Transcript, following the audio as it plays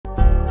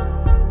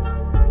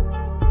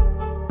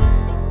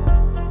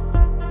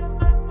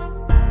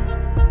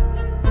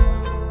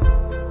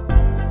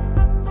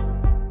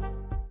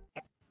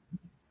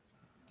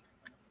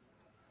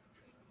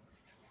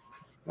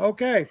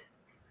Okay.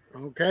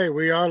 Okay,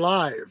 we are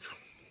live.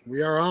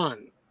 We are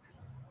on.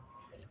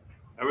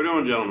 How we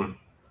doing, gentlemen?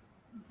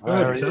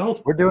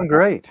 We're doing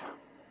great.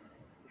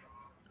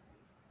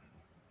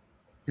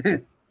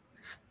 Good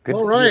to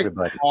see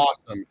everybody.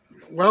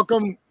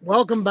 Awesome.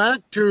 Welcome back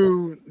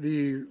to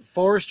the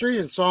Forestry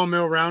and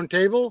Sawmill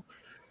Roundtable.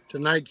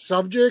 Tonight's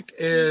subject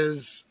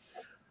is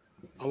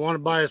I want to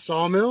buy a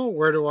sawmill.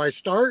 Where do I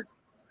start?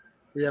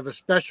 We have a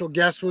special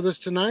guest with us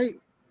tonight,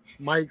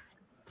 Mike,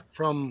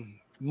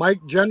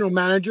 General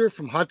Manager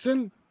from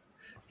Hudson.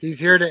 He's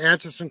here to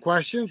answer some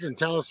questions and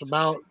tell us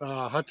about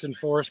Hudson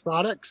Forest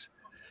products.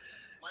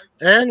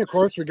 And, of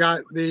course, we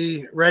got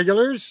the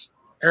regulars,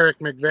 Eric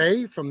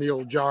McVeigh from the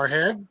old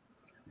Jarhead,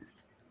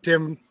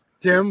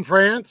 Tim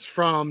France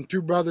from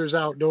Two Brothers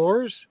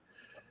Outdoors,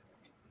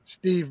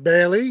 Steve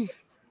Bailey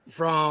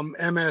from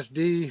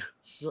MSD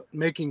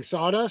Making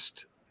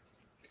Sawdust,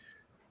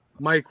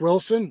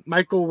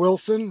 Michael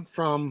Wilson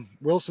from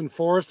Wilson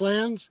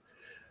Forestlands,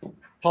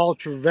 Paul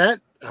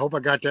Trevette, I hope I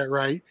got that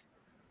right,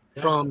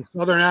 from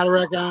Southern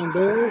Adirondack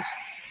Outdoors,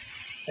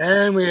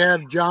 and we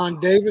have John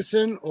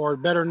Davison, or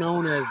better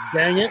known as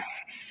Dang It,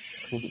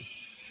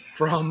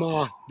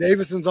 from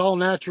Davison's All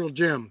Natural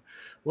Gym.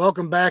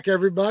 Welcome back,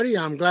 everybody.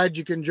 I'm glad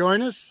you can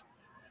join us.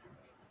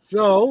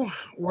 So,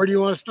 where do you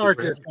want to start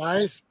this,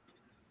 guys?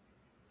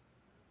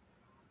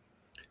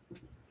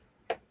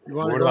 You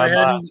want to go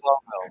ahead?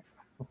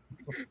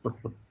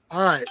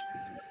 All right.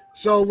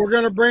 So, we're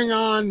going to bring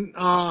on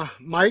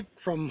Mike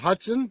from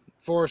Hudson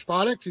Forest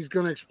Products. He's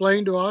going to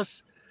explain to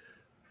us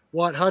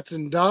what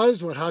Hudson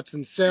does, what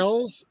Hudson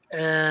sells,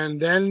 and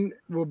then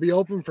we'll be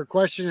open for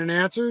question and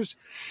answers.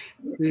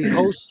 The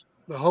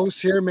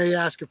hosts here may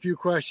ask a few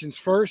questions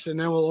first, and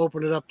then we'll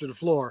open it up to the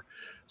floor.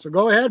 So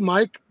go ahead,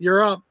 Mike.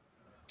 You're up.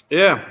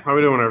 Yeah. How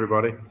we doing,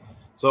 everybody?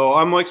 So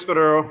I'm Mike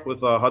Spadaro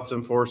with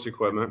Hudson Forest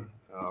Equipment.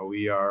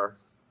 We are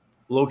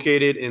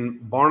located in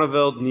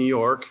Barneveld, New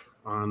York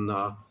on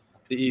the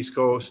East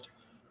Coast.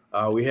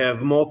 We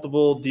have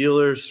multiple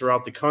dealers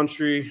throughout the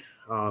country,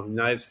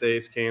 United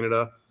States,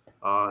 Canada,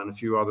 and a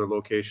few other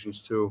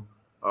locations too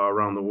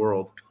around the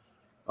world.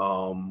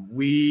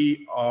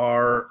 We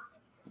are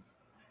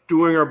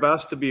doing our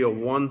best to be a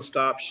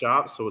one-stop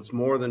shop, so it's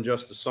more than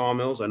just the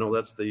sawmills. I know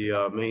that's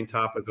the main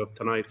topic of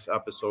tonight's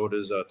episode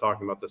is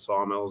talking about the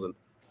sawmills and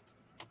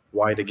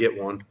why to get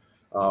one.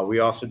 We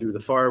also do the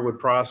firewood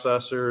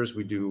processors.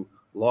 We do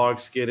log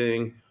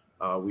skidding.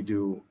 We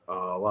do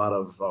a lot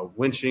of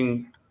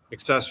winching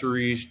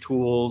accessories,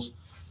 tools,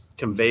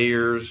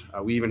 conveyors.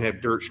 We even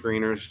have dirt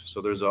screeners. So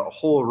there's a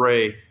whole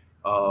array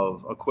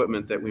of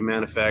equipment that we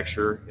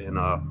manufacture in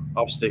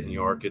upstate New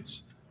York.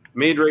 It's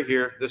made right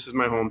here. This is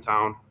my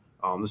hometown.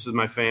 This is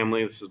my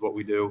family. This is what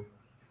we do.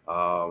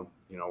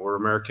 We're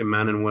American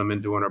men and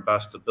women doing our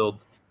best to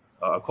build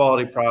a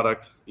quality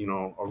product,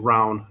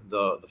 around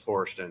the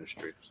forest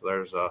industry. So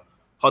there's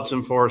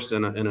Hudson Forest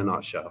in a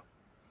nutshell.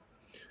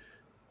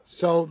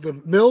 So the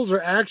mills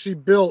are actually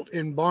built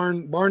in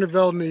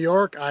Barneveld, New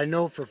York. I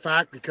know for a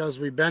fact because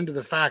we've been to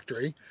the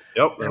factory.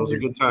 Yep, that was a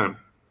good time.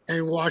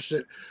 And watched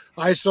it.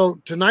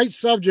 So tonight's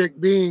subject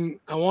being,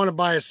 I want to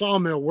buy a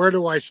sawmill. Where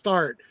do I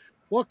start?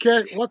 What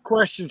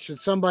questions should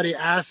somebody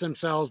ask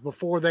themselves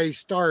before they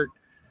start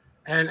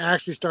and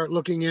actually start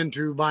looking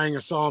into buying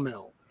a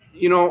sawmill?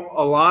 A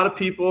lot of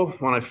people,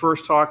 when I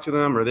first talk to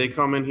them or they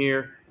come in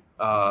here,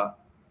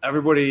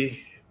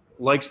 everybody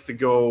likes to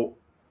go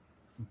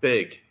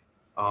big.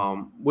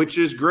 Which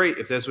is great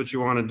if that's what you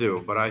want to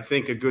do. But I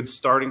think a good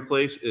starting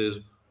place is,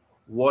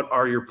 what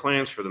are your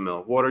plans for the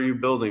mill? What are you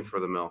building for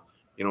the mill?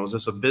 Is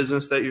this a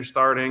business that you're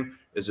starting?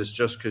 Is this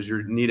just because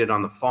you're needed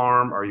on the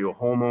farm? Are you a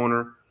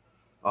homeowner?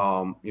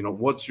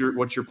 What's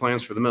your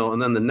plans for the mill?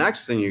 And then the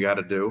next thing you got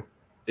to do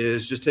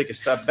is just take a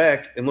step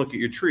back and look at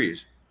your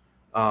trees.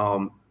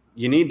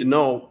 You need to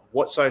know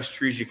what size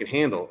trees you can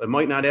handle. It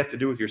might not have to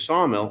do with your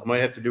sawmill. It might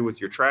have to do with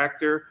your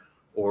tractor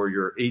or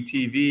your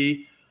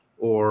ATV,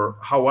 or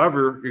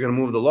however you're going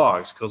to move the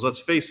logs. Because let's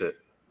face it,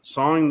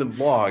 sawing the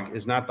log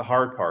is not the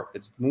hard part.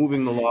 It's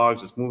moving the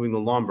logs, it's moving the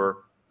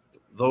lumber.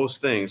 Those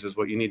things is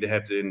what you need to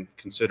have in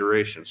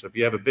consideration. So if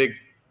you have a big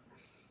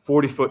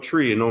 40-foot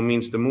tree and no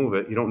means to move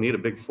it, you don't need a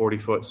big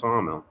 40-foot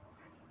sawmill.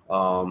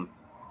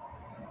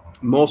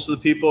 Most of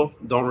the people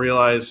don't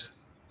realize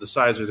the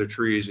size of their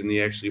trees and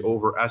they actually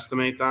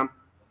overestimate them.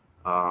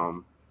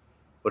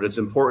 But it's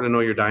important to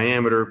know your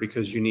diameter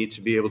because you need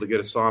to be able to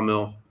get a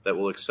sawmill that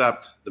will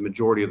accept the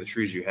majority of the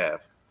trees you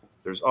have.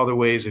 There's other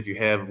ways if you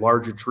have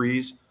larger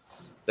trees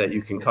that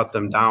you can cut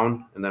them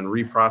down and then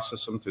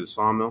reprocess them through the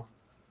sawmill.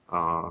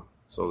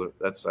 So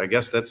I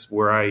guess that's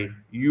where I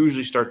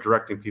usually start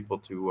directing people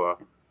to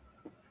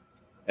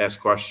ask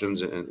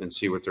questions and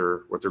see what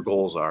their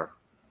goals are.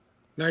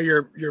 Now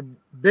your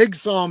big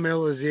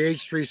sawmill is the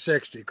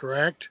H360,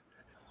 correct?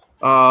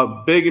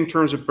 Big in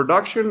terms of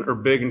production or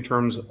big in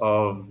terms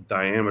of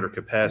diameter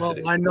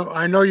capacity? Well,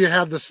 I know you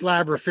have the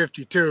Slabber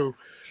 52,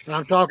 and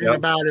I'm talking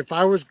about if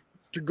I was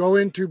to go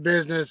into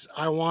business,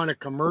 I want a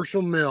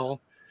commercial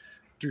mill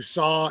to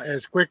saw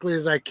as quickly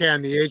as I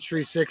can. The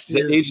H360.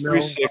 The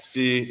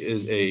H360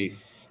 is a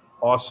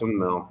awesome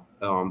mill.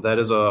 That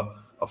is a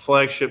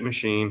flagship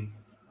machine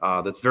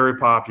that's very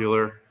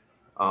popular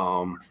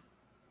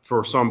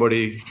for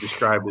somebody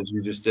described as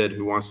you just did,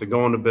 who wants to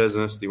go into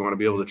business. They want to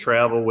be able to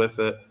travel with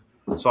it,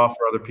 saw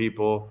for other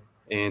people,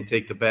 and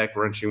take the back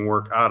wrenching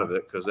work out of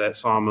it, because that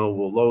sawmill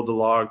will load the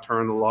log,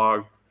 turn the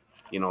log,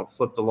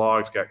 flip the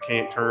log. It's got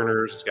cant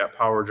turners. It's got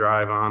power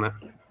drive on it.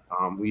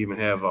 We even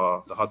have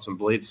the Hudson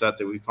blade set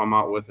that we come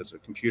out with. It's a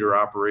computer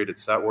operated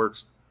set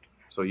works.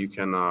 So you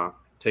can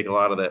take a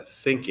lot of that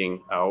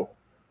thinking out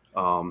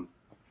and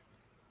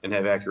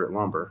have accurate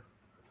lumber.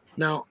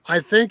 Now, I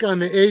think on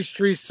the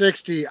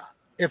H360,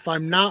 if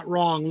I'm not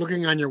wrong,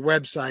 looking on your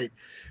website,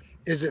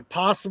 is it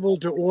possible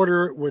to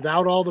order it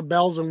without all the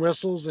bells and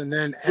whistles and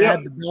then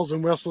add the bells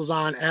and whistles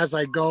on as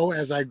I go,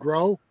 as I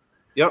grow?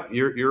 Yep,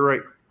 you're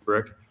right,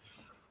 Rick.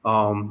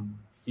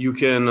 You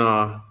can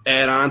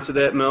add on to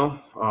that mill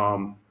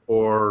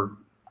or,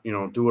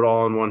 do it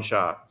all in one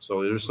shot.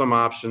 So there's some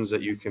options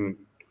that you can,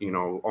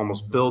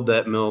 almost build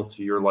that mill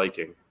to your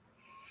liking.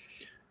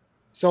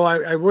 So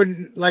I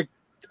wouldn't like,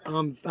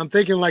 I'm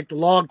thinking like the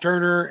log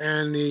turner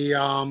and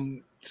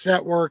the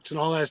set works and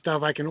all that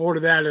stuff. I can order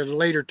that at a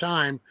later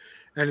time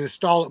and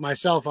install it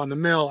myself on the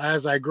mill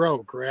as I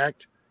grow,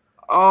 correct?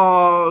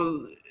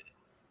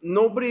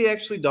 Nobody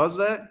actually does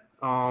that.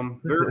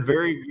 Very,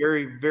 very,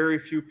 very, very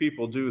few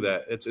people do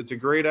that. It's a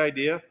great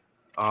idea,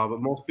 but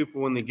most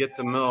people, when they get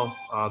the mill,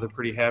 they're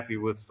pretty happy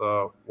with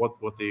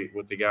what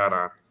they got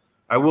on.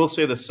 I will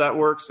say the set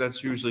works,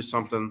 that's usually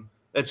something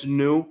that's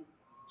new.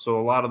 So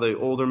a lot of the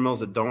older mills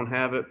that don't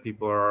have it,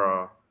 people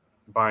are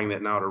buying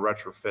that now to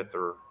retrofit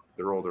their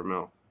older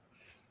mill.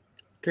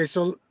 Okay,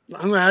 so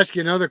I'm going to ask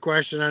you another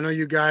question. I know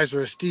you guys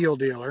are a steel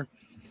dealer.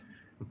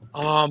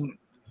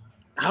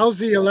 How's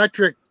the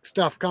electric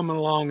stuff coming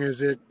along?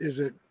 Is it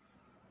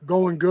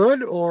going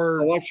good,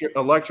 or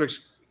electrics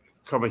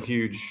come a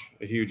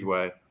huge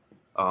way?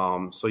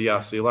 So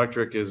yes, the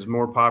electric is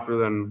more popular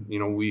than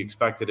we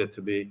expected it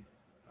to be.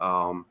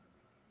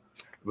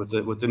 With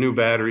the new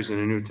batteries and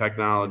the new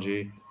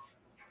technology,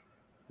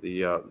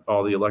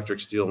 all the electric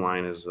steel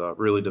line has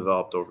really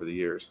developed over the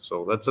years.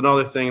 So that's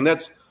another thing.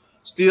 That's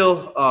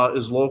steel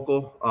is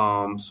local.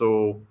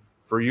 So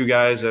for you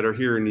guys that are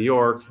here in New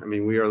York, I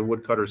mean, we are the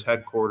woodcutters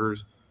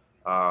headquarters.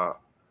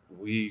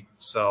 We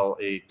sell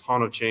a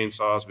ton of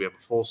chainsaws. We have a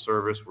full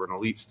service. We're an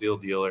elite steel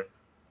dealer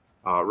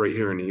right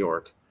here in New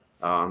York.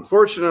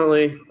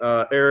 Unfortunately,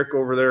 Eric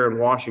over there in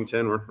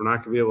Washington, we're not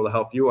going to be able to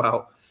help you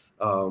out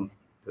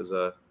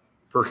because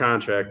per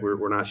contract,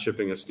 we're not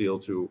shipping a steel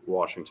to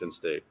Washington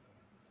State.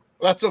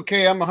 Well, that's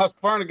okay. I'm a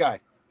Husqvarna guy.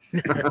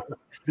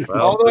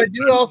 Although I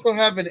do also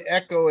have an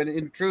Echo, and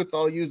in truth,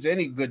 I'll use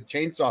any good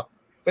chainsaw.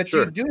 But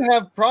sure, you do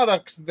have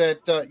products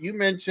that you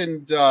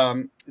mentioned,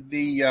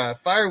 the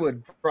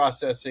firewood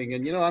processing,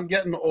 and I'm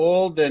getting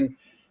old and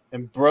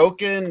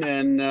broken,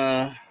 and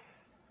I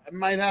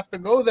might have to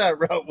go that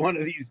route one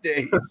of these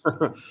days.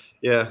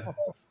 Yeah,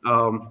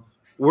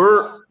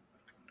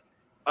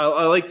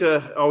 I like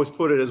to always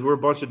put it as we're a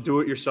bunch of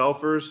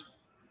do-it-yourselfers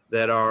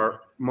that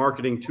are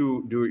marketing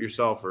to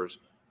do-it-yourselfers.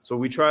 So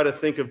we try to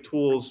think of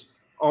tools.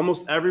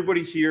 Almost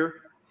everybody here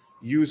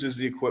uses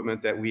the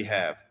equipment that we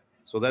have.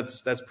 So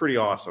that's pretty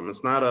awesome.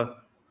 It's not a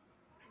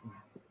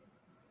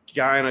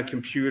guy on a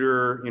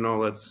computer,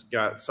 that's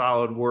got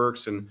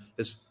SolidWorks and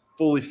has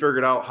fully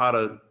figured out how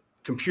to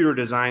computer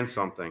design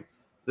something.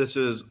 This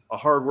is a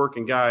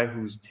hardworking guy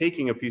who's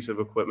taking a piece of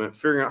equipment,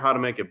 figuring out how to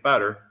make it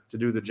better to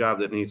do the job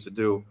that it needs to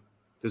do,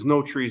 because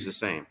no tree is the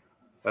same.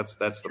 That's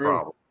the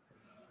problem.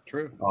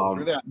 True.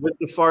 With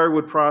the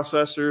firewood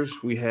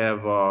processors, we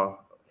have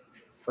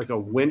like a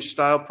winch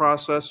style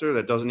processor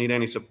that doesn't need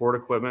any support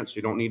equipment, so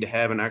you don't need to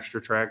have an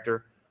extra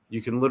tractor.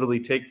 You can literally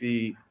take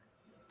the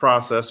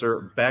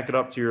processor, back it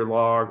up to your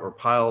log or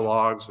pile of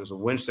logs. There's a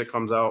winch that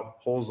comes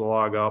out, pulls the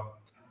log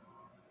up,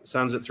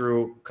 sends it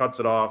through, cuts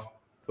it off,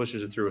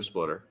 pushes it through a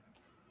splitter.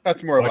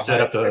 That's more of a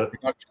high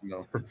production,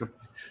 though.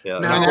 Yeah,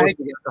 now,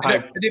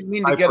 I didn't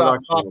mean to get off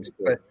topic,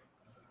 but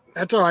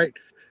that's all right.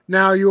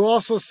 Now you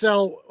also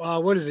sell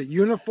what is it?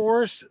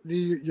 Uniforce,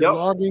 your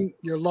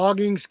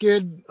logging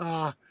skid.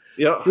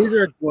 Yeah,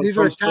 these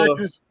are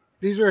attachments.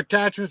 These are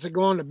attachments that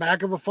go on the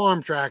back of a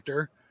farm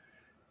tractor,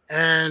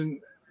 and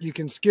you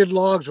can skid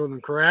logs with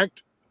them.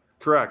 Correct.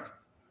 Correct.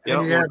 Yeah.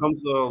 When it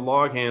comes to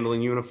log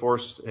handling,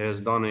 Uniforce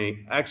has done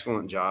an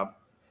excellent job.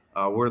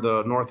 We're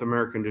the North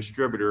American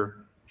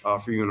distributor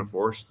for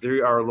Uniforce. They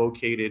are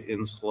located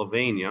in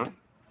Slovenia.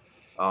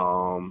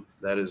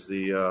 That is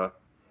the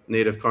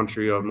native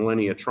country of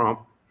Melania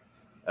Trump,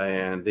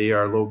 and they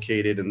are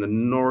located in the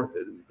north.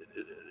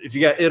 If you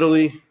got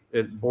Italy,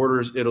 it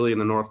borders Italy in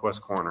the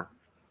northwest corner.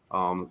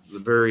 The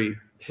very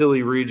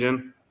hilly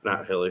region,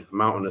 not hilly,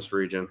 mountainous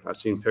region. I've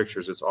seen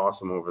pictures. It's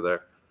awesome over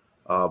there.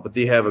 But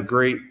they have a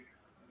great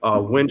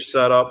winch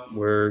setup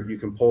where you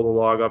can pull the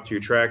log up to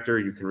your tractor.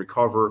 You can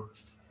recover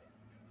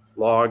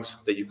logs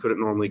that you couldn't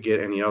normally get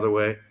any other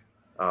way.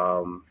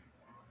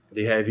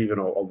 They have even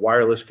a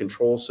wireless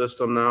control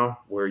system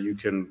now where you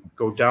can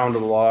go down to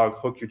the log,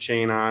 hook your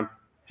chain on,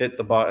 hit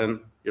the button,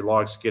 your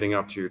log's getting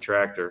up to your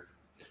tractor.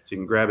 So you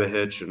can grab a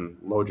hitch and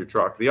load your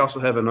truck. They also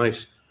have a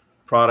nice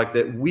product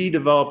that we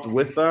developed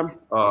with them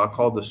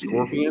called the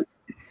Scorpion.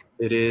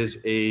 It is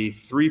a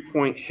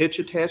 3-point hitch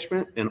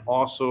attachment and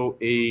also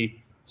a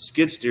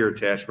skid steer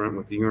attachment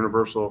with the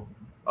universal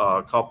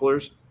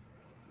couplers.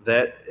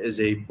 That is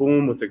a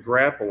boom with a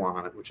grapple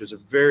on it, which is a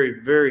very,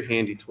 very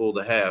handy tool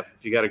to have.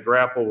 If you got a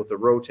grapple with a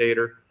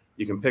rotator,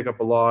 you can pick up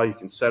a log, you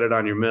can set it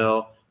on your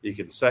mill, you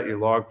can set your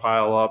log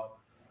pile up.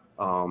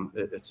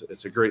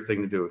 It's a great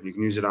thing to do. You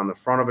can use it on the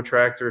front of a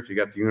tractor. If you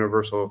got the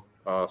universal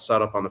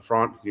setup on the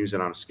front, you can use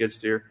it on a skid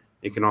steer.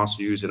 You can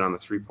also use it on the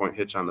 3-point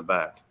hitch on the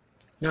back.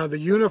 Now the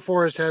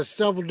Uniforce has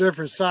several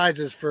different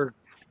sizes for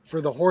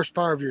the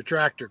horsepower of your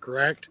tractor,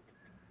 correct?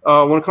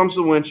 When it comes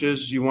to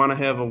winches, you want to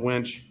have a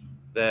winch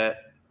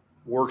that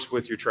works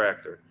with your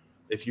tractor.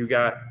 If you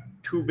got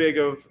too big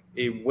of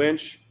a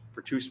winch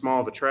for too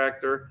small of a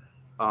tractor,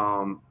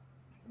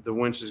 the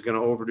winch is going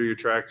to overdo your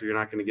tractor. You're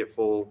not going to get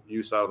full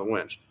use out of the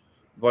winch.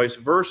 Vice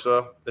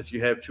versa, if you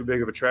have too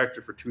big of a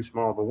tractor for too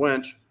small of a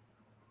winch,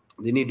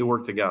 they need to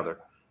work together.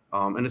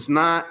 And it's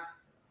not,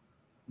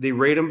 they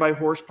rate them by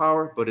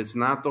horsepower, but it's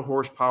not the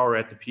horsepower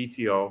at the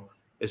PTO.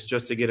 It's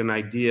just to get an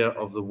idea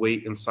of the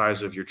weight and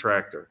size of your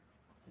tractor.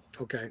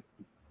 Okay.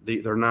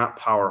 They're not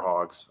power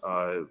hogs.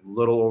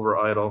 Little over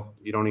idle.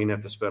 You don't even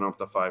have to spin up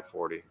the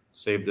 540.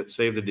 Save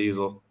the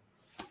diesel.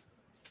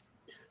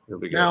 It'll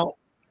be good. Now,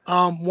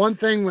 one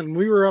thing when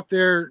we were up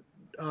there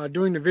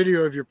doing the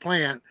video of your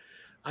plant,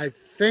 I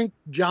think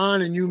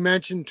John and you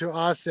mentioned to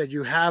us that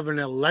you have an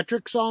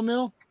electric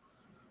sawmill.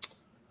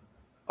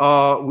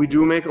 We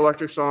do make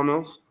electric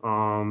sawmills.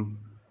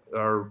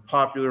 Our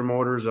popular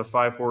motor is a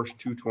 5-horse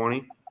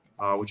 220,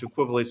 which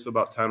equivalates to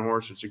about 10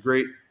 horse. It's a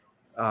great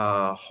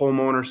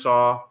homeowner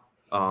saw.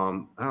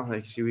 I don't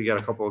think we got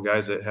a couple of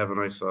guys that have a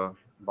nice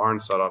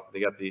barn set up. They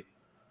got the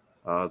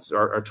it's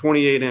our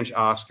 28-inch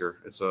Oscar.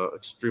 It's a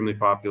extremely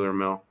popular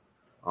mill.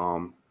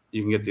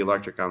 You can get the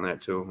electric on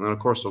that too. And then of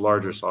course the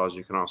larger saws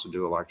you can also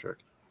do electric.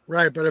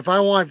 Right, but if I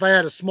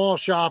had a small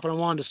shop and I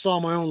wanted to saw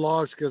my own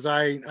logs because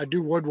I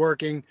do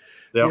woodworking,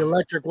 yep. The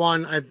electric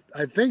one,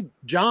 I think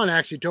John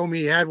actually told me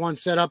he had one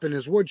set up in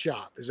his wood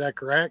shop. Is that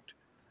correct?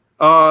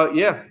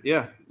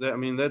 Yeah. I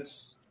mean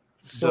that's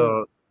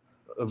a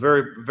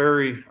very,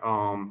 very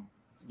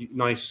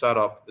nice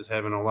setup is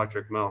having an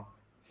electric mill.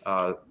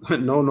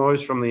 No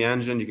noise from the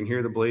engine. You can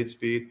hear the blade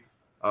speed,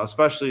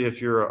 especially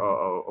if you're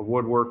a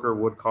woodworker,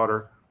 wood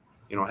cutter.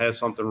 You know, has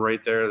something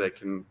right there that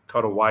can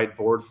cut a wide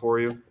board for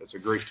you. It's a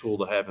great tool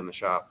to have in the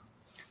shop.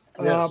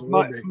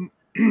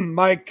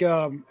 Mike,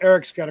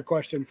 Eric's got a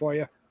question for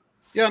you.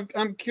 Yeah,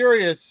 I'm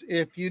curious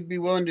if you'd be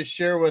willing to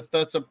share with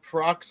us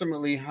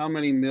approximately how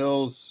many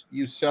mills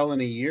you sell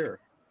in a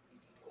year.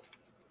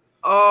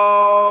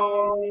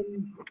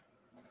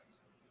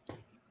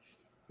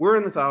 We're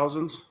in the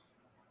thousands.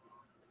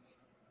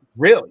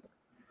 Really?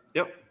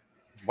 Yep.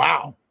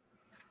 Wow,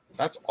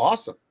 that's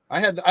awesome.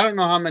 I don't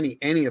know how many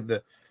any of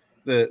the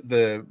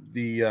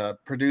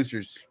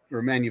producers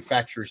or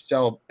manufacturers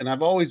sell, and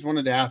I've always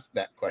wanted to ask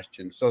that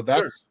question. So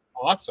that's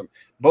awesome.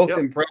 Both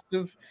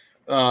impressive,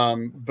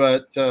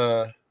 but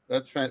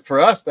that's for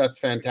us. That's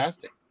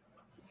fantastic.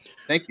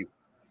 Thank you.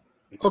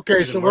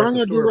 Okay, so what I'm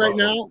going to do right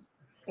now.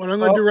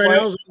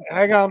 Is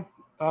hang on.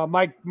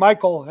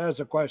 Michael has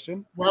a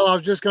question. Well, I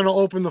was just going to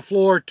open the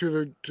floor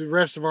to the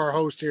rest of our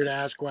hosts here to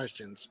ask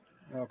questions.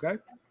 Okay,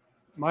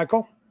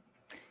 Michael.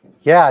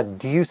 Yeah.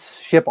 Do you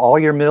ship all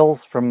your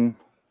mills from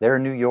there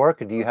in New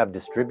York, or do you have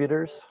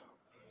distributors?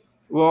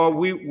 Well,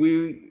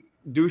 we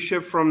do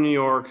ship from New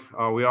York.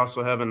 We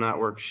also have a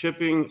network.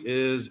 Shipping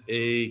is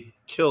a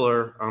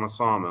killer on a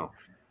sawmill.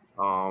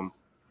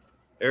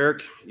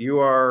 Eric, you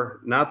are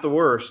not the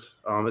worst.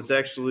 It's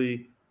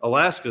actually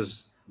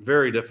Alaska's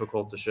very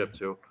difficult to ship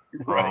to.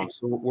 Right.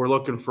 So we're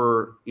looking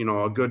for,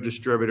 a good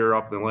distributor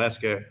up in the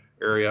Alaska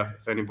area.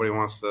 If anybody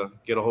wants to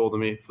get a hold of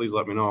me, please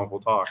let me know. We'll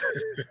talk.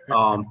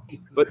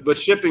 But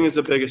shipping is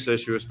the biggest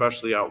issue,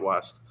 especially out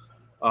west.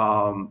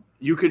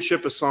 You could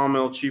ship a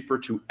sawmill cheaper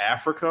to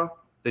Africa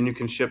than you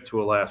can ship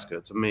to Alaska.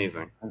 It's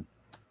amazing.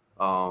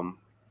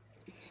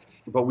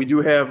 But we do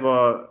have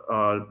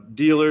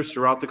dealers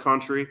throughout the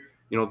country.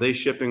 They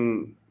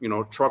shipping,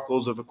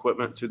 truckloads of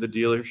equipment to the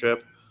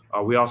dealership.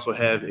 We also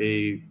have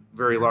a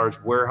very large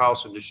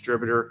warehouse and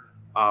distributor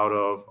out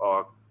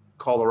of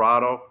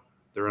Colorado.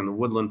 They're in the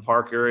Woodland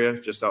Park area,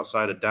 just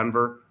outside of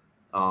Denver.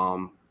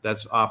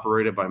 That's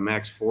operated by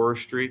Max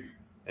Forestry,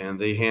 and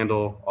they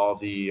handle all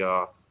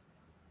the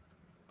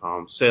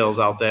sales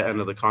out that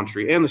end of the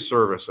country and the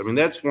service. I mean,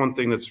 that's one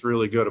thing that's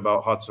really good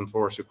about Hudson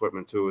Forest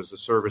Equipment too, is the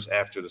service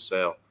after the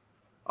sale.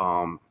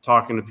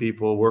 Talking to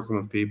people, working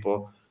with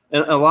people,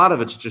 and a lot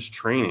of it's just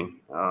training.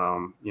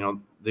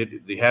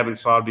 They haven't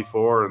sawed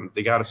before, and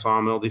they got a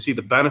sawmill. They see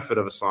the benefit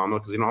of a sawmill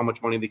because they know how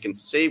much money they can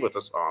save with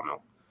a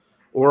sawmill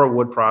or a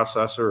wood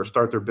processor, or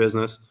start their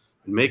business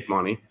and make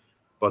money,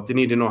 but they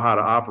need to know how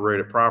to operate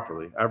it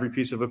properly. Every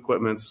piece of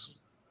equipment's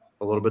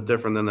a little bit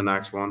different than the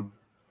next one.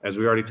 As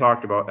we already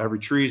talked about, every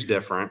tree is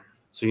different,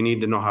 so you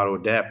need to know how to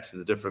adapt to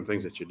the different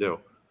things that you do.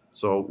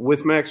 So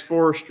with Max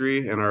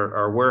Forestry and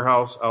our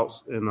warehouse out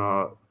in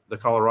the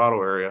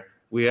Colorado area,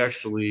 we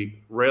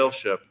actually rail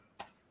ship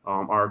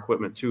our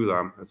equipment to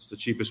them. It's the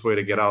cheapest way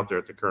to get out there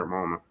at the current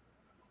moment.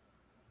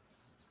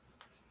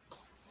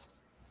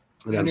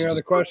 And Any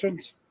other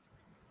questions?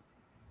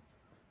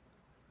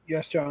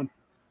 Yes, John.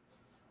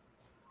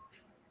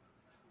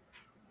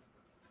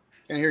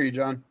 Can't hear you,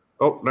 John.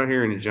 Oh, not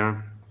hearing you,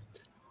 John.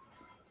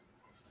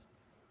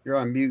 You're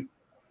on mute.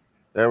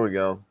 There we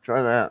go.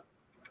 Try that.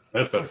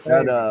 That's better.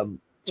 That,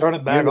 Turn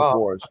it back off.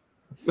 Uniforce.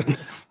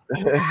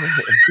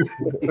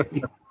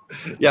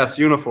 Yes,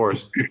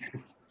 Uniforce.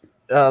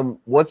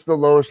 What's the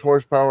lowest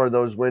horsepower of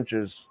those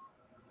winches?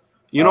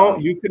 You know,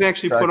 you can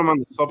actually put them on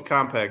the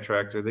subcompact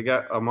tractor. They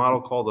got a model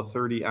called the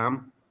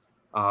 30M.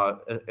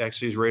 It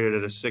actually is rated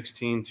at a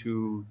 16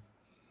 to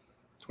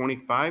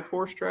 25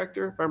 horse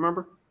tractor, if I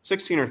remember.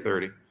 16 or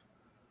 30.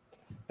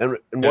 And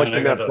what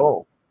can that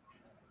pull?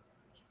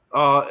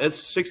 It's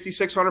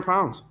 6,600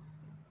 pounds.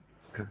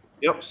 Okay.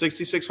 Yep,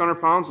 6,600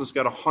 pounds. It's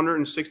got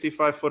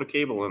 165 foot of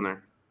cable in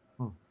there.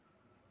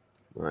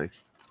 Nice.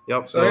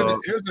 Yep. So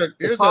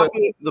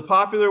the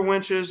popular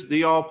winches,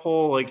 they all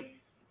pull like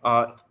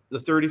the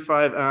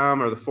 35M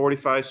or the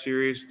 45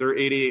 series. They're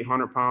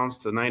 8,800 pounds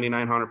to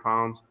 9,900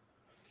 pounds.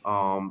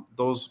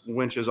 Those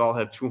winches all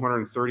have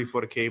 230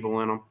 foot of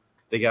cable in them.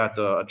 They got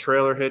a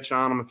trailer hitch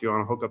on them if you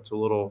want to hook up to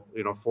a little,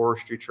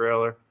 forestry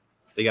trailer.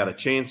 They got a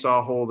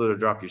chainsaw holder to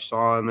drop your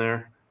saw in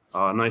there.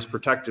 A nice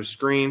protective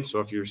screen, so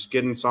if you're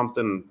skidding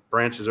something and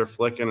branches are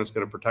flicking, it's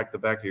going to protect the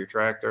back of your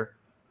tractor.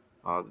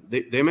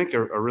 They make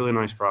a really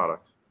nice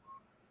product.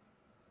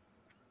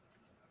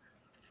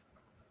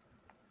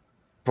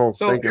 Cool.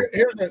 So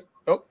here's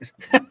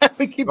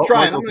we keep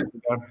trying. All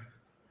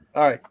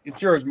right,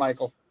 it's yours,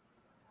 Michael.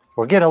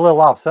 We're getting a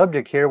little off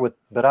subject here,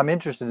 but I'm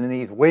interested in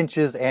these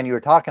winches, and you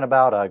were talking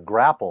about a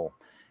grapple.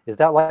 Is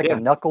that like a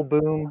knuckle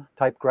boom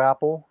type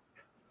grapple?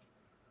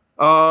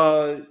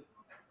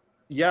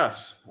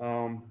 Yes.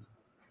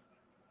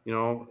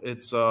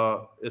 It's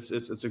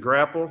a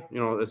grapple.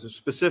 It's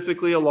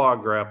specifically a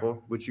log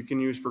grapple, which you can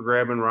use for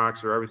grabbing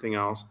rocks or everything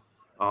else.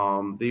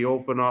 They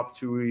open up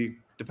to,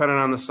 depending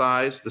on the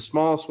size, the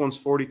smallest one's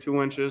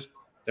 42 inches.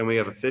 Then we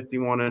have a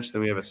 51 inch.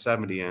 Then we have a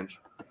 70 inch.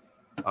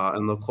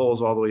 And they'll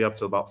close all the way up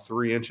to about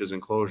 3 inches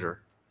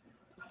enclosure.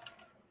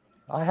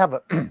 I have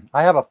a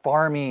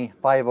Farmy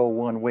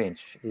 501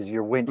 winch. Is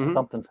your winch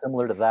something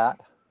similar to that?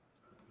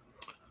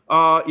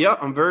 Yeah,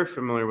 I'm very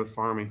familiar with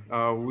Farmy.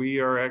 We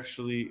are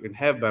actually and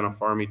have been a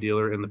Farmy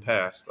dealer in the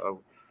past.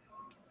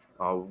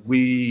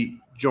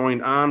 We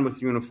joined on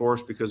with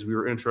Uniforce because we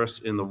were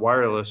interested in the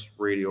wireless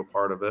radio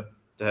part of it,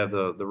 to have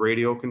the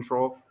radio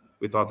control.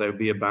 We thought that would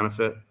be a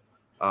benefit.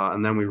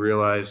 And then we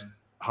realized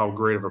how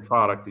great of a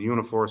product the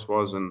Uniforce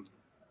was, and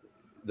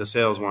the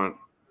sales went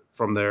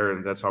from there,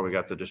 and that's how we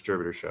got the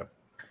distributorship.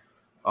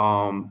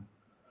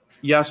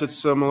 Yes, it's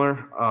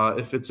similar.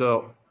 If it's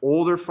a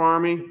older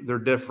Farmy, they're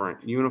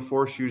different.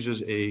 Uniforce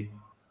uses a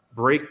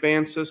brake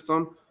band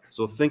system,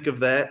 so think of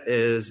that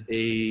as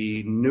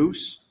a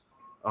noose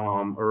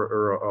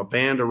or a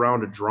band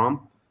around a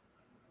drum.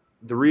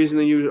 The reason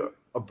they use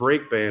a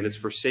brake band is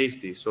for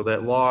safety, so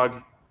that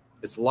log,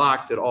 it's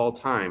locked at all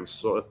times.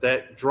 So if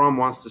that drum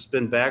wants to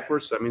spin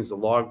backwards, that means the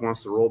log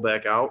wants to roll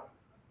back out,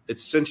 it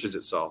cinches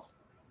itself.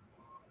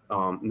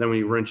 And then when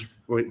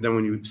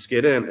you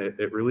skid in,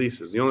 it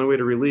releases. The only way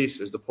to release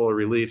is to pull a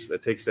release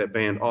that takes that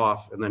band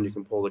off, and then you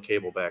can pull the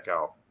cable back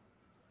out.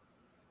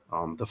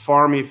 The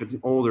Farmy, if it's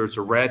older, it's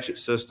a ratchet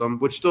system,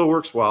 which still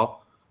works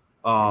well,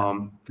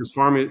 because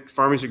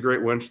Farmy's a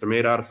great winch. They're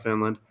made out of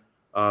Finland.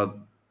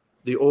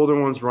 The older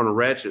ones run a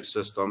ratchet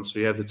system, so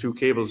you have the two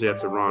cables you have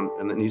to run,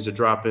 and it needs to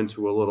drop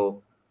into a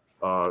little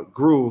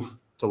groove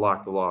to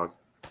lock the log.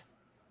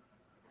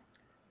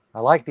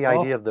 I like the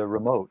idea of the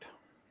remote.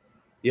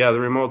 Yeah, the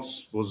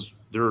remotes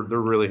they're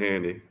really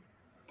handy.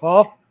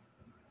 Paul?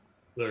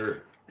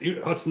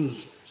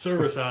 Hudson's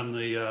service on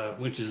the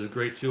winches is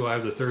great too. I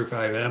have the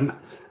 35M,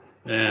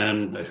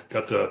 and I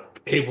got the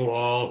cable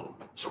all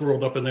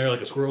squirreled up in there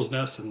like a squirrel's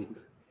nest, and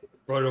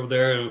brought it over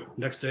there.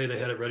 Next day they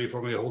had it ready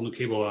for me, a whole new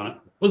cable on it.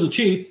 Wasn't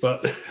cheap,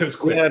 but it was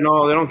quick. Yeah,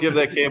 no, they don't give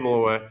that cable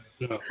away.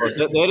 Yeah. But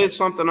that is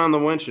something on the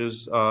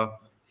winches.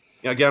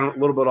 Again, a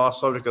little bit off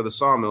subject of the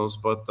sawmills,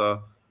 but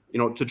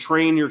to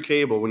train your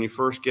cable when you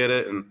first get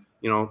it, and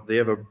they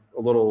have a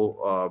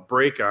little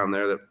break on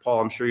there that,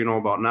 Paul, I'm sure you know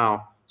about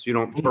now, so you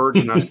don't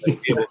bird's nest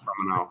that cable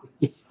coming out.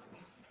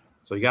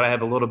 So you got to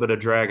have a little bit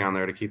of drag on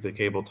there to keep the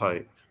cable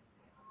tight.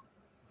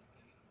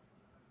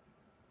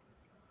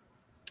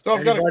 So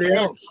I've got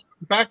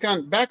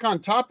back on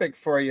topic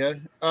for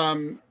you.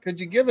 Could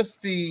you give us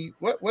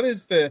what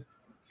is the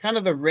kind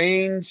of the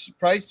range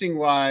pricing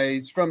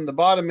wise from the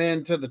bottom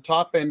end to the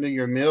top end of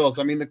your mills?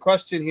 I mean, the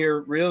question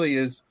here really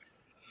is,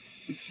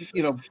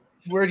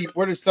 where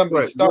does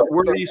somebody start?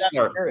 Where do you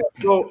start?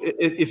 So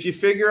if you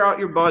figure out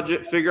your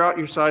budget, figure out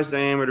your size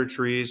diameter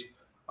trees,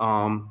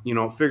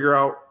 figure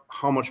out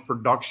how much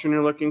production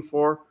you're looking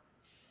for.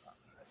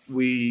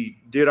 We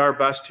did our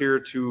best here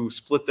to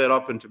split that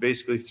up into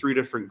basically 3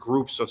 different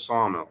groups of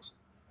sawmills.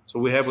 So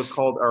we have what's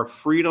called our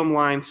Freedom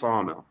Line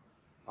sawmill.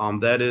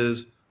 That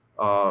is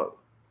the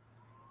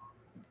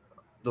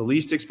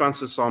least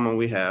expensive sawmill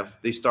we have.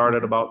 They start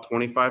at about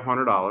 $2,500,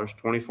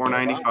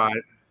 $2,495,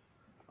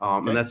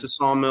 and that's a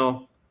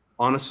sawmill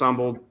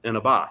unassembled in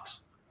a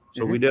box.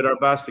 So we did our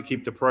best to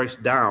keep the price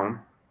down.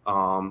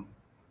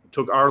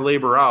 Took our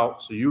labor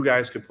out so you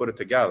guys could put it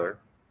together,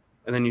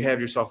 and then you have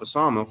yourself a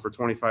sawmill for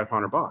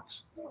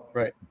 $2,500.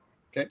 Right.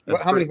 Okay.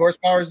 How many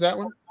horsepower is that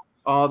one?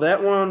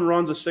 That one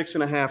runs a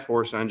 6.5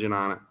 horse engine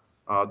on it,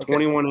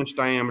 21-inch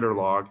diameter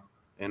log,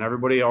 and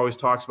everybody always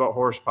talks about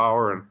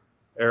horsepower. And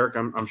Eric,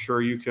 I'm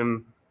sure you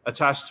can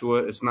attest to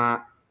it.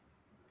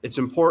 It's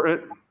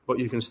important, but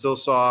you can still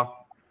saw,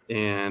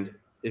 and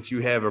if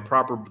you have a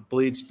proper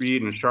blade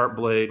speed and a sharp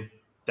blade,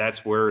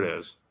 that's where it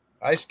is.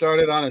 I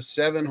started on a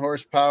 7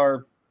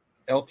 horsepower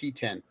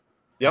LT10.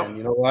 Yep. And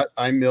you know what?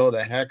 I milled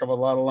a heck of a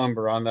lot of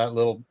lumber on that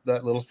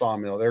little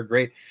sawmill. They're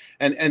great.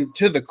 And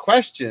to the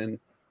question,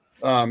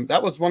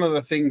 that was one of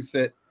the things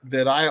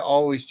that I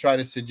always try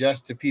to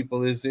suggest to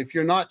people is if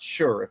you're not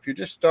sure, if you're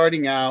just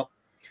starting out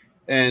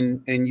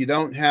and you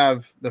don't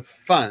have the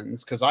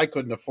funds, because I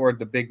couldn't afford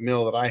the big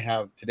mill that I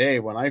have today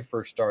when I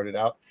first started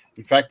out.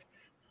 In fact,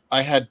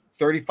 I had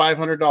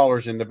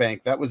 $3,500 in the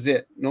bank. That was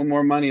it. No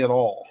more money at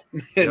all.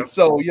 And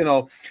so, you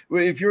know,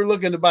 if you're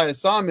looking to buy a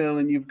sawmill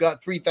and you've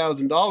got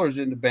 $3,000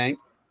 in the bank,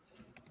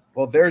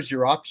 well, there's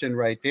your option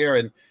right there.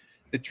 And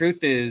the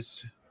truth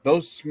is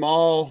those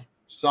small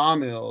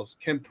sawmills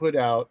can put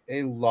out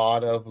a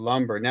lot of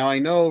lumber. Now, I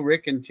know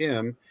Rick and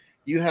Tim,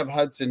 you have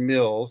Hudson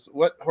Mills.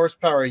 What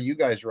horsepower are you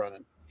guys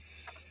running?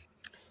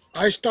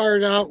 I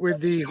started out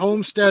with the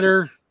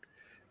Homesteader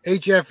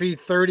HFE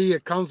 30.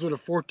 It comes with a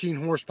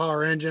 14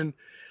 horsepower engine.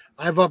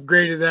 I've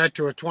upgraded that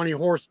to a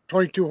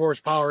 22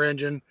 horsepower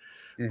engine,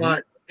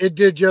 but it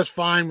did just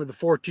fine with the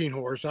 14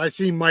 horse. I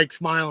see Mike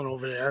smiling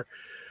over there.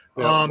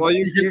 Yeah. Well,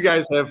 you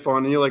guys have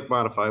fun and you like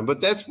modifying,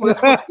 but that's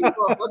what's good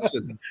about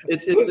Hudson.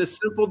 It's a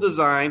simple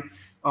design,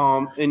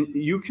 and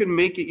you can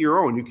make it your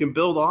own. You can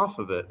build off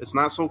of it. It's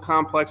not so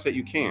complex that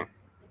you can't.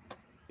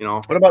 You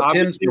know. What about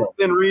Tim's?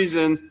 Within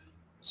reason.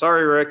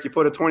 Sorry, Rick. You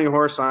put a 20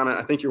 horse on it.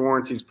 I think your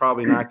warranty is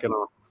probably not going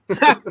to.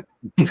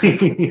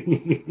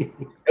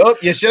 Oh,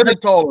 you should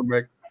have told him,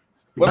 Rick.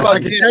 What about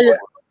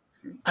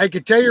I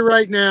could tell you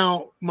right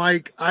now,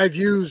 Mike, I've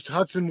used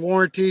Hudson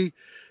warranty.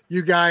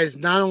 You guys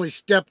not only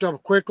stepped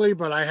up quickly,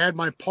 but I had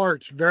my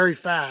parts very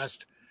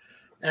fast,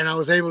 and I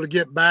was able to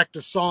get back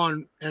to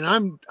sawing. And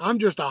I'm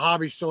just a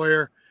hobby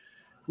sawyer.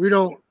 We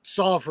don't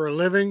saw for a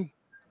living.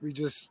 We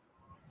just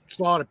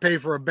saw to pay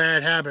for a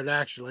bad habit,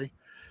 actually.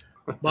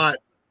 But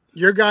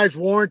your guys'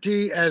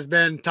 warranty has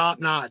been top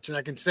notch, and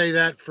I can say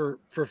that for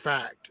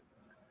fact.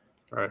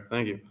 All right,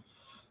 thank you.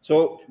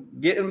 So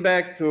getting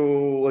back to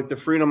like the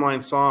Freedom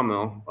Line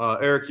sawmill,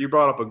 Eric, you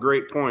brought up a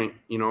great point.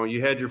 You know, you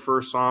had your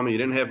first sawmill, you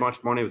didn't have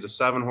much money. It was a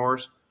 7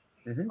 horse.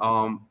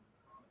 One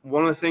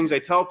of the things I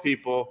tell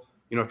people,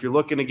 you know, if you're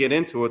looking to get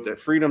into it,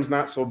 that Freedom's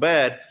not so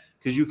bad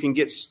because you can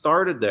get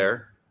started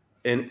there.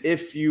 And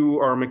if you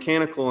are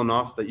mechanical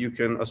enough that you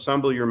can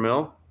assemble your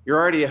mill, you're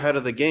already ahead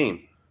of the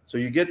game. So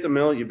you get the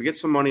mill, you get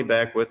some money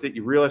back with it,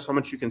 you realize how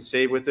much you can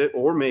save with it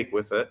or make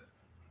with it.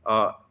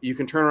 You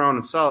can turn around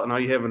and sell it, and now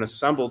you have an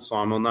assembled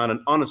sawmill, not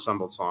an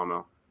unassembled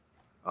sawmill.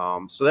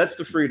 So that's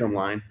the Freedom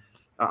Line.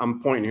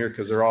 I'm pointing here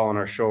because they're all in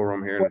our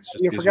showroom here. And it's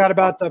just you forgot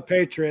about the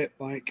Patriot,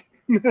 Mike.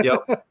 Yep,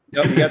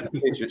 you got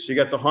the Patriot. So you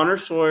got the Hunter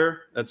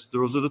Sawyer.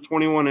 Those are the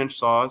 21-inch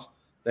saws.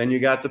 Then you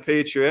got the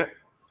Patriot,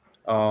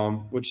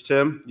 which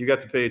Tim, you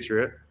got the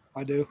Patriot.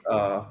 I do.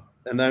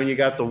 And then you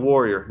got the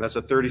Warrior. That's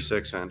a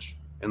 36-inch.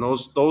 And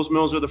those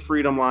mills are the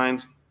Freedom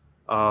Lines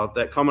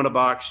that come in a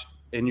box,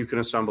 and you can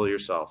assemble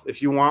yourself.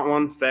 If you want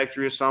one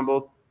factory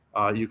assembled,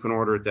 you can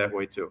order it that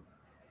way too.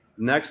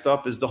 Next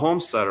up is the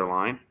Homesteader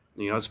line.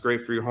 You know, it's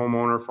great for your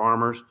homeowner,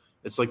 farmers.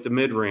 It's like the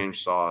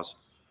mid-range saws.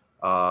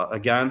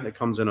 Again, it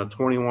comes in a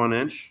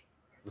 21-inch,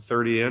 the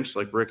 30-inch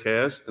like Rick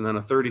has, and then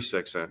a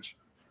 36-inch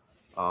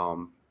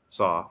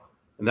saw.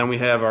 And then we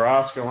have our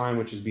Oscar line,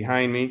 which is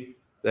behind me.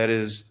 That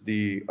is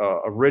the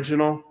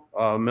original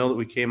mill that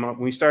we came up.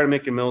 We started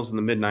making mills in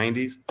the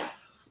mid-90s.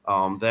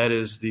 That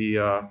is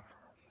the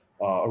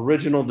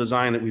original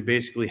design that we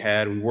basically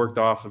had. We worked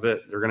off of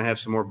it. They're going to have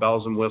some more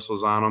bells and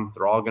whistles on them.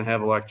 They're all going to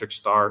have electric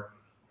start.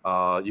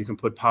 You can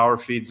put power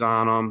feeds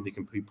on them. They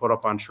can be put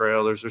up on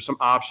trailers. There's some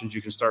options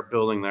you can start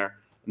building there.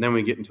 And then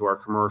we get into our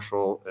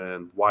commercial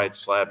and wide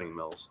slabbing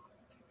mills.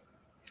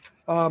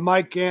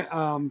 Mike,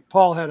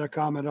 Paul had a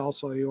comment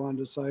also you wanted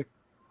to say.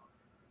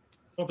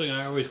 Something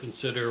I always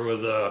consider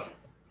with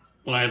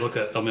when I look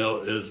at a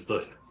mill is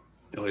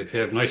if you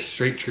have nice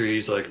straight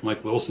trees like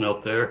Mike Wilson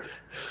out there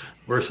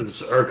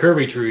versus our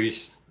curvy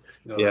trees.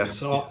 A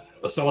saw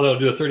that'll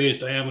do a 30-inch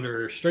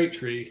diameter straight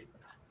tree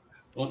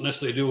won't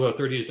necessarily do a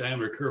 30-inch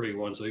diameter curvy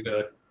one. So you got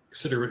to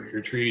consider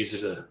your trees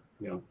as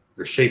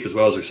their shape as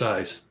well as their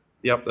size.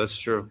 Yep, that's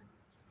true.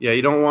 Yeah,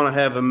 you don't want to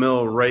have a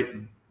mill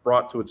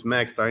brought to its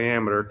max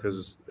diameter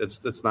because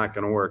it's not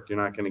going to work. You're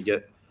not going to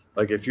get,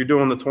 like, if you're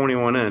doing the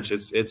 21-inch,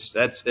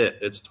 that's it.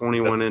 It's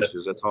 21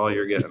 inches. That's all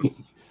you're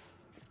getting.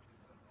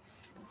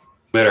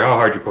 No matter how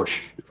hard you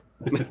push.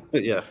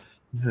 Yeah.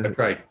 I've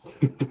tried.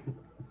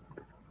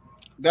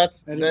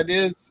 That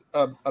is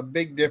a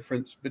big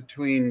difference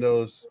between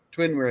those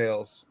twin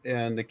rails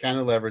and the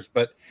cantilevers,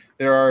 but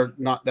there are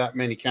not that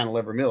many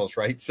cantilever mills,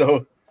 right?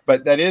 So,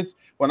 but that is,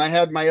 when I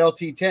had my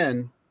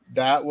LT10,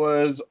 that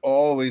was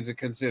always a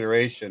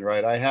consideration,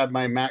 right? I had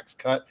my max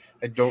cut.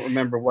 I don't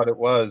remember what it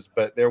was,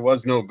 but there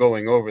was no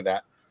going over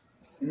that.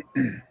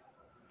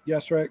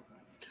 Yes, Rick.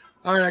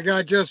 All right, I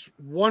got just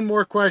one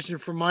more question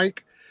for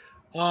Mike.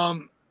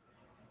 I'm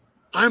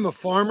a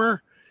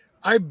farmer.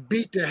 I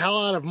beat the hell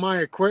out of my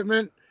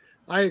equipment.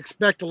 I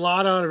expect a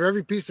lot out of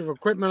every piece of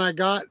equipment I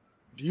got.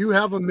 Do you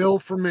have a mill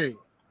for me?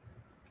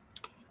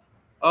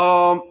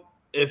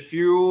 If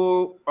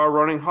you are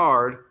running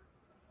hard,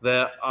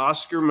 that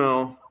Oscar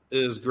mill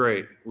is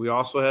great. We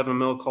also have a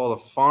mill called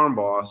a Farm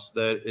Boss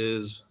that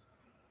is,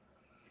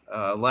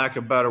 lack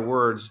of better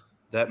words,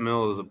 that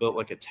mill is built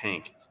like a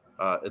tank.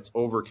 It's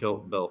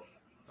overkill built.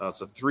 It's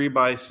a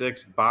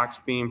 3x6 box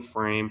beam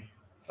frame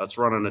that's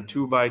running a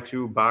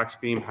 2x2 box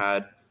beam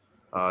head.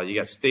 You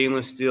got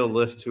stainless steel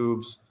lift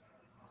tubes.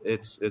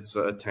 It's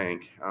a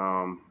tank.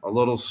 A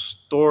little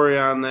story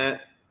on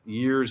that: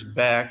 years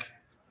back,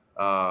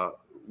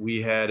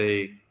 we had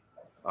a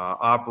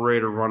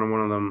operator running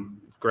one of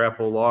them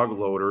grapple log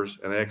loaders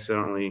and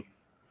accidentally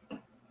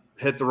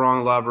hit the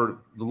wrong lever.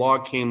 The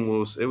log came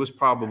loose. It was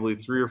probably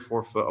 3 or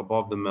 4 foot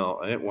above the mill,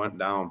 and it went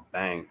down,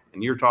 bang.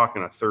 And you're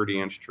talking a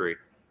 30-inch tree.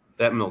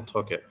 That mill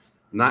took it.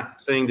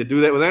 Not saying to do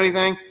that with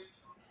anything.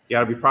 You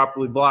got to be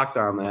properly blocked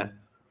on that.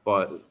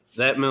 But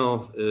that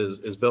mill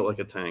is built like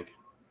a tank.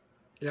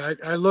 Yeah,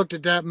 I looked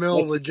at that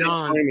mill with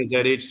John. Frame is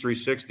at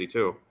H360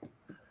 too.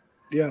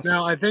 Yes.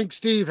 Now, I think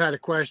Steve had a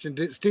question.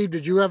 Steve,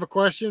 did you have a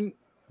question?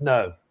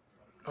 No.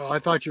 Oh, I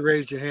thought you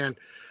raised your hand.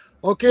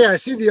 Okay, I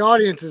see the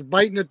audience is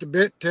biting at the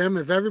bit, Tim.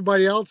 If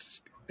everybody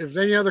else, if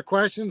any other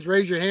questions,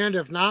 raise your hand.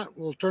 If not,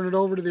 we'll turn it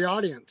over to the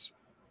audience.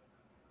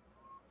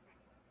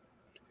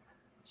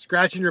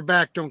 Scratching your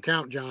back don't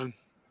count, John.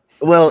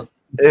 Well,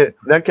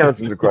 that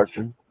counts as a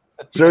question.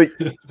 So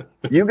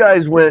you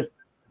guys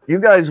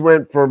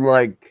went from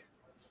like,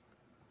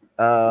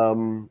 I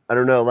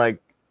don't know,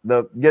 like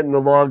getting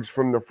the logs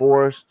from the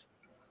forest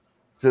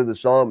to the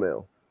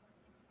sawmill.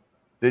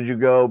 Did you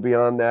go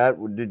beyond that?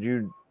 Did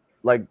you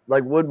like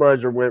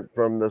Woodmiser went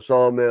from the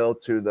sawmill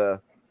to the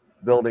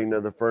building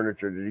of the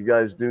furniture? Did you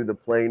guys do the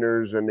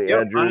planers and the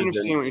edges? I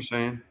understand what you're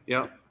saying.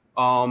 Yep.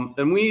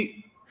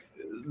 And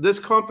this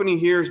company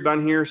here has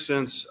been here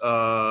since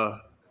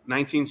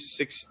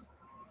 1960.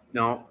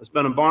 No, it's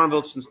been in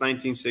Barneville since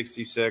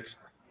 1966.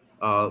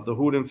 The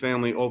Hooten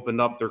family opened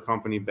up their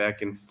company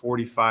back in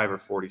 45 or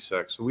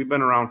 46. So we've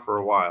been around for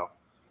a while.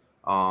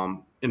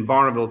 In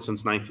Barneville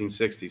since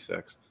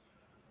 1966.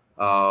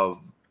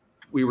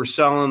 We were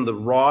selling the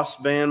Ross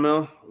band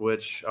mill,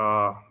 which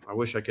I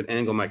wish I could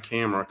angle my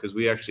camera because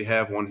we actually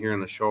have one here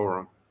in the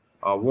showroom.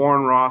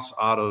 Warren Ross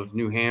out of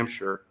New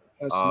Hampshire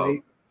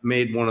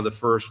made one of the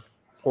first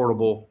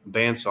portable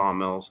bandsaw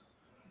mills,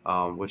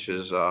 which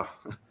is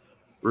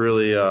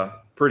really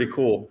pretty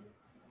cool.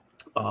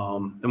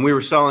 And we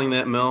were selling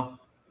that mill,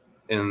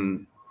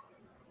 and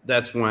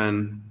that's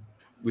when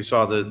we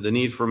saw the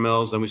need for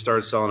mills. Then we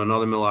started selling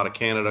another mill out of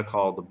Canada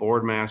called the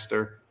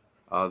Boardmaster.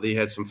 They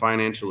had some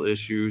financial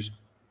issues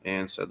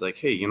and said, like,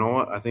 hey, you know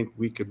what? I think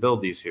we could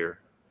build these here.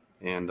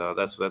 And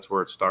that's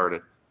where it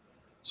started.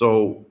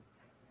 So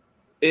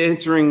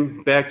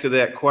answering back to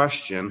that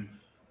question,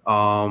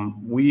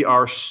 we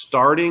are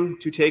starting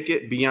to take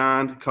it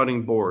beyond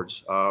cutting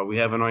boards. We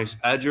have a nice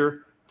edger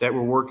that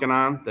we're working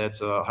on.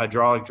 That's a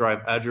hydraulic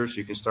drive edger, so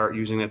you can start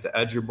using that to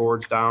edge your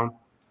boards down.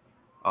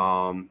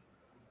 And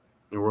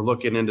we're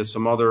looking into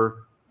some other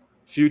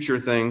future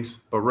things,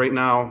 but right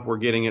now we're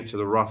getting it to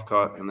the rough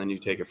cut, and then you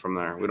take it from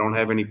there. We don't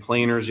have any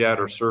planers yet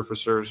or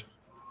surfacers.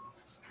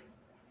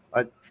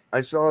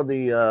 I saw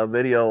the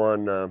video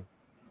on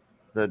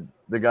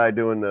the guy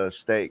doing the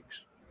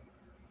stakes.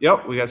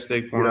 Yep, we got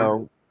stake pointer. You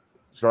know,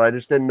 so I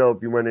just didn't know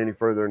if you went any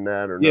further than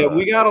that or not. Yeah,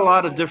 we got a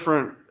lot of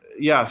different.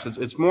 Yes,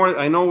 it's more.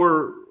 I know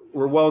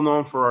we're well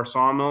known for our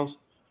sawmills,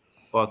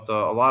 but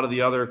a lot of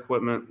the other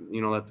equipment,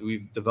 you know, that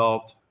we've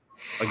developed,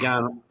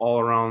 again,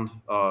 all around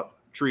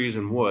trees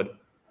and wood,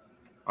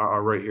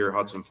 are right here at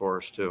Hudson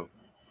Forest too.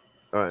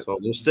 All right. So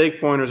the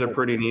stake pointers are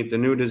pretty neat. The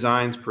new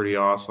design's pretty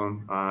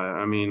awesome.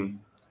 I mean,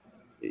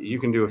 you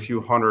can do a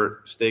few hundred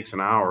stakes an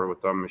hour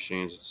with them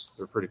machines.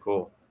 They're pretty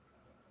cool.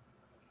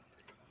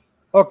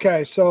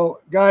 Okay,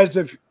 so guys,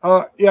 if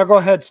yeah, go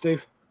ahead,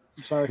 Steve.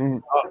 I'm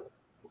sorry.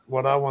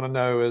 What I want to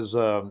know is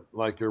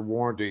like your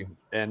warranty,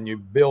 and you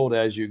build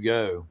as you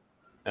go.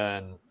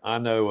 And I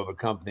know of a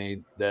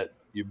company that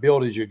you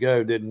build as you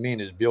go didn't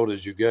mean as build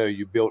as you go.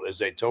 You built as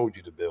they told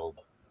you to build.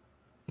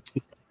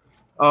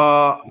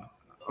 I'm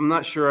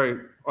not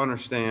sure I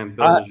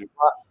understand.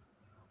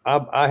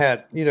 I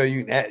had, you know,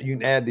 you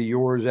can add the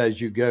yours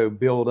as you go,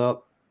 build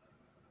up,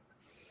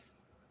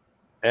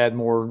 add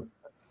more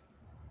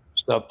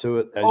stuff to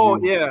it.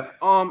 Yeah.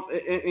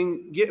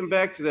 And getting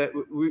back to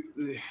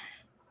that,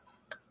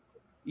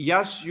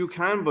 yes, you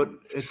can, but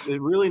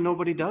it really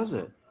nobody does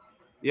it.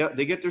 Yeah,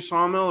 they get their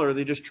sawmill or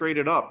they just trade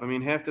it up. I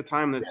mean, half the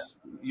time that's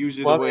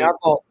usually the way. I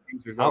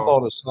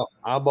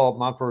bought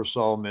my first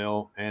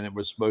sawmill, and it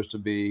was supposed to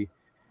be,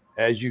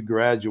 as you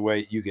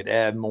graduate, you could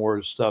add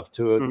more stuff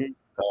to it,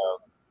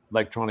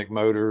 electronic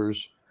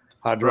motors,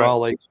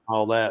 hydraulics,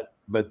 all that.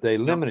 But they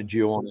limited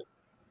you on it.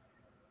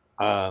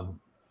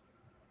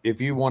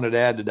 If you wanted to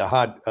add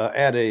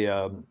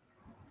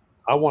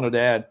I wanted to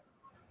add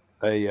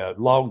a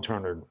log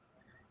turner,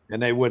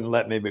 and they wouldn't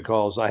let me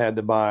because I had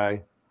to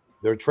buy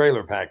their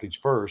trailer package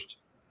first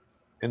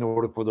in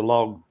order for the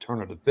log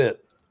turner to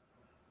fit.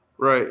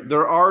 Right.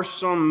 There are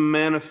some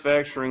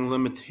manufacturing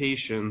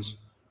limitations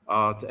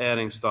to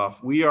adding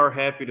stuff. We are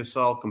happy to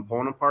sell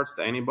component parts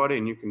to anybody,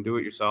 and you can do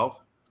it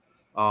yourself.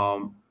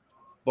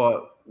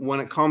 But when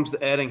it comes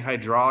to adding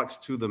hydraulics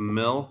to the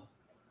mill,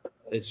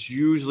 it's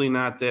usually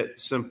not that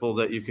simple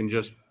that you can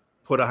just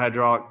put a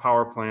hydraulic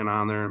power plant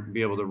on there and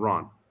be able to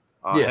run.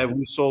 Have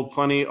we sold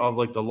plenty of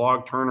like the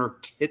log turner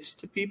kits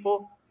to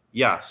people?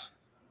 Yes.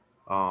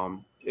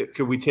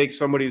 Could we take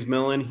somebody's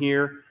mill in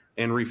here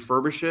and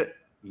refurbish it?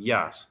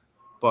 Yes.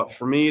 But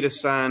for me to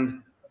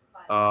send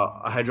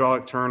a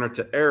hydraulic turner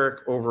to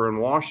Eric over in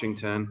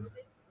Washington,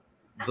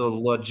 the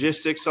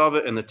logistics of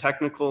it and the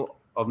technical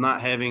of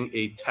not having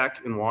a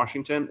tech in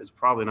Washington is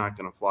probably not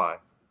going to fly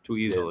too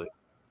easily.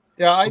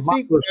 Yeah, I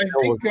think.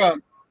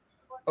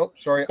 Oh,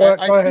 sorry. Go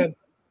ahead.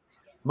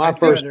 My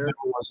first mill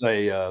was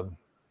a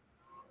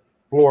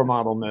floor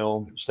model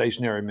mill,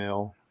 stationary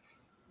mill,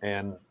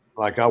 and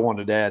like I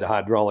wanted to add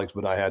hydraulics,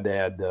 but I had to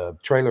add the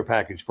trailer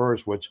package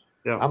first, which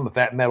I'm a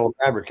fat metal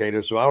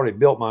fabricator, so I already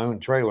built my own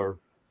trailer,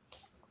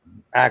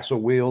 axle,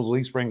 wheels,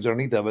 leaf springs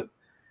underneath of it.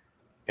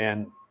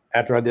 And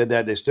after I did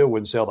that, they still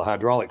wouldn't sell the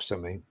hydraulics to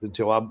me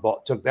until I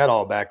took that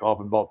all back off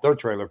and bought their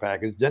trailer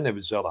package. Then they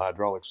would sell the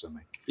hydraulics to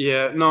me.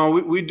 Yeah, no,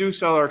 we do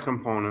sell our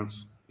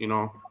components, you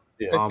know.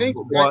 Yeah. I think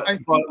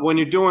but when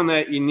you're doing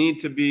that, you need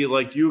to be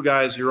like you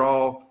guys. You're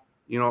all,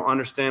 you know,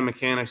 understand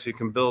mechanics. You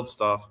can build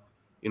stuff.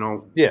 You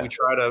know, we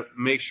try to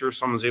make sure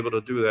someone's able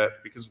to do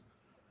that because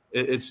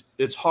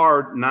it's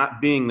hard not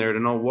being there to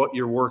know what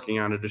you're working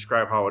on to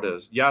describe how it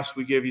is. Yes,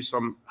 we give you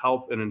some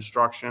help and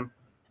instruction.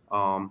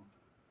 But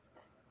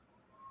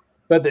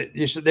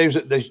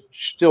they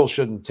still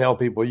shouldn't tell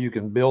people you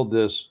can build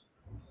this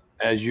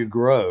as you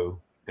grow,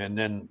 and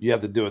then you have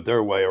to do it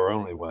their way or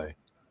only way.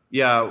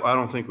 Yeah, I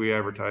don't think we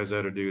advertise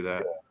that or do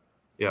that.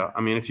 Yeah,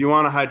 I mean, if you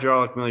want a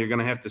hydraulic mill, you're going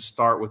to have to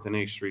start with an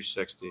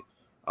H360.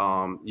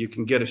 You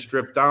can get a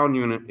stripped down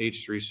unit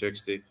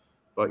H360,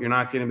 but you're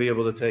not going to be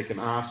able to take an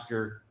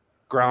Oscar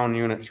ground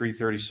unit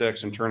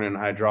 336 and turn it into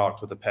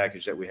hydraulics with the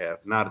package that we have.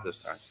 Not at this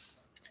time.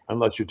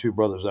 Unless you're two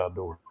brothers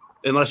outdoors.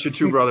 Unless you're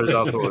two brothers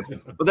outdoors.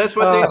 But that's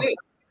what they did.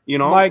 You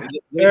know, Mike,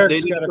 they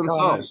did it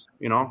themselves,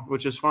 you know,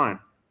 which is fine.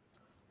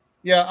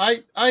 Yeah,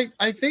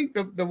 I think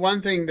the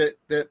one thing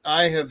that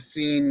I have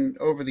seen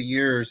over the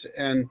years,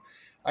 and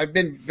I've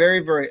been very,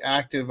 very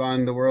active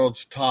on the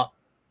world's top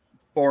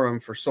forum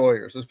for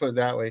sawyers, let's put it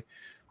that way.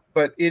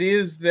 But it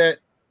is that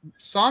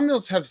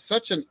sawmills have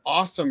such an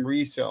awesome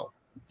resale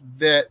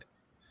that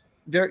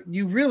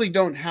you really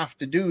don't have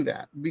to do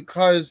that,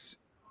 because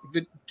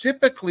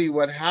typically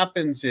what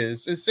happens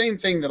is the same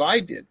thing that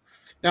I did.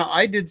 Now,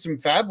 I did some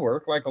fab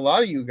work like a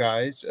lot of you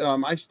guys.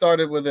 I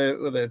started with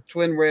a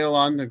twin rail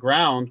on the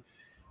ground,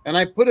 and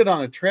I put it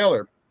on a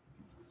trailer.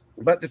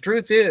 But the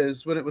truth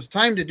is, when it was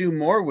time to do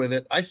more with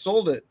it, I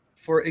sold it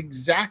for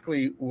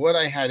exactly what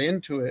I had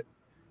into it.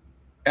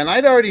 And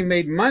I'd already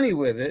made money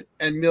with it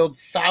and milled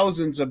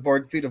thousands of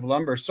board feet of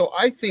lumber. So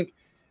I think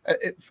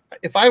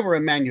if I were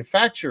a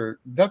manufacturer,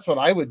 that's what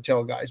I would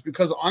tell guys,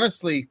 because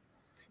honestly,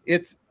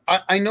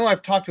 I know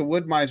I've talked to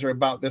Wood-Mizer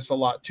about this a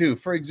lot too.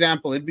 For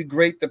example, it'd be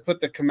great to put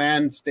the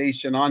command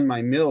station on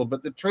my mill,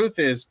 but the truth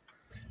is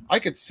I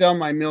could sell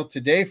my mill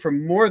today for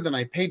more than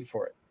I paid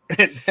for it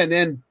and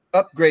then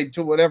upgrade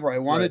to whatever I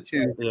wanted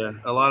to. Yeah,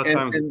 a lot of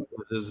times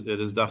it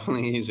is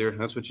definitely easier.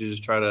 That's what you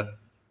just try to,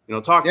 you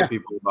know, talk to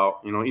people about,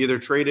 you know, either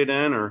trade it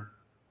in or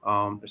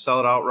sell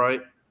it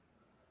outright,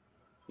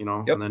 you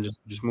know, and then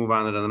just move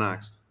on to the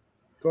next.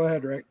 Go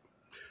ahead, Rick.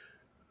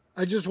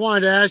 I just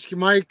wanted to ask you,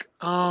 Mike,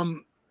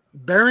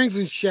 bearings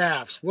and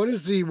shafts, what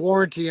is the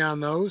warranty on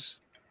those?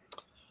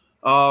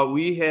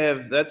 We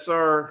have, that's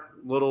our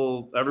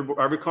little,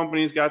 every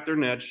company's got their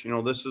niche. You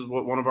know, this is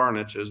what one of our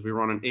niches. We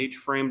run an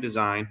H-frame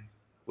design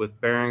with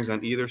bearings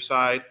on either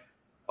side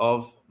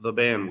of the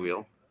band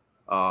wheel.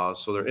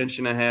 So they're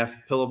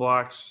 1.5-inch pillow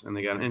blocks, and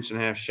they got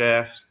 1.5-inch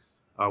shafts.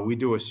 We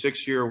do a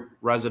 6-year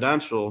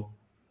residential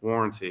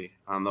warranty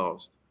on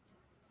those.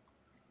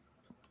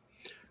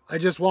 I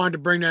just wanted to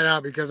bring that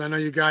out because I know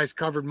you guys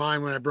covered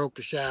mine when I broke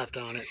the shaft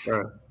on it.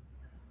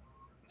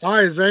 All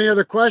right. Is there any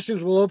other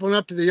questions? We'll open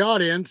up to the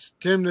audience.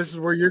 Tim, this is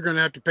where you're going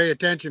to have to pay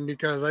attention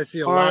because I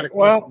see a lot of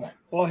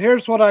questions. Well,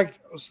 here's what I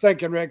was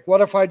thinking, Rick.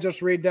 What if I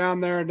just read down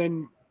there and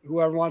then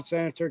whoever wants to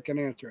answer it can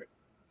answer it?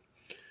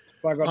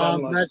 If I go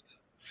down the list.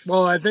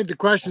 Well, I think the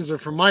questions are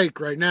for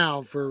Mike right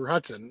now for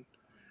Hudson.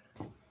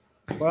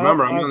 Well,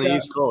 Remember, I'm on the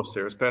East Coast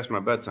here. It's past my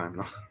bedtime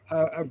now.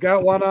 I've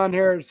got one on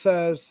here. It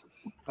says,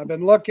 I've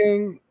been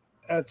looking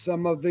at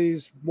some of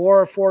these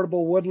more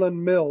affordable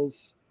woodland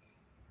mills.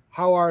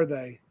 How are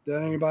they?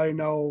 Does anybody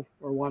know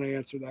or want to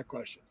answer that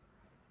question?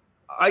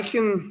 I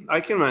can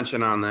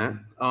mention on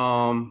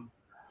that.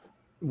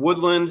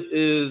 Woodland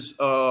is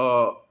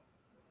a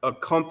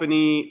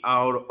company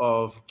out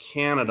of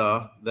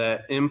Canada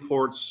that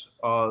imports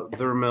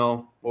their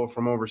mill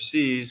from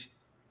overseas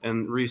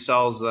and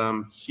resells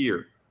them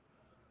here.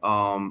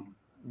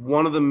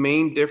 One of the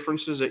main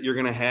differences that you're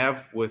going to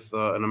have with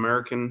an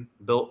American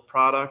built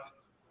product,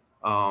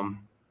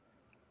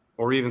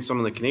 or even some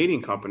of the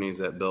Canadian companies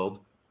that build,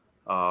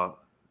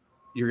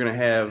 you're going to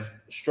have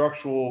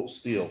structural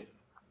steel.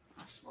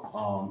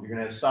 You're going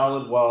to have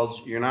solid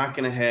welds. You're not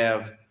going to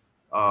have,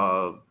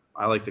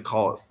 I like to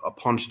call it a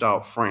punched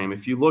out frame.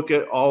 If you look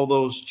at all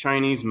those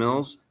Chinese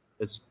mills,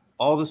 it's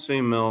all the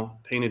same mill,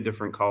 painted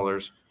different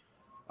colors,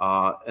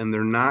 and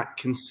they're not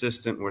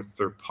consistent with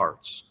their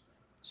parts.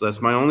 So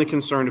that's my only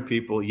concern to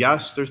people.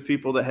 Yes, there's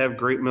people that have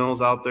great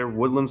mills out there.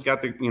 Woodland's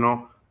got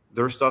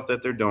their stuff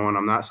that they're doing.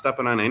 I'm not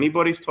stepping on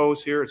anybody's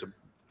toes here. It's a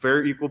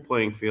fair equal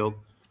playing field.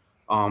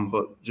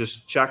 But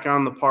just check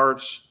on the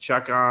parts,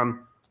 check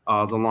on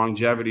the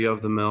longevity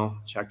of the mill,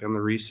 check on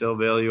the resale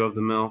value of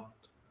the mill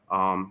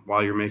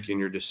while you're making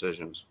your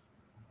decisions.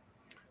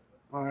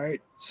 All right.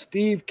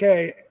 Steve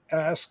K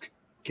asked,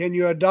 can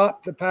you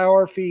adopt the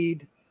power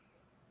feed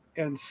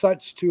and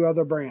such to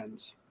other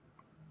brands?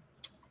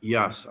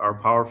 Yes, our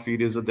power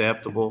feed is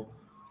adaptable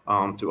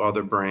to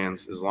other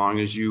brands as long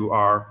as you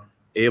are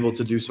able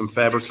to do some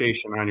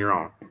fabrication on your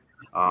own.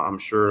 I'm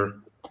sure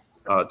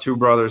two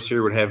brothers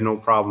here would have no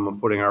problem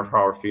of putting our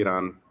power feed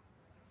on,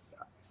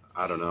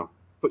 I don't know,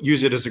 but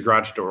use it as a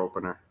garage door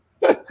opener.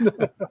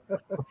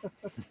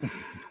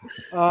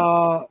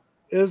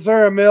 Is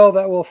there a mill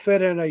that will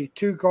fit in a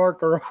 2-car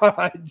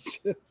garage?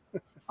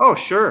 Oh,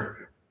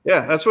 sure.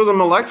 Yeah, that's where the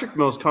electric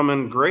mills come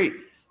in great.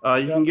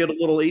 You can get a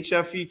little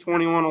HFE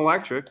 21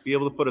 electric, be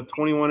able to put a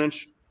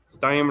 21-inch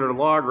diameter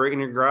log right in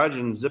your garage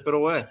and zip it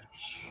away.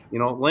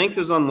 Length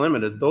is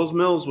unlimited. Those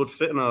mills would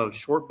fit in a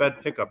short bed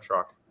pickup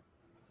truck.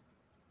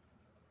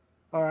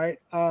 All right.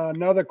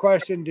 Another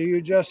question. Do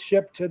you just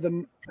ship to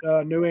the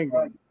New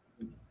England?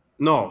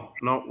 No,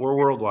 we're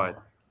worldwide.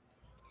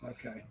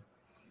 Okay.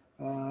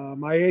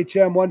 My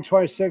HM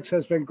 126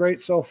 has been great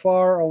so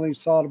far. Only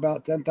sawed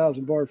about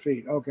 10,000 board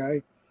feet.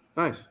 Okay.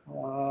 Nice.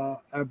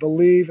 I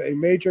believe a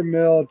major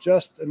mill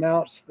just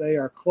announced they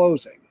are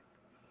closing.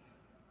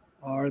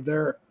 Are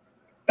there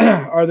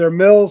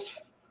mills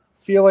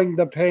feeling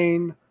the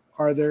pain?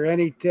 Are there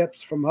any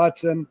tips from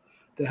Hudson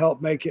to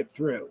help make it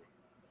through?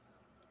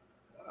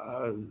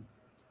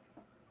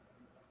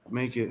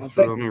 Make it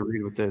through. Let me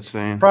read what that's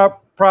saying.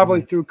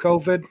 Probably through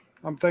COVID,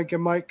 I'm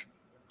thinking, Mike.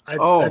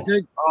 I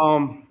think.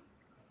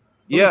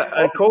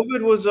 Yeah,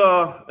 COVID was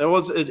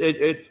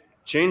it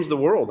changed the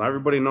world.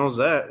 Everybody knows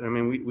that. I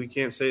mean, we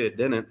can't say it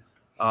didn't.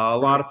 A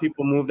lot of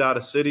people moved out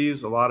of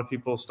cities. A lot of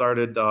people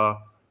started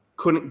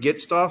couldn't get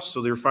stuff,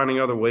 so they were finding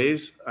other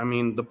ways. I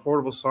mean, the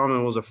portable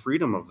sawmill was a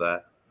freedom of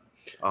that.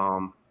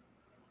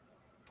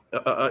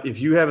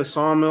 If you have a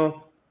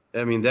sawmill,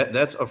 I mean,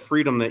 that's a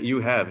freedom that you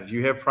have. If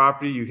you have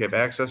property, you have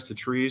access to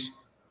trees,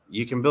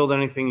 you can build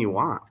anything you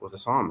want with a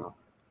sawmill.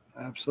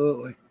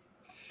 Absolutely.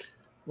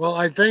 Well,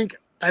 I think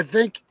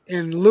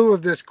in lieu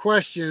of this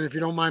question, if you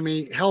don't mind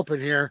me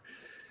helping here,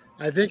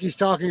 I think he's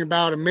talking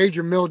about a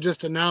major mill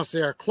just announced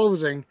they are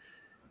closing.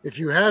 If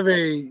you have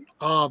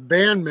a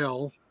band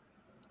mill,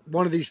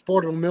 one of these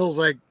portable mills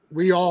like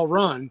we all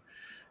run,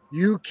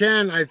 you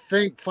can, I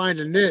think, find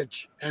a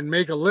niche and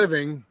make a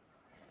living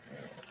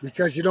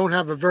because you don't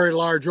have a very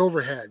large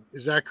overhead.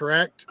 Is that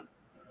correct?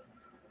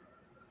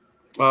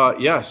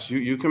 Yes,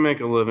 you can make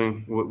a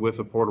living with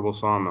a portable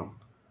sawmill.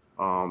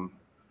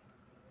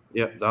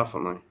 Yeah,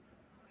 definitely.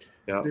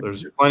 Yeah,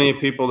 there's plenty of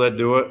people that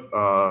do it.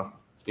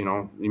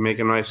 You make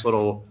a nice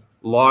little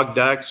log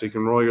deck so you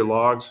can roll your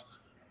logs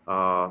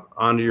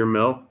onto your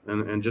mill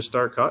and just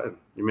start cutting.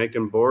 You're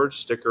making boards,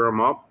 sticker them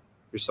up,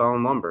 you're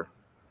selling lumber.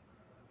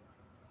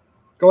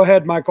 Go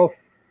ahead, Michael.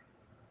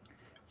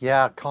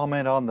 Yeah,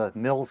 comment on the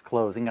mills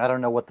closing. I don't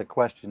know what the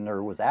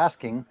questioner was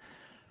asking,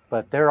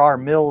 but there are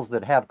mills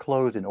that have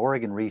closed in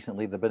Oregon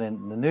recently that have been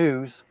in the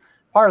news.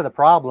 Part of the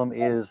problem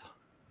is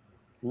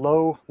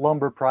low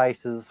lumber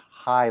prices,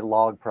 high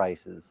log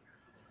prices.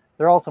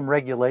 There are also some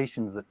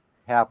regulations that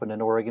happen in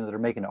Oregon that are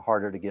making it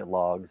harder to get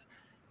logs,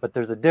 but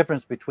there's a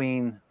difference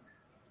between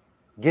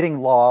getting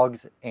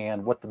logs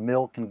and what the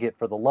mill can get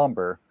for the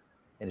lumber,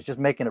 and it's just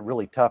making it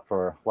really tough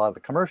for a lot of the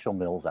commercial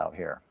mills out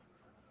here.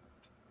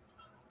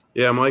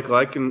 Yeah, Michael,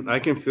 I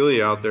can feel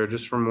you out there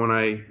just from when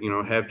I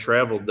have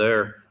traveled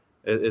there.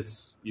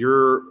 It's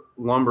your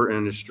lumber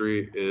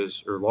industry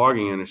or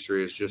logging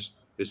industry is just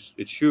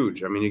it's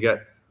huge. I mean, you got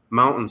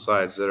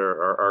mountainsides that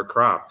are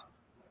cropped,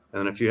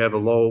 and if you have a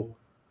low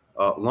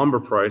lumber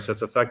price,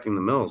 that's affecting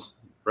the mills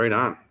right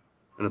on,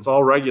 and it's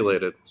all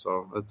regulated.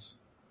 So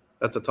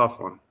that's a tough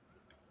one.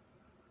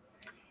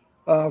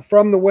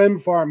 From the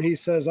wind farm, he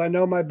says, I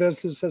know my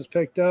business has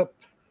picked up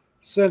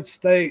since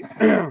they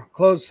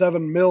closed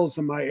 7 mills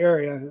in my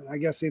area. I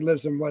guess he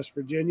lives in West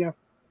Virginia.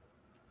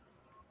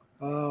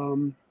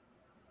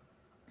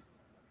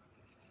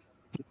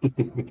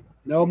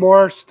 No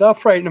more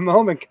stuff right in the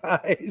moment,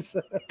 guys.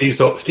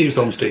 Steve's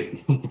home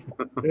state.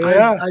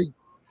 Yeah.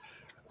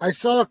 I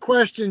saw a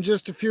question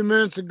just a few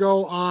minutes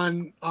ago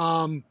on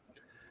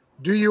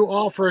do you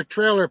offer a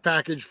trailer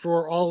package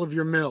for all of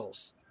your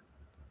mills?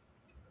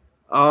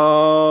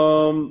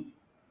 Almost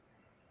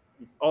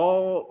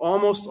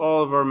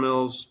all of our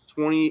mills,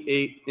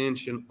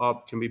 28-inch and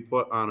up, can be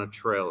put on a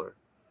trailer.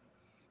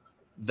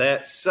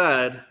 That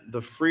said,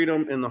 the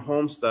Freedom and the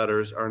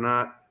Homesteaders are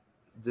not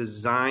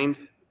designed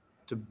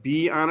to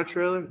be on a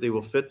trailer. They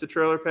will fit the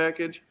trailer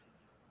package,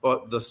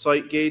 but the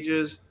sight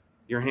gauges,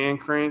 your hand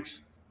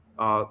cranks,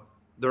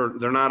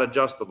 they're not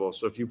adjustable.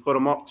 So if you put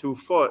them up 2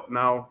 foot,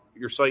 now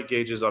your sight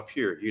gauge is up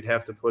here. You'd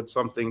have to put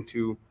something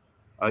to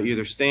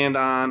either stand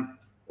on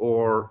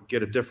or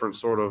get a different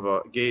sort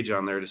of gauge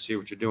on there to see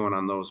what you're doing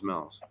on those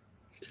mills.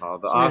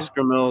 The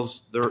Oscar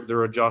mills,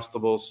 they're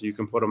adjustable, so you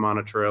can put them on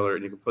a trailer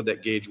and you can put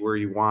that gauge where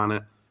you want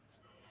it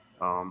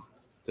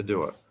to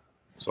do it.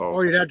 So,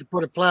 or you'd have to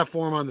put a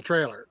platform on the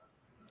trailer,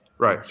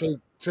 right?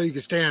 So you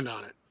can stand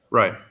on it,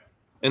 right.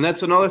 And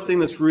that's another thing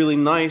that's really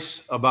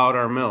nice about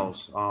our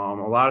mills. A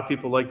lot of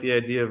people like the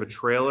idea of a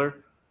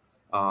trailer.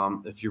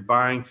 If you're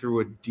buying through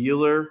a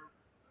dealer,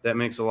 that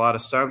makes a lot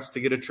of sense to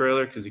get a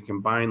trailer because you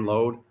can buy and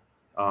load.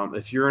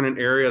 If you're in an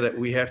area that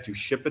we have to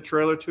ship a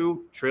trailer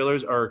to,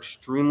 trailers are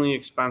extremely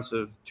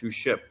expensive to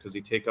ship because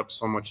they take up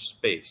so much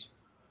space.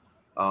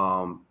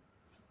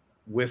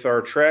 With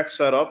our track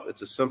setup,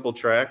 it's a simple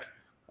track.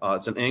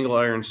 It's an angle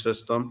iron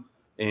system,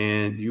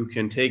 and you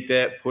can take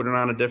that, put it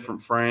on a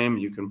different frame.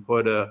 You can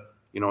put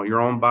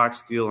your own box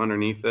steel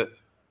underneath it.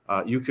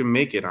 You can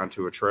make it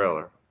onto a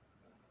trailer.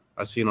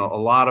 I've seen a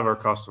lot of our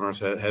customers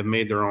have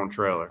made their own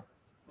trailer,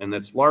 and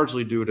that's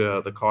largely due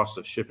to the cost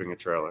of shipping a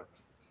trailer.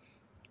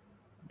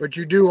 But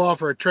you do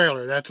offer a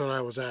trailer. That's what I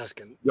was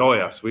asking. Oh,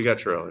 yes. We got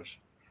trailers.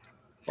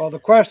 Well, the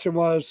question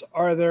was,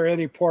 are there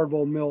any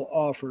portable mill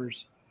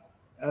offers,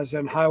 as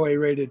in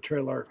highway-rated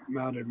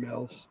trailer-mounted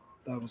mills?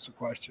 That was the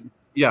question.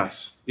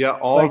 Yes. Yeah.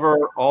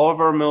 All of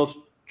our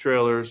mill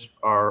trailers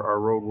are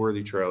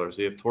roadworthy trailers.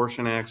 They have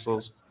torsion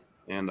axles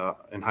and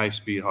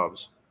high-speed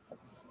hubs.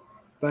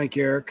 Thank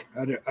you, Eric.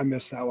 I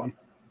missed that one.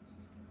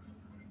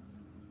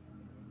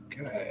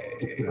 Okay.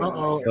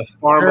 The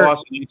Farm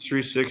Boss and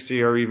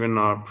H360 are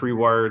even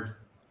pre-wired.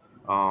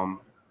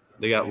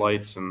 They got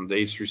lights, and the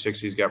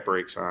H360's got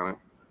brakes on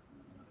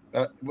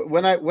it.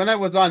 When I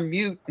was on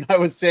mute, I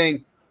was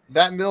saying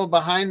that mill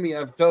behind me,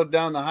 I've towed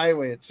down the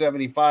highway at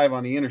 75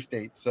 on the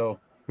interstate. So,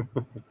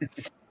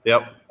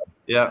 yep,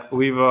 yeah,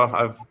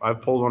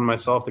 I've pulled one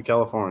myself to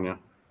California.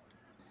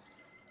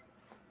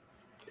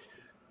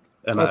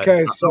 And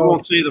okay, I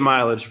won't see the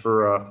mileage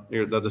for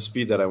the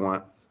speed that I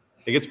want.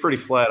 It gets pretty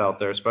flat out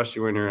there,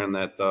 especially when you're in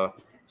that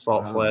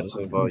salt flats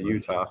of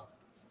Utah.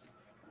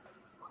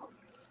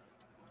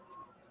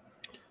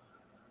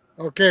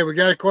 Okay, we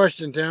got a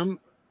question, Tim.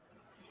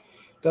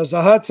 Does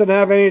the Hudson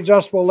have any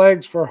adjustable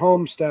legs for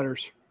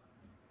homesteaders?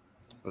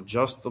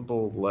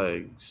 Adjustable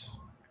legs.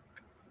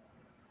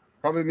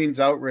 Probably means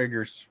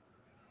outriggers.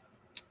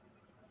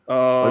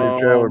 On your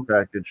trailer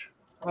package.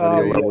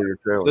 How do you level your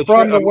trailer?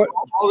 From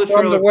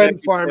the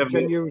wind farm,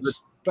 can you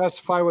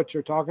specify what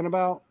you're talking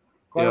about?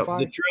 Clarify?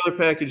 Yeah, the trailer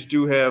package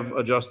do have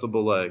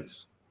adjustable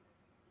legs.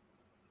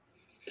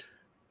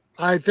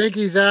 I think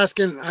he's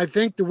asking, I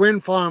think the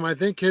wind farm, I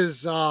think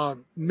his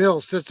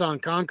mill sits on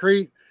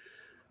concrete.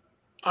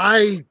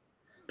 I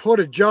put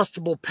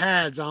adjustable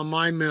pads on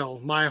my mill,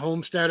 my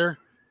homesteader,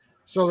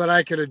 so that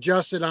I could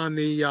adjust it on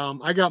the,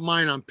 I got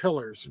mine on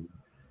pillars,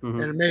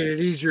 and it made it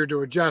easier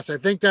to adjust. I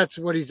think that's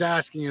what he's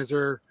asking. Is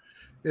there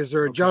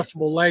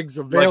adjustable legs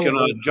available?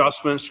 Like an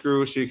adjustment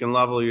screw so you can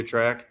level your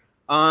track.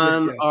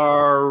 On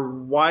our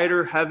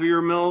wider,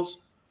 heavier mills,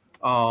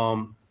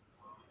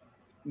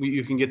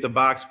 you can get the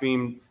box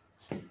beam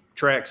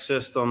track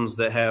systems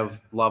that have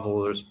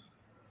levelers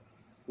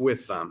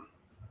with them.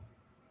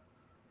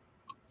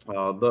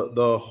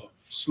 The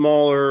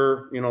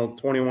smaller,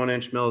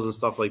 21-inch mills and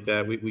stuff like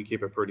that, we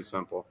keep it pretty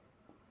simple.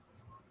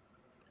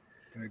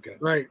 Very good.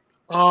 Right.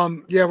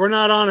 Yeah, we're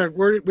not on it.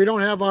 We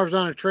don't have ours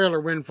on a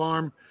trailer wind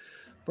farm,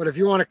 but if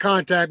you want to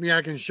contact me,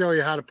 I can show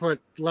you how to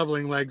put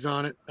leveling legs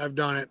on it. I've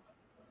done it.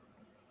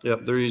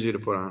 Yep, they're easy to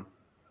put on.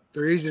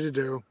 They're easy to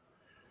do.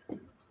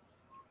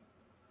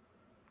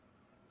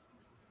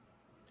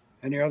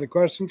 Any other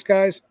questions,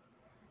 guys?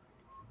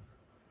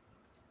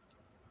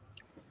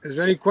 Is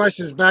there any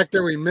questions back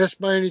there we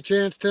missed by any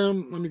chance,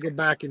 Tim? Let me go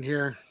back in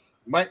here.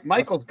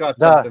 Michael's got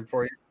something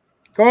for you.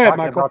 Go ahead,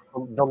 Michael.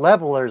 The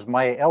levelers,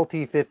 my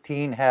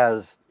LT15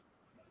 has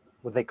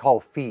what they call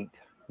feet.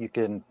 You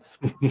can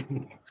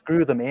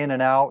screw them in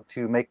and out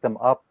to make them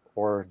up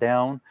or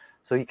down.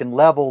 So you can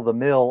level the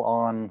mill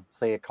on,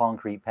 say, a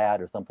concrete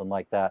pad or something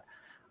like that.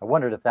 I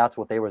wondered if that's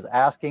what they was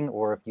asking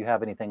or if you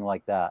have anything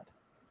like that.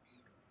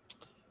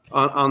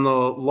 On the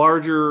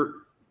larger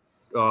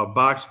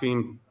box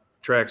beam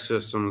track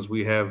systems,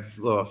 we have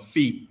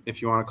feet,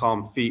 if you want to call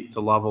them feet,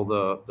 to level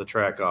the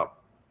track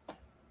up.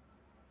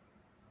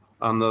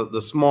 On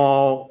the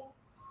small,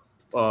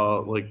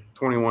 like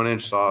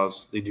 21-inch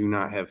saws, they do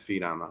not have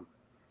feet on them.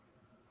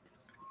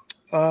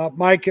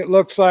 Mike, it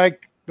looks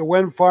like the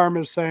wind farm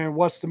is saying,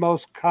 what's the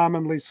most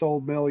commonly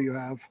sold mill you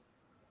have?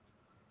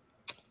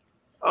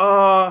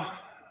 I'll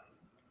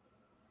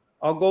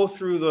go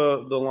through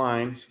the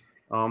lines.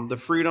 The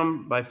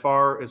Freedom by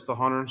far is the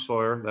Hunter and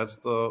Sawyer. That's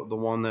the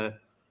one that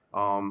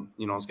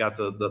you know, it's got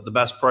the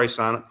best price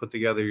on it, put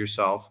together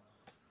yourself.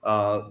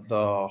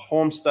 The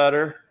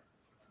Homesteader,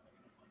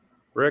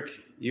 Rick,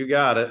 you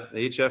got it.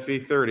 The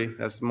HFE 30.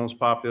 That's the most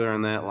popular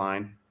in that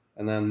line.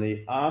 And then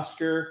the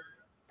Oscar,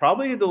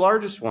 probably the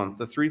largest one,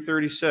 the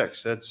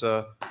 336. That's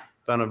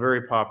been a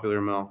very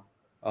popular mill,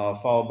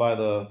 followed by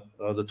the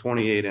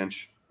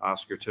 28-inch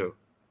Oscar 2.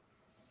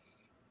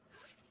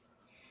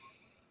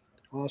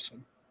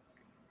 Awesome.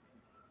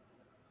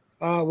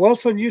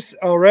 Wilson,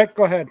 Rick,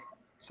 go ahead.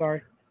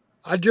 Sorry.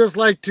 I'd just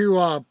like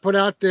to put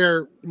out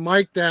there,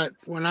 Mike, that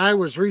when I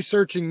was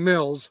researching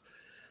mills,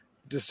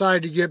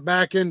 decided to get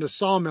back into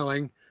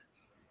sawmilling,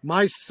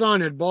 my son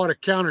had bought a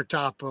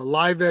countertop, a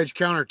live edge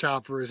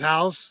countertop for his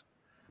house.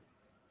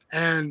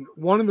 And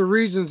one of the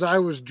reasons I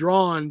was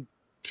drawn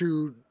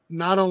to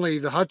not only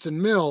the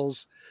Hudson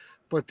Mills,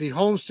 but the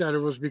Homesteader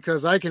was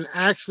because I can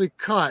actually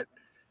cut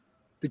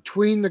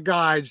between the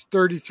guides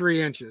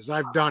 33 inches.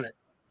 I've done it.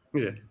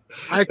 Yeah.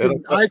 I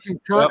can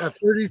cut a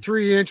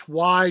 33-inch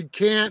wide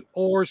cant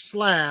or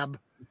slab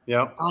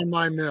on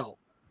my mill.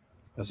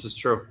 This is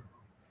true.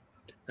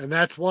 And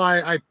that's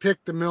why I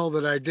picked the mill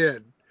that I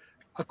did.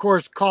 Of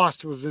course,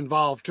 cost was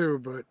involved too,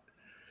 but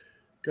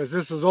because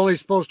this was only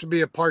supposed to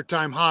be a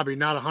part-time hobby,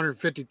 not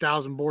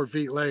 150,000 board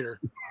feet later.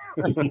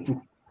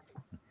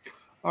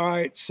 All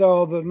right.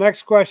 So the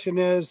next question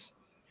is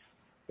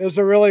it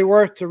really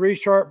worth to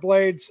resharp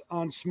blades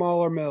on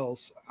smaller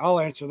mills? I'll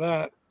answer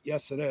that.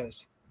 Yes, it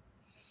is.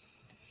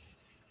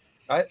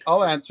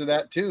 I'll answer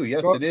that too.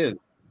 Yes, it is.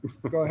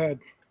 Go ahead.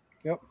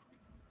 Yep.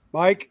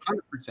 Mike?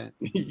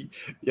 100%.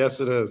 Yes,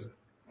 it is.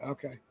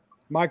 Okay.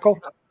 Michael?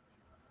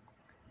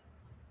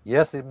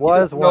 Yes, it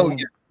was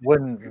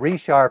when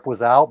Resharp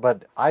was out,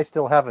 but I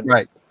still haven't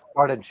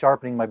started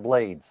sharpening my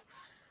blades.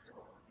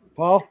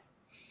 Paul?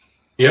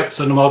 Yep,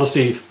 send them all to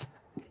Steve.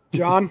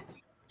 John?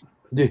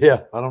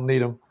 Yeah, I don't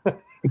need them. I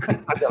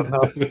don't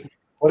know.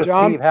 What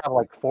does Steve have,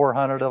 like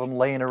 400 of them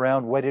laying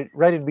around ready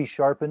to be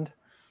sharpened?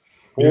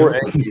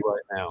 480 right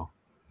now.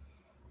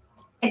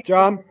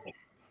 John,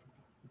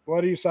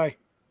 what do you say?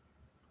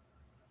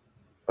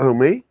 Oh,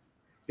 me?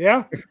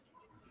 Yeah.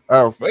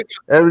 Oh,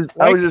 I was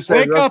just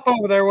saying. Wake up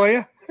over there, will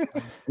you?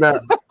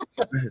 No,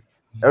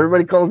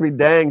 everybody calls me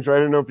Dang, so I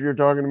didn't know if you were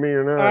talking to me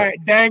or not. All right,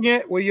 dang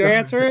it. Will you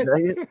answer it?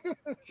 Dang it.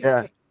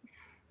 Yeah.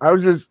 I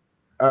was just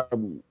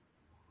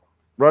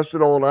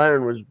Rusted Old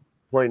Iron was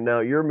pointing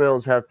out your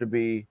mills have to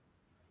be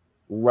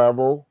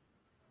level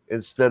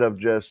instead of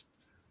just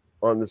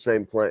on the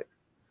same plane.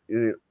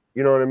 You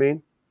know what I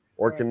mean?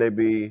 Or can they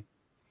be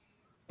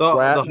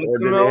flat, or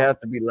do they have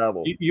to be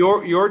level?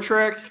 Your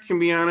track can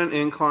be on an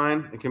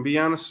incline. It can be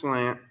on a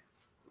slant.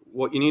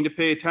 What you need to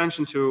pay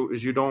attention to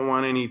is you don't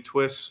want any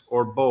twists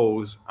or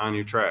bows on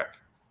your track.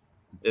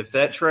 If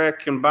that track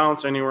can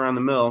bounce anywhere on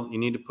the mill, you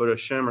need to put a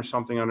shim or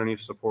something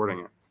underneath supporting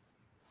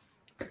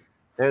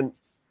it.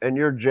 And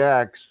your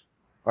jacks,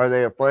 are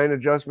they a fine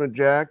adjustment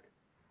jack,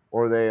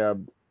 or they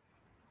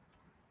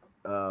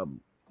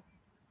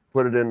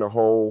put it in the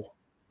hole,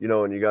 you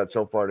know, and you got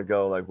so far to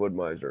go like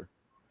Woodmiser?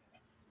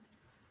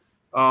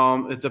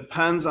 It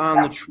depends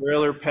on the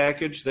trailer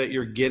package that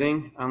you're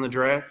getting on the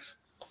tracks.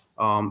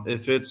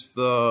 If it's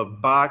the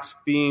box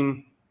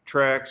beam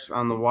tracks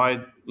on the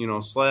wide,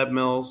 slab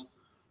mills,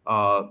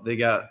 they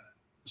got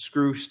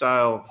screw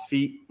style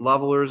feet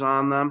levelers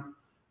on them.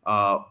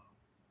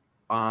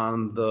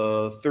 On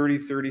the 30,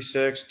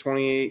 36,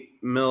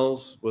 28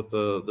 mills with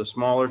the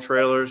smaller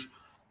trailers,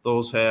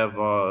 those have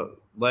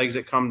legs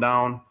that come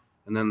down,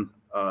 and then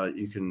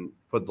you can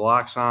put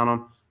locks on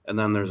them. And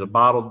then there's a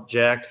bottle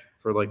jack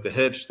for like the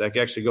hitch that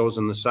actually goes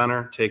in the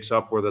center, takes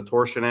up where the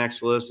torsion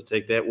axle is to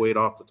take that weight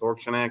off the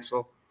torsion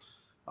axle.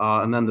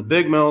 And then the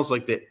big mills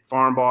like the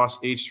Farm Boss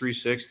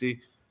H360,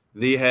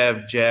 they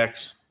have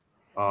jacks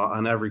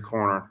on every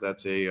corner.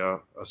 That's a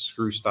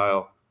screw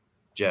style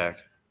jack.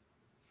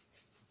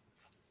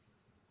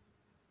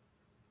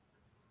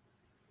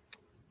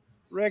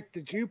 Rick,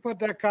 did you put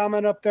that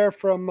comment up there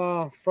from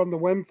the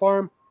wind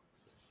farm?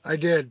 I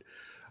did.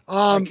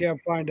 I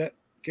can't find it.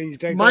 Can you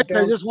take Mike? That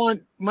down? I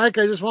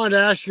just wanted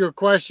to ask you a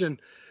question.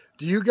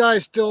 Do you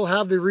guys still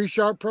have the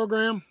Resharp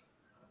program?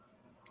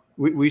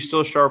 We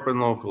still sharpen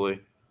locally.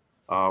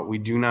 We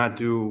do not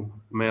do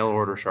mail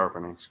order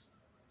sharpenings.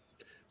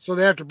 So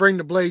they have to bring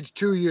the blades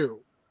to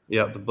you.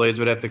 Yeah, the blades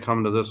would have to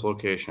come to this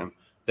location.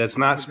 That's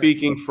not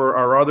speaking for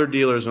our other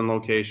dealers and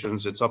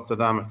locations. It's up to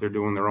them if they're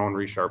doing their own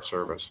resharp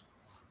service.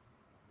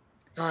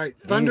 All right.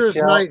 Thunderous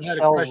Knight had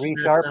a question.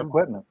 Resharp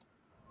equipment.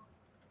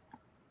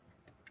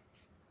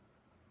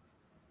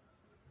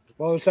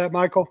 What was that,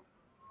 Michael?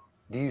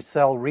 Do you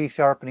sell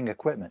resharpening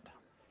equipment?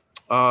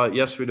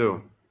 Yes, we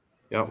do.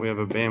 Yeah, we have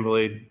a band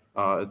blade.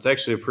 It's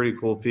actually a pretty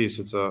cool piece.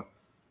 It's a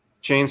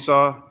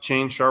chainsaw,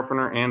 chain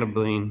sharpener, and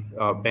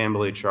a band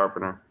blade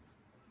sharpener.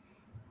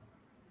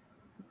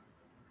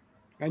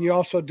 And you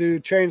also do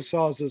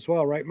chainsaws as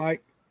well, right,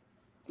 Mike?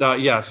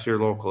 Yes, here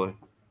locally.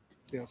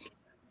 Yes.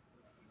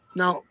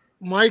 Now,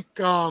 Mike,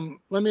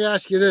 let me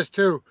ask you this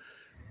too.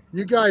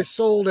 You guys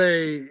sold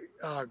a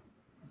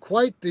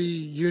quite the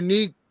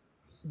unique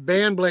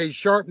band blade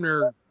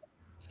sharpener a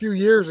few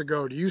years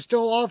ago. Do you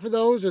still offer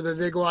those, or did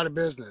they go out of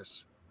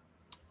business?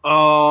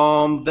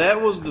 That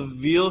was the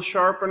veal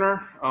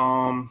sharpener.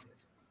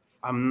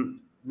 I'm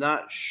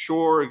not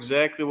sure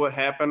exactly what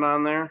happened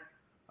on there.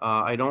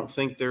 I don't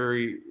think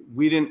we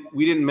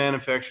didn't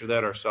manufacture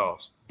that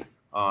ourselves,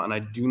 and I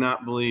do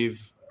not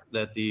believe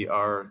that they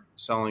are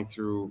selling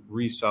through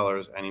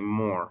resellers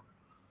anymore.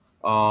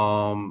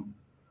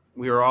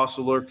 We are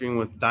also working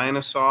with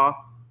Dynasaw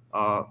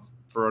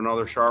for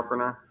another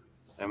sharpener,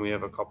 and we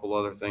have a couple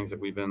other things that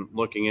we've been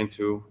looking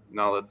into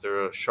now that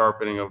the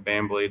sharpening of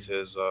band blades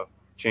has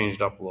changed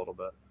up a little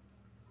bit.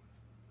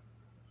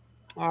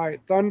 All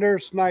right. Thunder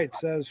Snight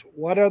says,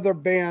 what other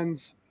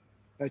bands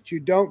that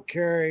you don't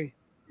carry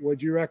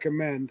would you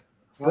recommend?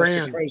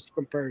 Brands. Price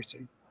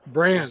comparison.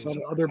 Brands.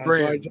 Other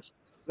brands. I just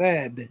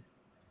said.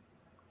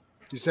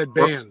 You said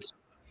bands.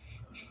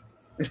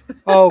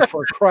 Oh,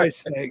 for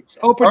Christ's sakes.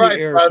 Open All your right,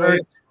 ears. brothers.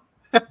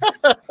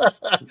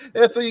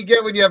 That's what you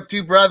get when you have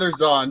two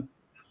brothers on.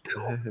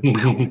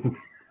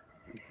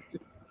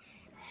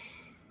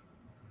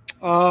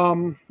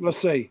 Let's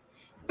see.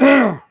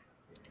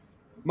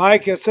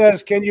 Mike, it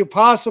says, can you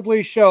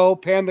possibly show,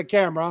 pan the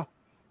camera,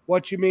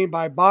 what you mean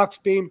by box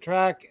beam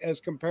track as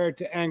compared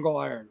to angle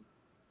iron?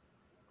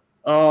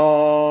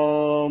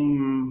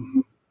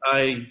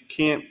 I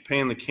can't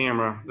pan the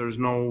camera. There's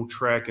no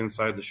track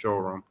inside the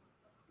showroom.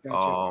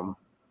 Gotcha.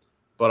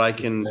 But I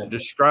can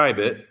describe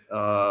it.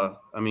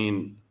 I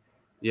mean,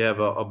 you have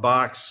a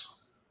box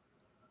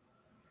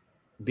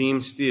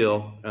beam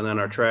steel, and then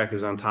our track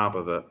is on top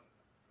of it.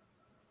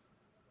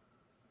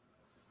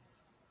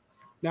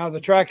 Now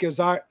the track is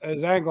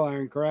angle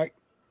iron, correct?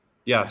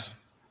 Yes.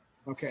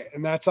 Okay,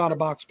 and that's on a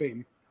box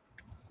beam.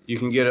 You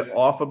can get it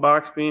off a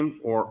box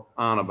beam or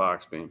on a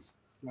box beam.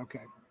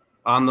 Okay.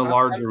 On the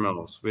larger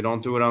mills. We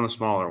don't do it on the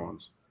smaller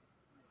ones.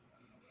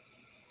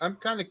 I'm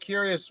kind of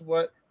curious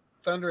what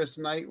Thunderous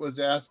Knight was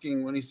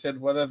asking when he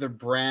said, what other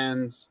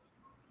brands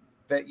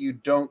that you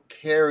don't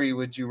carry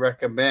would you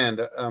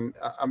recommend?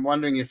 I'm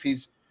wondering if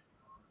he's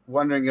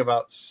wondering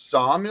about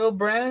sawmill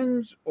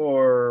brands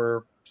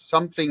or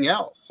something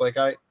else.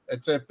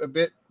 It's a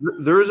bit.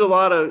 There's a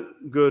lot of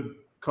good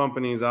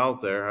companies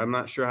out there. I'm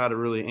not sure how to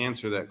really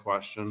answer that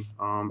question.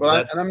 And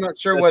I'm not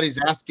sure what he's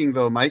asking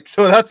though, Mike.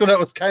 So that's what I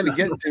was kind of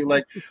getting to.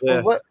 Like, yeah.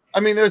 Well, what? I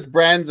mean, there's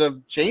brands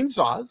of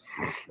chainsaws.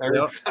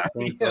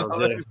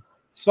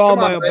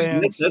 Sawmill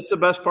bands. That's the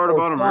best part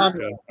about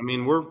America. I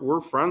mean, we're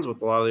friends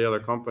with a lot of the other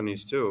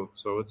companies too,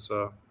 so it's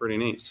pretty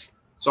neat.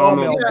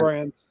 Sawmill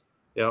brands.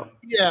 Yeah.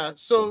 Yeah.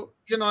 So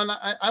and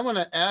I want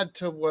to add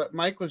to what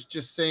Mike was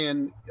just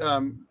saying.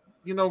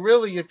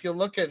 Really, if you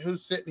look at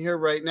who's sitting here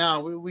right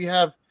now, we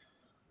have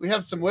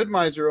some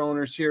Wood-Mizer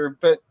owners here,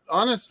 but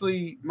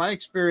honestly, my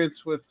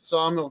experience with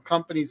sawmill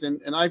companies,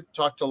 and I've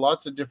talked to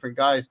lots of different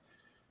guys.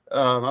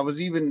 I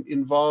was even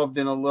involved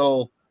in a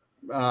little.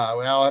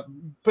 Well,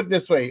 put it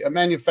this way, a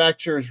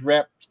manufacturer's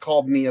rep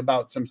called me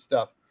about some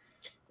stuff.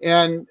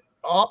 And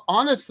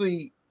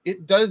honestly,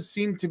 it does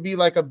seem to be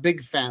like a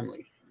big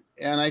family.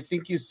 And I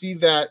think you see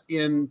that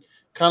in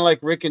kind of like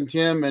Rick and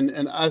Tim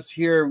and us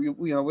here.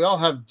 We all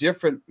have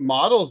different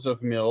models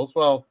of mills.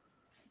 Well,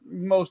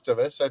 most of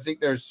us. I think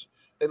there's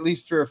at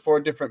least 3 or 4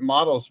 different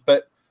models,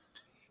 but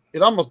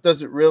it almost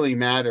doesn't really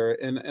matter.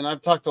 And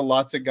I've talked to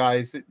lots of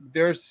guys that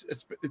there's,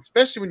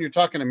 especially when you're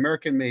talking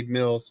American-made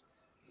mills,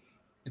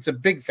 it's a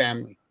big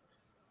family.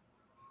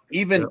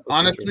 Even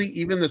honestly,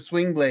 even the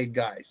swing blade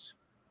guys.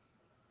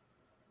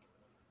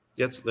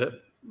 Yes,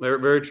 that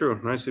very true.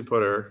 Nicely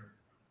put, Eric.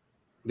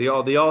 They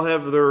all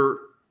have their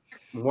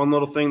one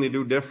little thing they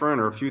do different,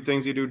 or a few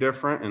things they do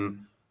different,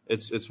 and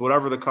it's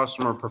whatever the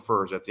customer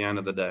prefers at the end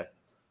of the day.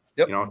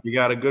 Yep. If you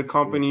got a good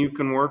company you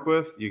can work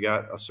with, you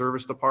got a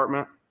service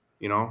department,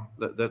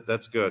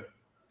 that's good.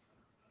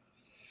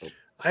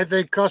 I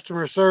think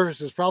customer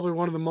service is probably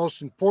one of the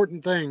most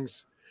important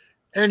things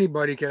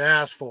anybody could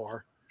ask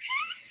for.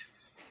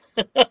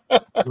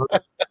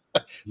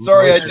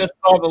 Sorry, I just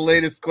saw the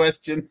latest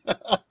question.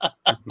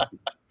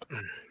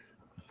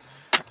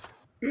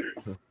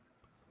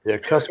 Yeah,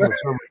 customer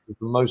service is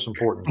the most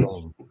important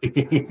thing.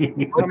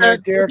 Put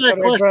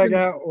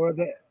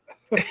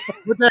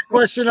that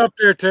question up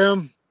there,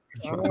 Tim.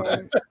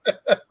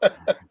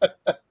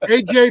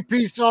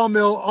 AJP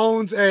Sawmill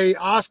owns a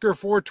Oscar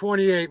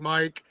 428,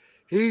 Mike.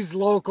 He's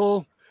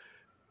local.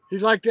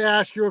 He'd like to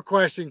ask you a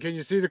question. Can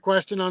you see the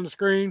question on the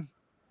screen?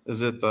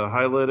 Is it the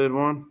highlighted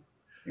one?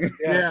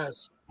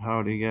 Yes.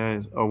 Howdy,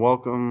 guys.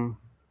 Welcome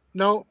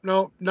no,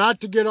 not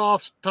to get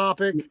off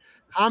topic.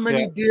 How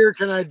many Yeah. deer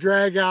can I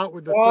drag out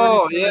with the?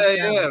 Oh,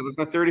 35M? yeah, with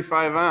my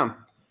 35M.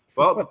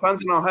 Well, it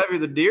depends on how heavy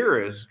the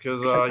deer is,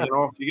 because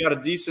if you got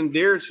a decent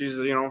deer, she's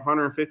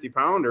 150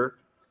 pounder.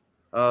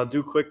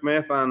 Do quick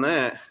math on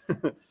that.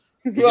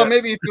 Well,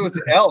 maybe if it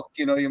was elk,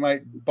 you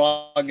might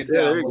bog it down.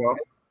 There you go.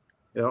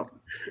 Yep,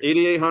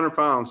 8,800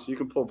 pounds. You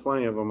can pull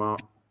plenty of them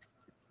out.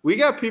 We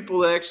got people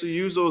that actually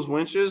use those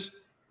winches.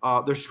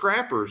 They're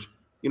scrappers.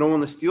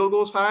 When the steel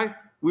goes high,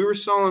 we were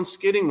selling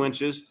skidding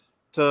winches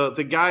to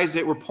the guys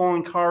that were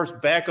pulling cars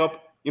back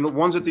up.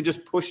 Ones that they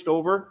just pushed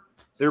over.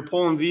 They were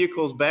pulling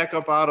vehicles back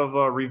up out of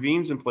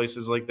ravines and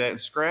places like that and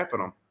scrapping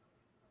them.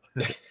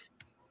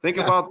 Think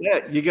about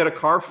that. You get a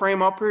car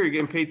frame up here, you're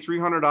getting paid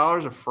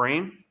 $300 a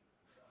frame.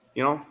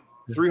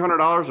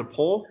 $300 a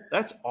pull.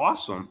 That's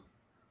awesome.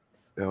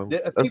 Yeah, I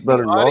that's think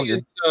better the than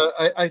audience,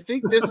 I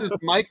think this is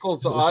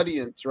Michael's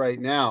audience right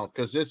now,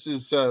 because this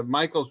is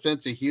Michael's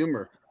sense of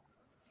humor.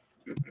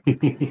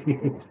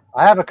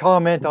 I have a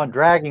comment on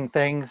dragging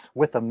things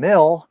with a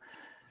mill.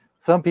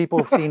 Some people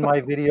have seen my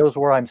videos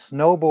where I'm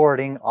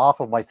snowboarding off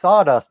of my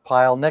sawdust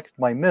pile next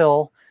to my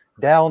mill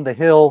down the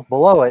hill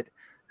below it.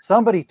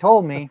 Somebody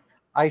told me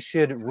I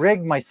should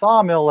rig my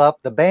sawmill up,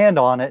 the band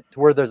on it,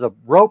 to where there's a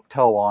rope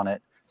tow on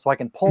it, so I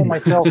can pull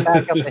myself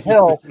back up the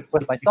hill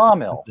with my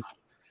sawmill.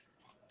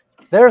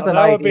 There's an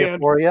idea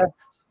for you.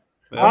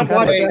 I'd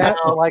watch that.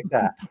 I like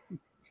that.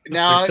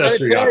 Now, I gotta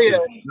tell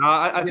you, No,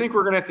 I think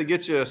we're gonna have to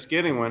get you a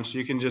skidding winch.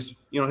 You can just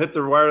hit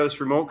the wireless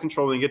remote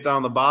control and get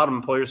down the bottom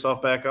and pull yourself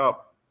back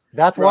up.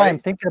 That's why I'm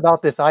thinking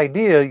about this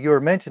idea you were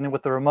mentioning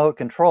with the remote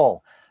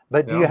control.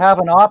 But do you have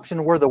an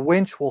option where the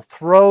winch will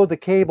throw the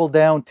cable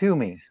down to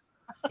me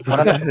when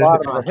I'm at the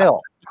bottom of the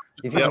hill?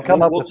 If you can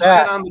come up with that,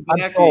 we'll tie it on the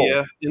back of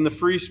you in the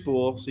free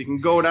spool, so you can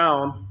go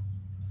down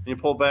and you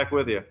pull back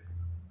with you.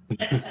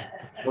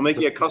 We'll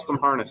make you a custom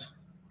harness.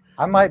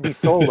 I might be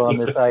sold on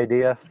this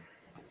idea.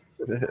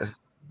 So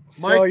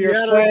Mike,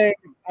 you're saying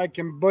I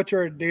can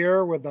butcher a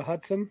deer with the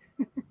Hudson?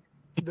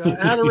 The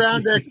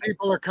Adirondack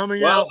people are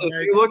coming Well, out.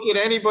 if you look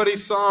at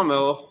anybody's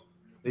sawmill,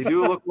 they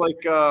do look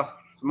like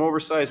some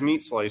oversized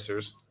meat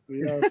slicers.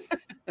 Yes.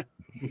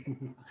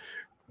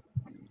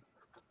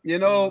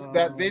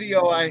 That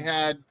video I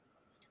had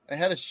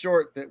a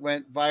short that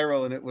went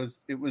viral, and it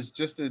was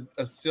just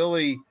a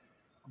silly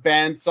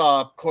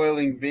bandsaw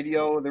coiling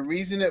video. The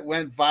reason it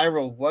went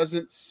viral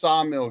wasn't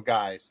sawmill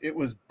guys, it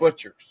was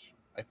butchers.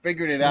 I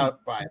figured it out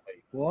finally.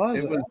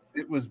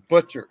 It was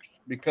butchers,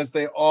 because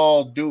they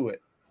all do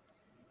it.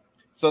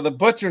 So the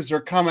butchers are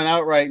coming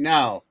out right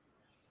now.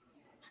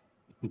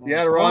 The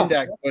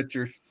Adirondack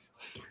butchers.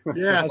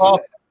 Yes.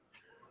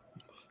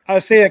 I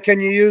see it. Can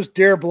you use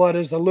deer blood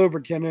as a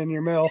lubricant in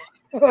your mill?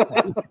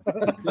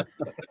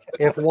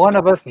 If one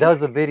of us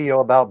does a video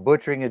about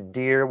butchering a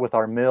deer with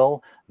our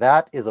mill,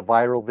 that is a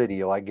viral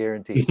video, I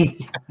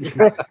guarantee.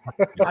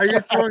 Are you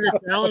throwing a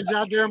challenge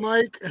out there,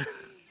 Mike?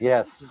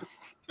 Yes.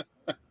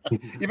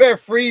 You better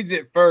freeze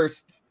it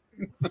first.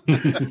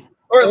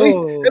 Or at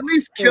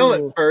least kill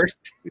it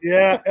first.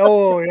 Yeah.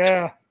 Oh,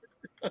 yeah.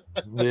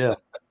 Yeah.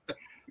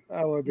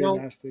 That would be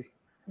nasty.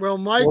 Well,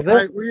 Mike, we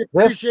this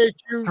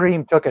appreciate you.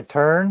 Stream took a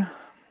turn.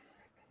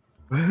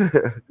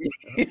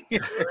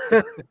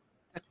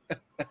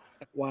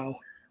 Wow.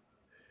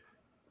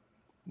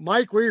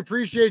 Mike, we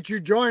appreciate you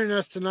joining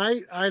us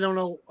tonight. I don't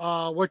know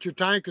what your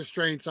time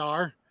constraints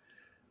are,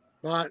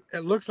 but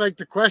it looks like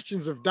the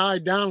questions have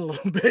died down a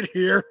little bit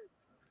here.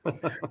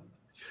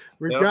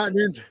 We've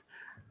gotten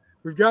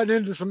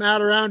into some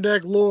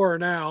Adirondack lore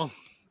now.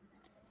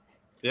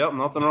 Yep,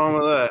 nothing wrong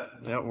with that.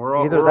 Yep,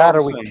 Either that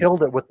or we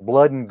killed it with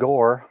blood and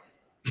gore.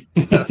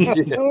 Well,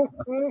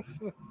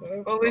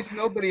 at least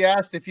nobody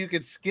asked if you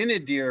could skin a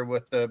deer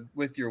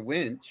with your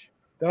winch.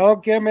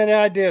 Don't give me any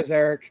ideas,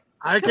 Eric.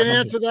 I can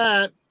answer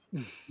that.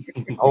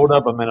 Hold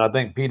up a minute. I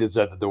think Pete is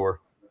at the door.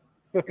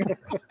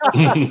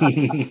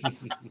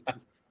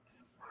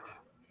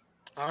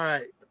 All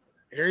right.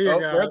 Here you go.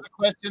 There's a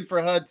question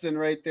for Hudson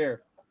right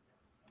there.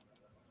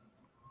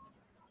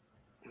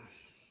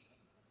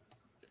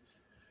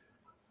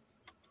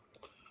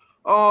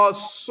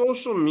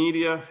 Social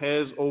media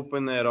has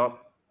opened that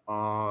up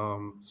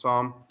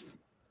some.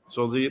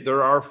 So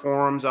there are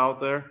forums out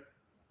there.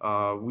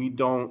 We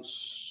don't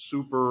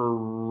super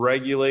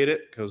regulate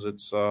it because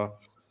it's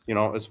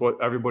it's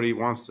what everybody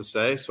wants to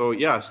say. So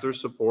yes, there's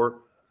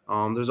support.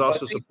 There's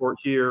also support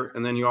here,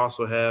 and then you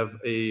also have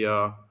a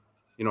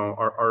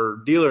our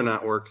dealer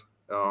network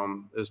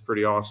is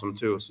pretty awesome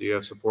too. So you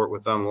have support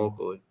with them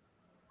locally.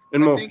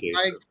 In most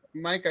cases,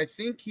 Mike, I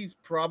think he's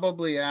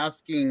probably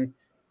asking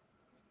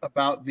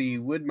about the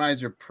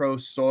Wood-Mizer Pro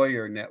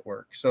Sawyer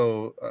network.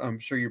 So I'm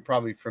sure you're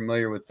probably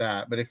familiar with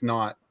that. But if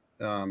not,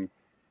 have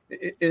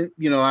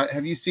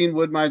you seen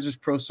Wood-Mizer's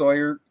Pro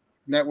Sawyer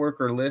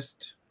network or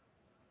list?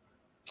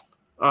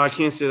 I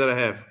can't say that I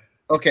have.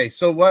 Okay,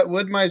 so what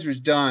Wood-Mizer's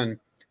done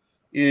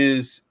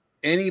is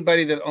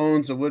anybody that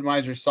owns a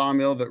Wood-Mizer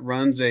sawmill that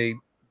runs a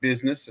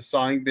business, a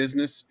sawing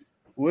business,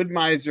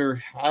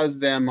 Wood-Mizer has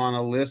them on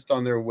a list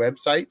on their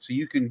website, so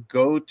you can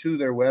go to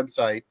their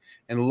website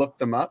and look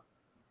them up.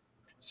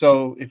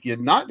 So if you're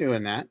not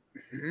doing that,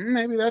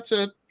 maybe that's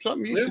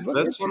something you should look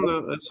at.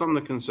 That's something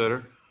to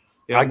consider.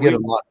 Yeah, I get a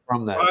lot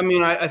from that. I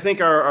mean, I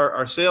think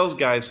our sales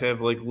guys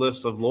have like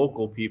lists of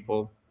local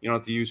people,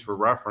 to use for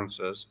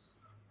references.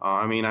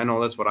 I mean, I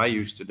know that's what I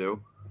used to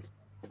do.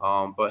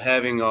 But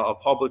having a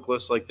public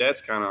list like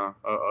that's kind of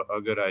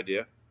a good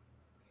idea.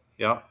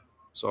 Yeah.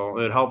 So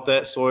it'd help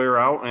that Sawyer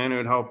out, and it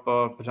would help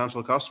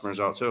potential customers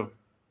out too.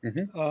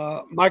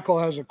 Michael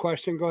has a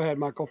question. Go ahead,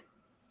 Michael.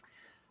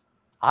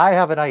 I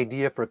have an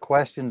idea for a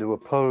question to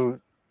propose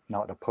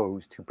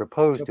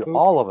to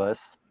all of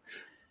us.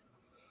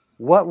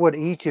 What would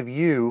each of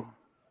you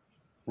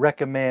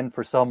recommend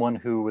for someone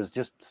who was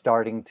just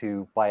starting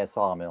to buy a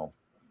sawmill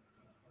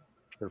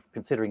or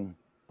considering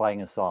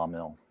buying a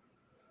sawmill?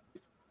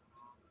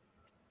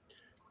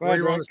 Where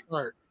do you want to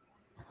start?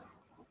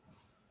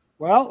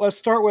 Well, let's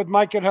start with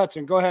Mike and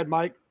Hudson. Go ahead,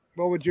 Mike.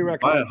 What would you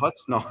recommend? Buy a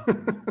Hudson? No.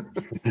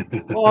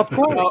 Well, of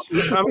course.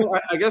 Well, I mean,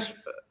 I guess,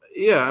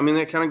 yeah. I mean,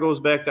 that kind of goes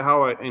back to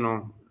how I,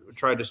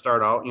 tried to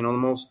start out. The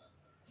most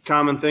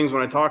common things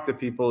when I talk to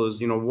people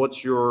is,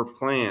 what's your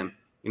plan?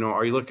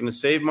 Are you looking to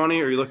save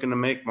money, or are you looking to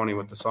make money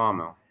with the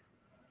sawmill?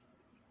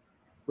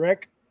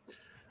 Rick?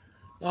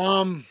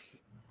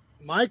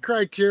 My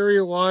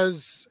criteria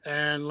was,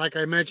 and like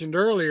I mentioned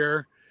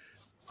earlier,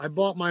 I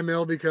bought my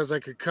mill because I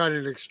could cut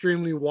an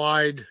extremely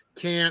wide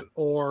cant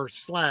or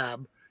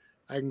slab.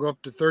 I can go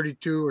up to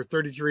 32 or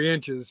 33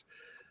 inches.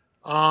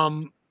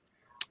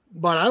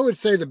 But I would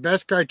say the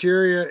best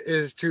criteria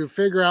is to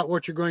figure out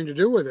what you're going to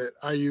do with it.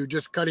 Are you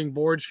just cutting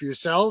boards for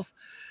yourself?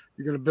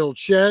 You're going to build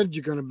sheds?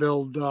 You're going to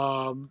build,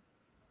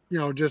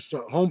 just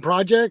home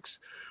projects?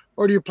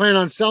 Or do you plan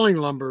on selling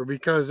lumber?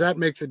 Because that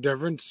makes a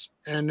difference.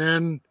 And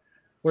then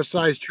what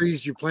size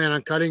trees do you plan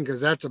on cutting?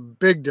 Because that's a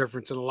big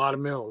difference in a lot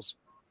of mills.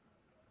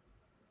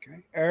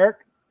 Okay. Eric?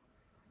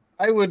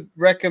 I would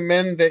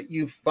recommend that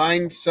you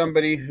find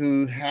somebody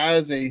who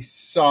has a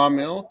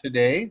sawmill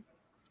today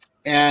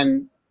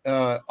and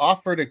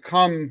offer to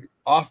come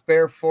off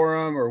Bear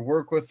Forum or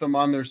work with them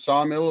on their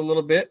sawmill a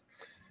little bit,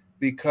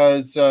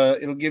 because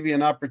it'll give you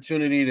an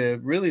opportunity to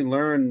really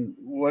learn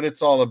what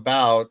it's all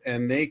about,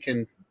 and they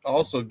can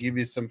also give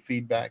you some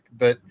feedback.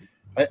 But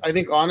I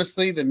think,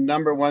 honestly, the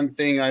number one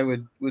thing I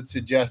would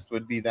suggest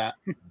would be that.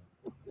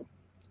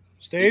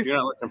 Steve? You're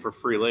not looking for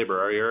free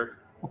labor, are you, Eric?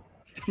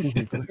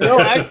 No,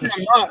 actually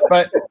I'm not,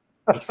 but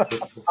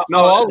no,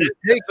 I'll always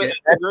take it.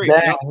 That's great.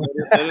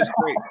 That is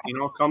great.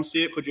 Come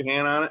see it, put your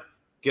hand on it,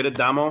 get a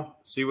demo,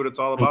 see what it's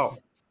all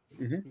about.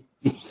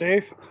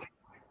 Steve?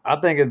 I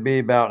think it'd be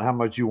about how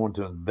much you want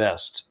to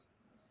invest.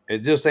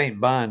 It just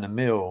ain't buying the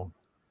mill.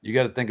 You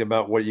got to think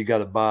about what you got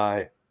to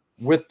buy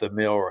with the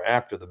mill or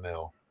after the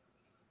mill.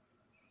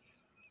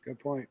 Good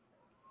point.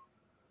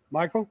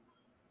 Michael?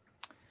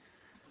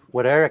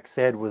 What Eric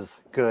said was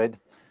good.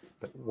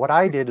 But what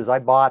I did is I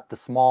bought the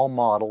small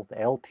model, the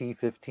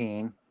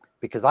LT15,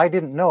 because I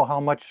didn't know how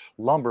much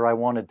lumber I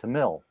wanted to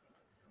mill.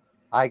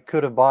 I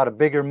could have bought a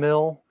bigger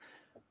mill.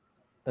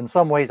 In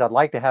some ways, I'd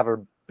like to have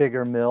a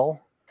bigger mill,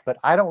 but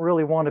I don't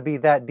really want to be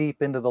that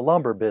deep into the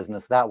lumber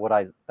business. That's what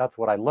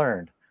I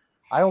learned.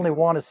 I only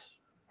want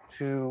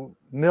to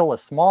mill a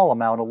small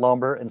amount of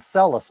lumber and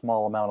sell a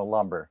small amount of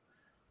lumber.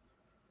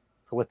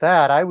 So with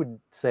that, I would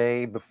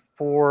say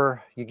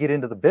before you get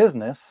into the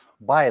business,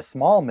 buy a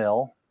small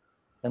mill,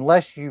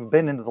 unless you've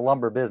been into the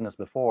lumber business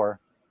before,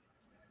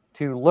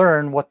 to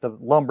learn what the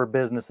lumber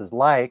business is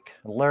like,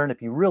 and learn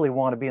if you really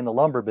want to be in the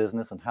lumber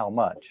business and how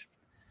much.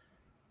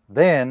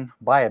 Then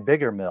buy a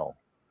bigger mill.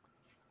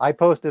 I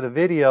posted a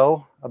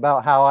video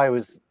about how I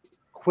was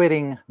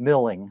quitting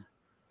milling.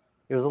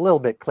 It was a little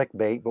bit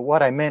clickbait, but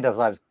what I meant was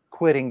I was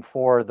quitting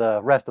for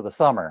the rest of the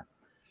summer.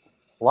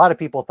 A lot of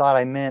people thought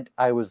I meant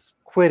I was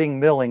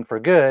quitting milling for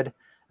good,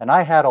 and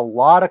I had a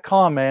lot of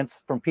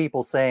comments from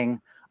people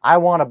saying, I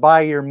want to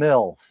buy your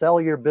mill, sell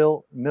your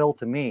mill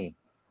to me.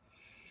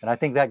 And I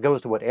think that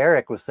goes to what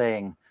Eric was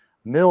saying.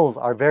 Mills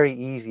are very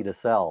easy to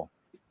sell.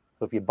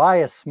 So if you buy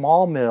a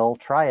small mill,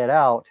 try it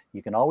out,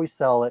 you can always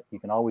sell it, you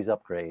can always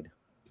upgrade.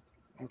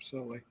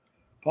 Absolutely.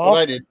 Paul?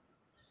 What I did.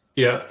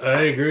 Yeah,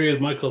 I agree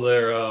with Michael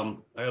there. I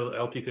have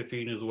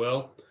LT15 as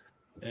well.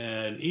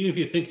 And even if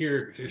you think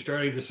you're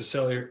starting just to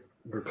sell or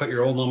cut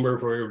your old lumber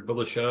for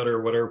build a shed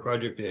or whatever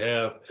project you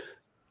have,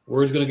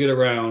 word's going to get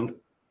around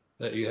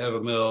that you have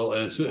a mill,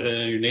 and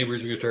your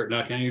neighbors are going to start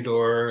knocking on your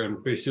door,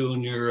 and pretty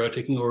soon you're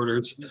taking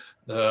orders.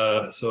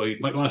 So you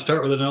might want to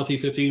start with an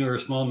LT15 or a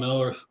small mill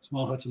or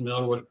small Hudson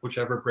mill, or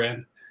whichever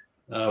brand.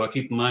 But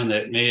keep in mind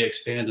that it may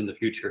expand in the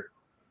future.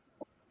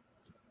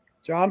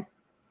 John?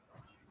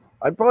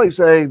 I'd probably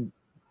say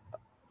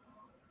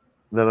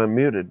that I'm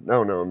muted.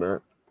 No, I'm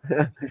not.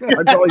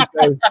 I'd probably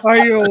say, are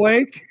you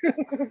awake?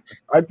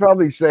 I'd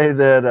probably say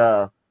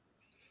that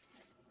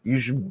you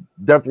should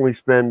definitely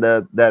spend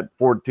that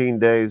 14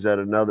 days at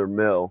another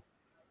mill.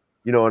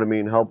 You know what I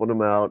mean? Helping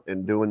them out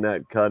and doing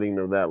that cutting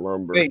of that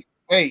lumber.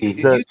 Wait, did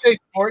you say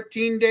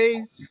 14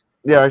 days?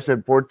 Yeah, I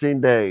said 14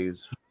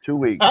 days. 2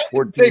 weeks, I'd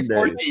 14 say days.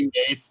 14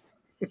 days.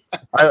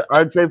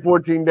 I'd say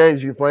 14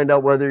 days. You find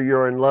out whether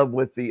you're in love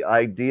with the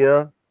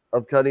idea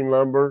of cutting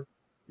lumber,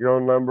 your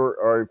own lumber,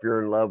 or if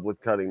you're in love with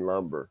cutting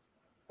lumber.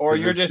 Or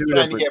you're just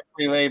trying to get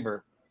free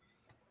labor.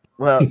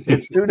 Well,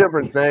 it's two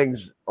different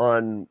things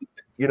on,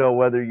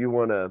 whether you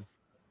want to,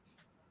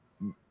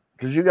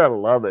 because you got to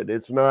love it.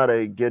 It's not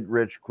a get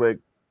rich quick,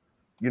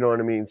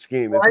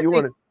 scheme. Well, if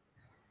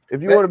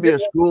you want to be a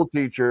school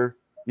teacher,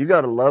 you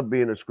got to love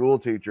being a school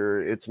teacher.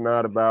 It's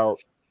not about,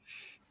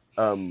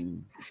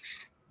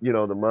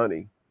 the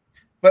money.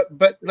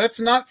 But let's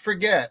not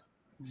forget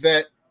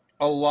that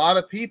a lot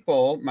of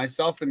people,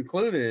 myself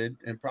included,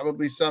 and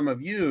probably some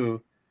of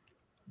you,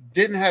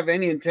 didn't have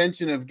any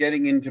intention of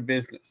getting into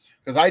business,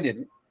 because I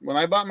didn't. When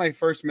I bought my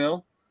first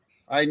mill,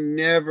 I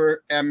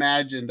never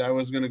imagined I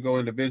was going to go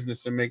into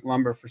business and make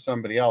lumber for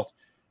somebody else.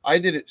 I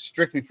did it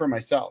strictly for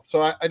myself.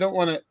 So I don't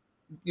want to,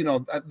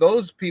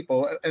 those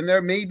people, and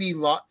there may be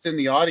lots in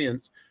the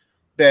audience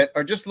that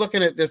are just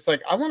looking at this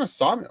like, I want a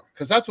sawmill,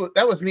 because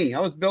that was me. I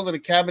was building a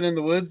cabin in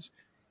the woods,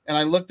 and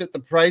I looked at the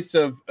price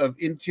of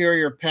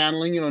interior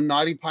paneling,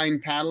 knotty pine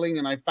paneling,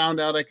 and I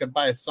found out I could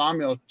buy a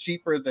sawmill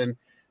cheaper than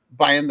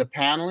buying the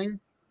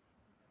paneling.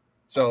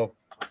 So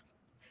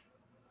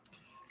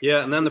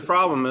yeah, and then the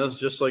problem is,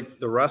 just like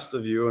the rest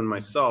of you and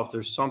myself,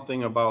 there's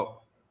something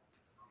about,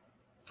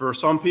 for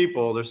some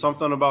people, there's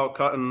something about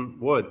cutting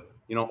wood,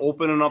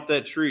 opening up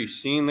that tree,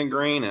 seeing the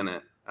grain in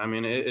it. I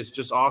mean, it's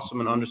just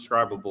awesome and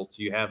undescribable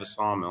till you have a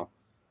sawmill,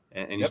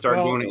 and you start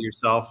doing it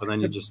yourself, and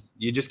then you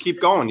just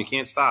keep going. You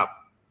can't stop.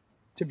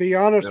 To be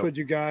honest with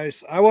you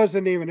guys, I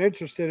wasn't even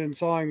interested in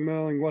sawing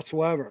milling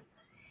whatsoever.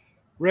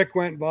 Rick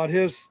went and bought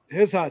his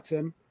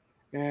Hudson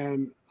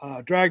and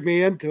dragged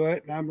me into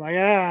it. And I'm like,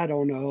 I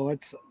don't know.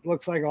 It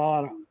looks like a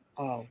lot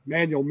of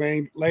manual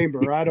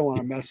labor. I don't want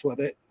to mess with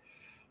it.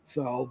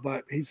 So,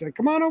 but he said,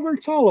 come on over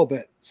and saw a little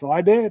bit. So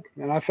I did,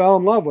 and I fell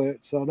in love with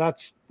it. So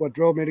that's what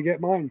drove me to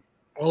get mine.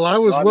 Well, I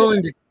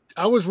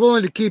was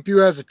willing to keep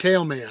you as a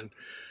tailman.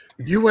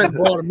 You went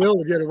and bought a mill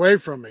to get away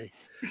from me.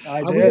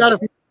 I did.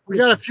 We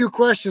got a few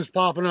questions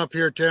popping up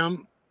here,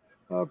 Tim.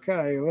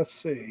 Okay, let's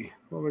see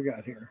what we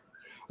got here.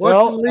 What's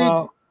the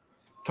lead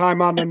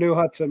time on the new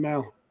Hudson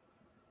now?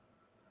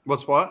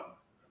 What's what?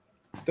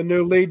 The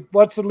new lead.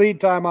 What's the lead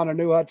time on a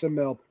new Hudson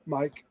mill,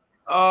 Mike?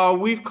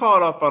 We've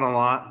caught up on a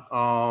lot.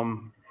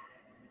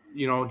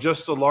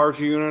 Just the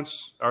larger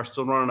units are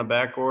still running a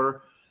back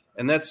order,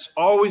 and that's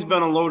always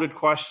been a loaded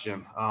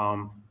question.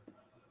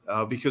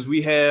 Because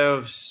we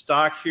have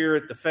stock here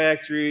at the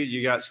factory,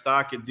 you got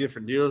stock at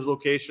different dealers'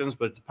 locations,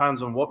 but it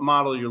depends on what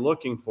model you're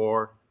looking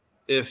for.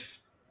 If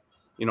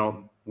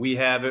we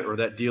have it or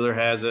that dealer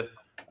has it,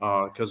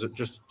 because it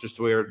just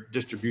the way our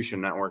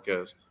distribution network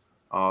is.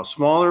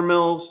 Smaller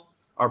mills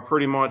are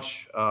pretty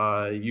much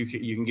you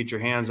can get your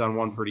hands on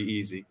one pretty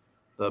easy.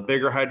 The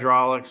bigger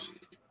hydraulics,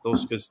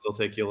 those could still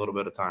take you a little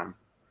bit of time.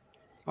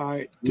 All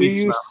right.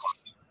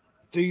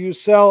 Do you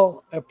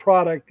sell a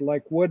product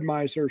like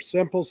Wood-Mizer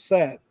Simple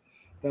Set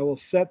that will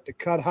set the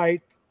cut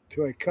height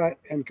to a cut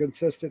and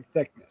consistent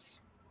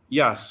thickness?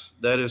 Yes,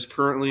 that is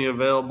currently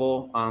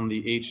available on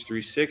the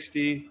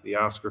H360, the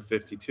Oscar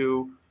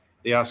 52,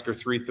 the Oscar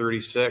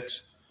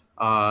 336,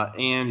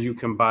 and you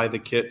can buy the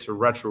kit to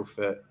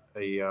retrofit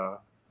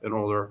an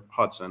older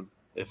Hudson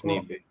if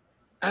need be.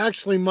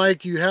 Actually,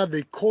 Mike, you have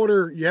the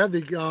quarter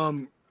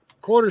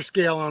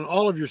scale on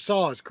all of your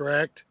saws,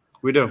 correct?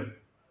 We do.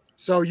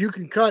 So you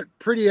can cut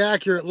pretty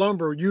accurate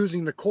lumber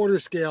using the quarter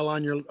scale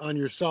on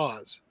your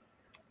saws.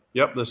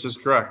 Yep, this is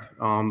correct.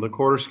 The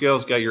quarter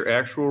scale's got your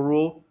actual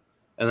rule,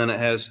 and then it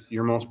has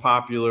your most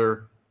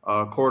popular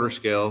quarter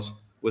scales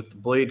with the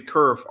blade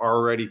kerf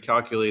already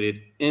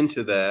calculated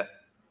into that.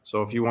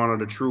 So if you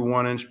wanted a true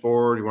 1-inch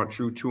board, you want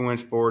true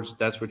 2-inch boards,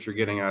 that's what you're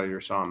getting out of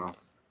your sawmill.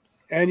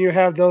 And you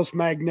have those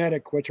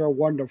magnetic, which are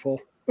wonderful.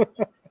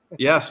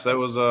 Yes, that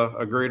was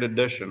a great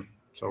addition.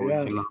 So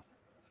yes. we can,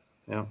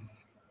 yeah.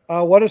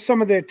 What are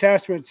some of the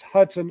attachments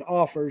Hudson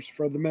offers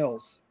for the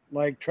mills,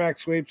 like track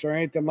sweeps or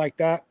anything like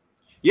that?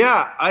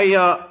 Yeah,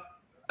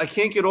 I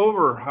can't get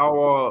over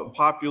how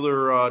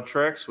popular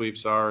track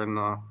sweeps are,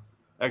 and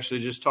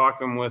actually just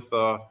talking with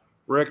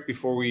Rick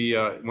before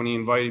when he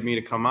invited me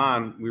to come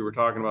on, we were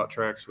talking about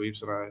track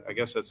sweeps, and I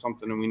guess that's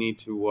something that we need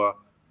to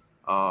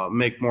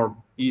make more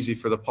easy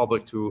for the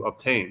public to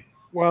obtain.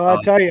 Well,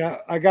 I'll tell you,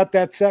 I got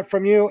that set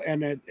from you,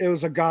 and it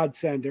was a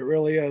godsend. It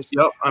really is.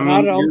 Yep.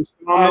 I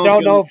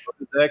don't know if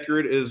it's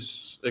accurate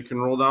as it can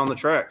roll down the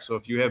track. So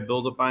if you have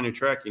buildup on your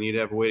track, you need to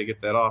have a way to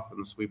get that off, and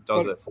the sweep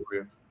does that for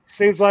you.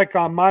 Seems like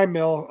on my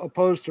mill,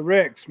 opposed to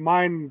Rick's,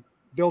 mine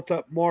built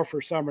up more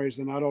for some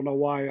reason. I don't know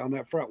why on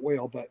that front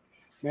wheel, but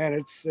man,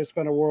 it's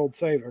been a world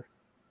saver.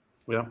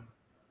 Yeah.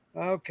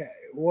 Okay.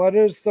 What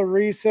does the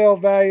resale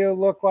value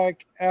look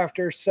like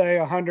after, say,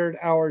 100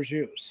 hours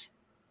use?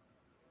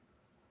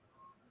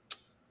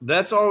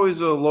 That's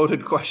always a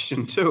loaded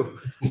question too.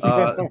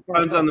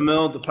 Depends on the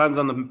mill, depends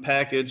on the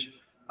package.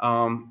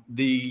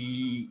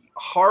 The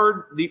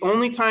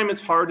only time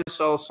it's hard to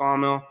sell a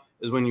sawmill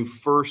is when you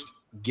first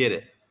get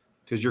it,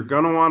 because you're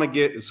going to want to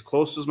get as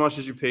close as much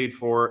as you paid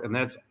for it, and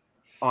that's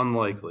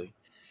unlikely.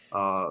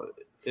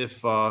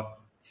 If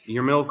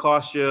your mill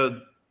costs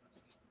you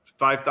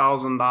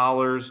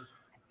 $5,000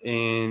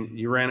 and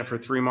you ran it for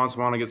 3 months,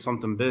 want to get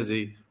something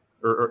busy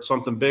or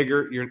something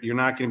bigger, you're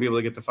not going to be able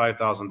to get the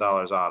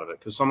 $5,000 out of it,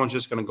 because someone's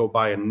just going to go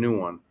buy a new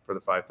one for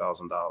the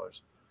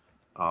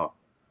 $5,000.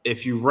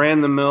 If you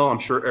ran the mill, I'm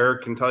sure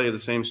Eric can tell you the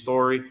same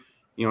story.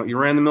 You know, you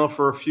ran the mill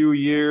for a few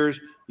years,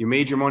 you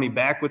made your money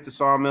back with the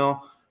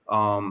sawmill.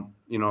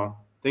 You know,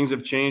 things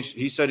have changed.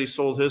 He said he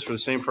sold his for the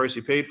same price he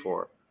paid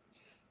for it.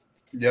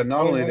 Yeah,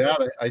 not only that,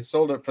 I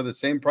sold it for the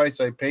same price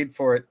I paid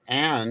for it,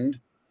 and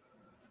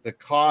the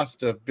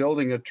cost of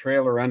building a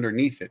trailer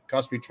underneath it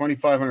cost me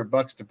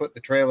 $2,500 to put the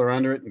trailer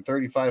under it, and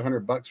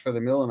 $3,500 for the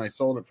mill, and I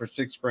sold it for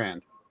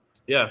 $6,000.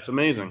 Yeah, it's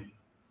amazing.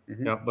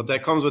 Yeah, but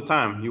that comes with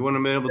time. You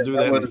wouldn't have been able to do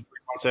that in 3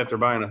 months after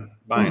buying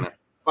it.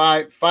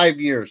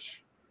 5 years.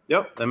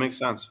 Yep, that makes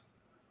sense.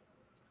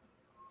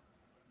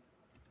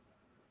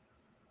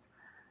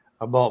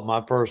 I bought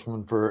my first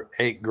one for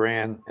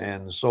 $8,000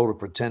 and sold it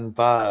for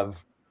 $10,500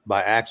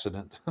 by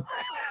accident.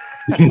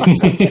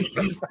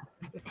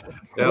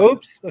 Yep.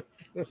 Oops.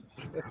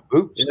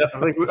 Oops. Yeah,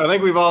 I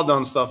think we've all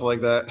done stuff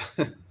like that.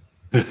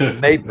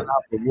 Maybe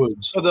out the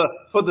woods.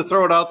 Put the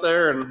throw it out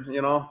there, and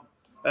you know,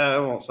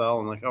 it won't sell.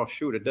 And like, oh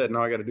shoot, it did.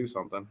 Now I got to do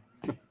something.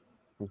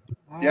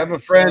 You have a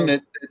friend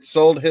that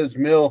sold his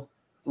mill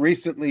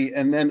recently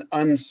and then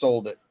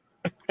unsold it.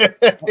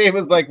 He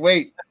was like,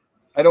 wait,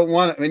 I don't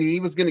want it. I mean, he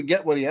was going to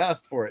get what he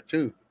asked for it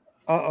too.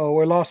 Uh-oh,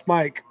 we lost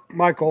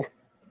Michael.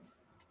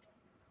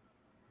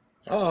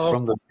 Oh,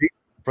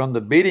 From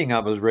the beating I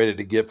was ready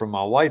to get from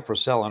my wife for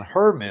selling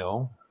her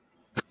mill.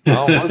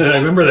 I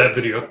remember that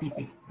video.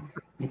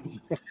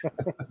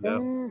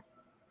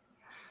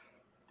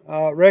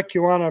 Rick,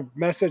 you want to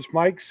message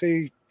Mike,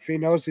 see if he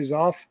knows he's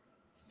off?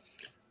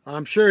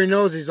 I'm sure he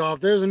knows he's off.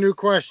 There's a new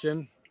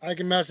question. I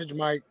can message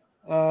Mike.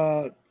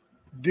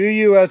 Do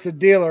you, as a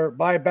dealer,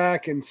 buy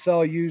back and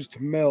sell used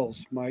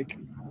mills, Mike?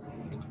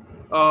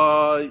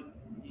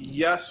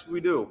 Yes, we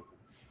do.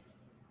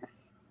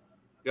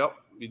 Yep,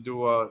 we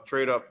do a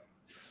trade up.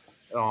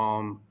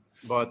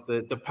 But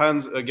it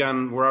depends,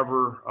 again,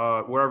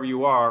 wherever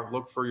you are,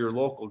 look for your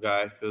local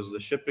guy, because the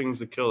shipping's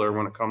the killer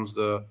when it comes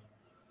to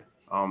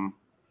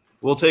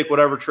we'll take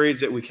whatever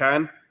trades that we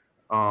can.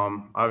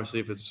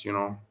 Obviously, if it's, you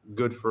know,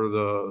 good for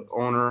the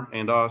owner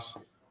and us,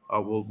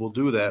 we'll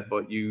do that.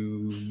 But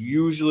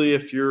usually,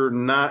 if you're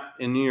not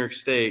in New York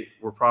State,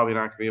 we're probably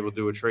not going to be able to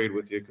do a trade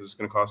with you, because it's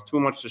going to cost too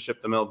much to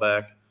ship the mill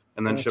back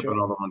and then ship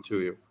another one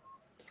to you.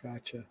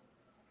 Gotcha.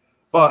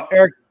 But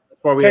Eric,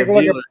 that's why we have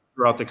dealers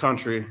throughout the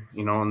country,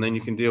 you know, and then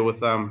you can deal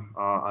with them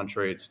on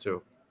trades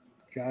too.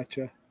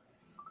 Gotcha.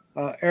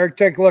 Eric,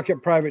 take a look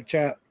at private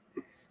chat.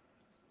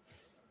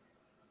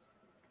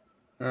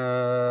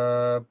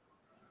 I'm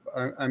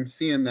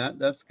seeing that.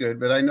 That's good.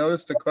 But I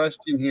noticed a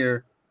question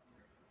here.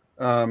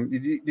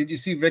 Did you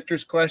see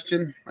Victor's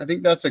question? I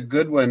think that's a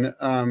good one.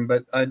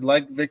 But I'd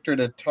like Victor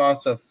to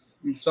toss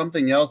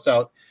something else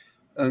out.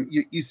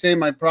 You say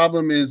my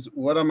problem is,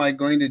 what am I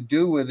going to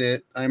do with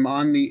it? I'm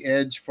on the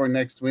edge for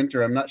next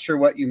winter. I'm not sure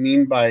what you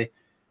mean by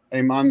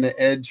I'm on the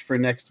edge for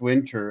next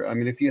winter. I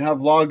mean, if you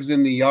have logs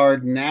in the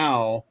yard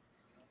now,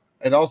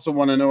 I'd also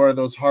want to know, are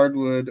those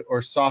hardwood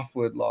or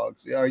softwood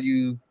logs? Are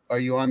you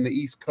on the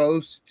East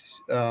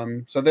Coast?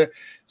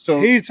 So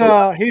he's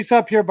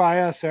up here by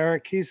us,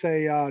 Eric. He's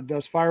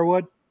does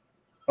firewood.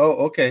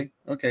 Oh, okay.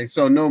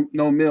 So no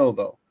mill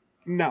though.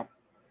 No.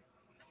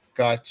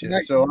 Gotcha.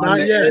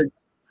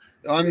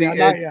 On the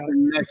edge for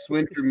next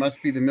winter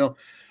must be the mill.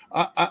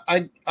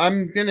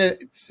 I'm gonna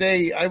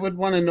say I would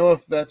want to know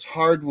if that's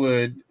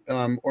hardwood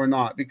or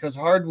not, because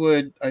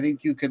hardwood, I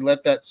think you could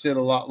let that sit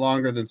a lot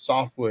longer than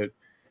softwood.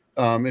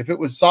 If it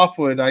was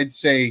softwood, I'd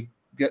say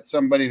get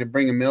somebody to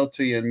bring a mill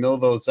to you and mill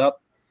those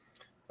up,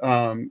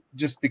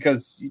 just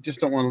because you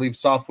just don't want to leave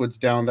softwoods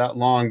down that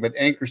long, but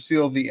anchor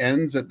seal the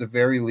ends at the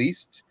very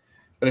least.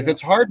 But if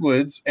it's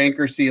hardwoods,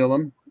 anchor seal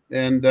them,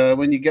 and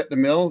when you get the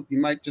mill, you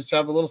might just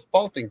have a little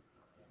spalting.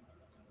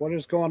 What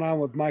is going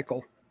on with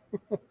Michael?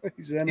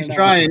 He's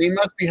trying. He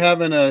must be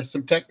having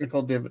some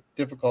technical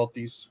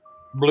difficulties.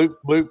 Bloop,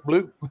 bloop,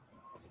 bloop.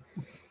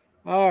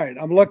 All right.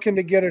 I'm looking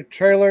to get a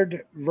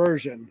trailered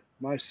version.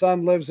 My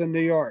son lives in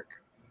New York.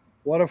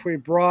 What if we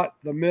brought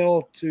the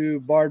mill to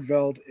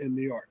Bardveld in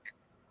New York?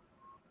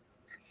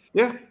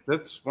 Yeah,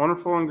 that's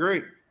wonderful and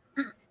great.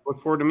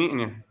 Look forward to meeting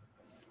you.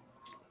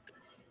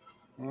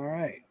 All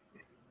right.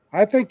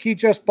 I think he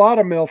just bought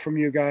a mill from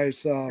you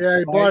guys. Yeah,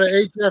 he bought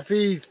an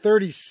HFE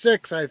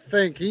 36, I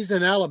think. He's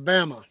in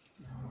Alabama.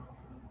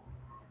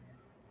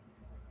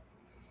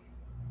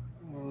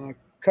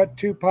 Cut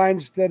 2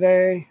 pines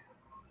today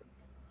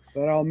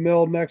that I'll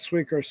mill next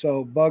week or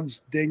so.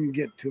 Bugs didn't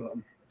get to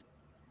them.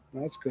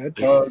 That's good.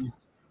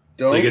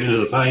 They get into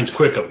the pines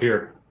quick up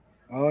here.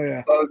 Oh,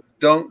 yeah. Bugs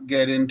don't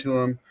get into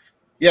them.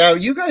 Yeah,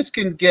 you guys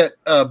can get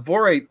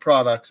borate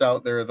products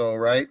out there, though,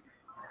 right?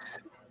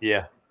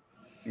 Yeah.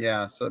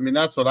 Yeah, so I mean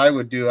that's what I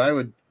would do.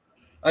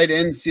 I'd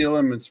end seal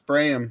them and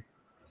spray them.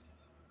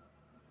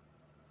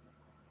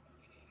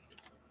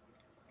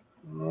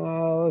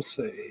 Let's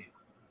see.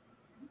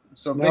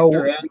 So No,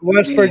 Victor Anthony,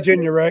 West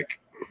Virginia, Rick.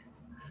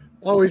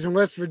 Oh, he's in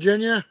West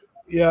Virginia?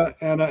 Yeah,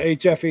 and a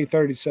HFE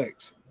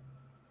 36.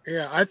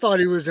 Yeah, I thought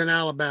he was in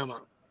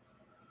Alabama.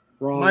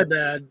 Wrong. My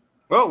bad.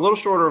 Well, a little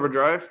shorter of a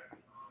drive.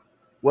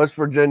 West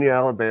Virginia,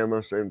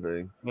 Alabama, same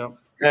thing. Yep.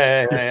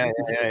 Hey.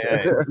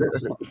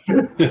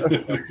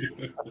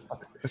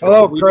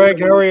 Hello, We Craig.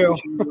 do How are you?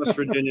 West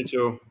Virginia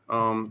too,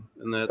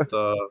 in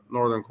that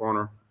northern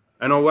corner.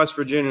 I know West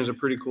Virginia is a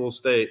pretty cool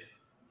state.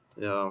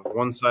 Yeah,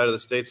 one side of the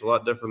state's a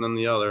lot different than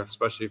the other,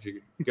 especially if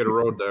you get a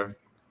road there.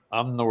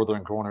 I'm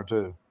northern corner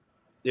too.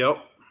 Yep.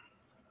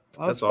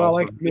 That's awesome. about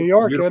like New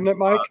York, Beautiful isn't it,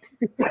 Mike?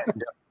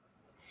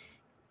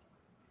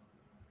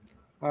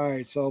 All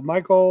right, so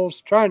Michael's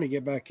trying to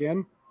get back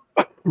in.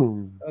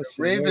 Let's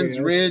see, there Ravens he is.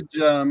 Ridge.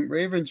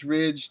 Ravens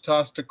Ridge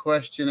tossed a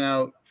question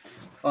out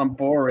on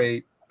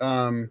borate.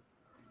 Welcome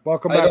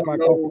I back, don't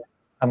Michael. know.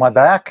 Am I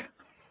back?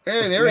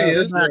 Hey, there he Yeah,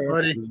 is. Back,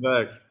 buddy. He's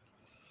back.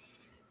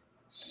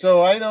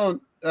 So I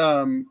don't.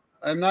 I'm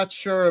not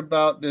sure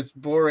about this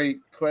borate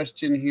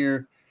question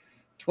here.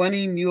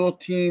 20 mule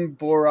team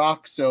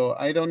boroxo.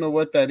 I don't know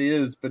what that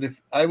is, but if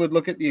I would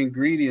look at the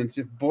ingredients,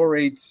 if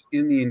borate's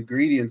in the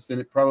ingredients, then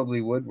it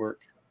probably would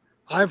work.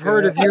 I've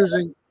heard of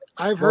using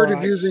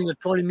Borax. the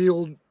 20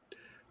 mule.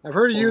 I've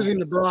heard of using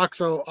the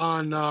Boroxo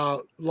on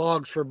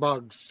logs for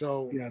bugs.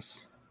 So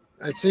Yes.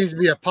 it seems to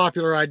be a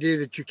popular idea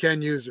that you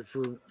can use it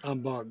on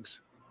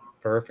bugs.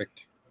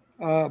 Perfect.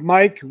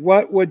 Mike,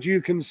 what would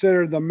you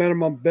consider the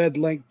minimum bed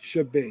length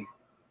should be?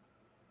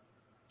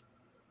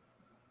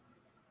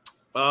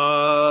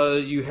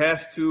 You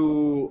have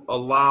to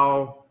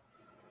allow,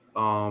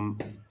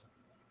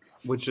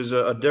 which is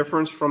a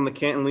difference from the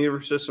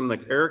cantilever system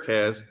that Eric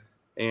has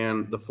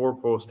and the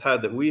 4-post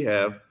head that we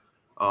have.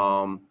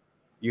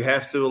 You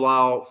have to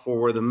allow for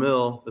where the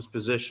mill is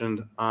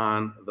positioned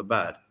on the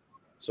bed.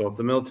 So if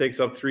the mill takes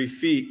up 3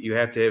 feet, you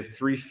have to have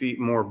 3 feet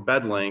more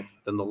bed length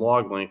than the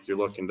log length you're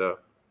looking to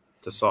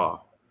saw.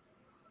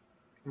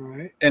 All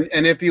right.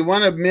 And if you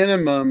want a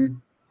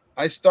minimum,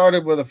 I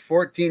started with a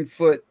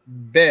 14-foot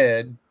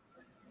bed,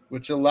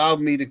 which allowed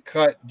me to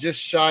cut just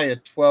shy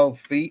of 12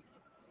 feet,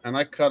 and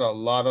I cut a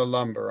lot of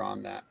lumber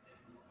on that.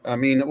 I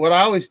mean, what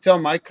I always tell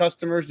my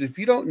customers, if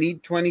you don't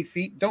need 20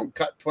 feet, don't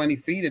cut 20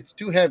 feet. It's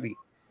too heavy.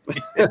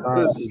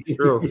 This is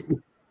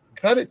true.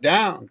 Cut it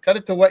down. Cut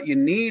it to what you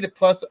need.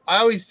 Plus, I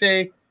always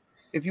say,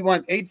 if you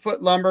want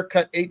 8-foot lumber,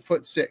 cut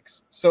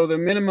 8'6". So the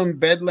minimum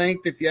bed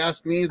length, if you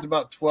ask me, is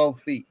about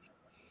 12 feet.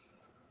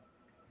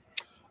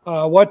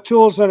 What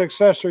tools and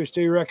accessories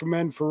do you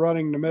recommend for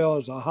running the mill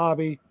as a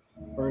hobby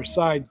or a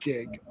side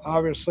gig?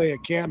 Obviously, a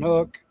cant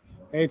hook.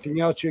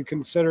 Anything else you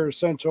consider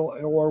essential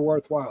or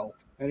worthwhile?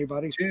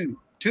 Anybody?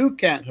 Two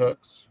cant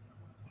hooks.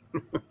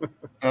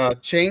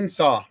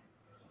 Chainsaw.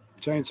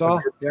 Chainsaw?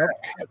 Yep.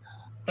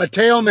 A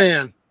tail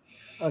man.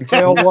 A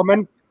tail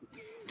woman.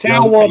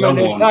 Tail woman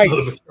in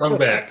tights. Strung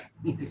back.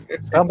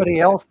 Somebody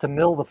else to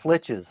mill the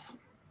flitches.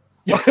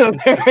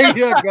 There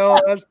you go.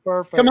 That's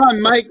perfect. Come on,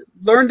 Mike.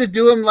 Learn to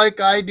do them like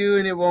I do,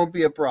 and it won't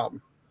be a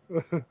problem.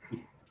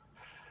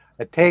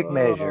 A tape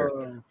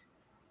measure.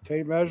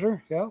 Tape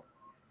measure, yeah.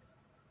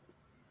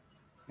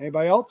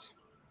 Anybody else?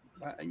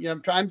 Yeah,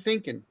 I'm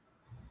thinking.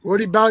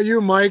 What about you,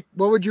 Mike?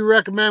 What would you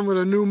recommend with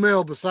a new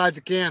mill besides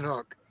a can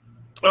hook?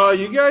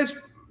 You guys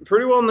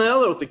pretty well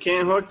nailed it with the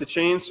can hook, the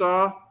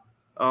chainsaw.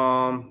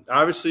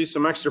 Obviously,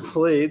 some extra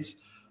blades.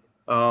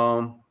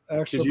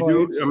 Extra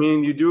blades.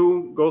 blades. You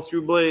do go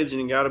through blades,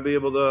 and you got to be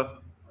able to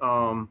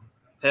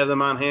have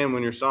them on hand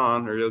when you're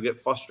sawing, or you'll get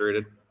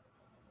frustrated.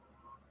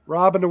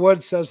 Rob in the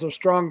Woods says a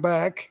strong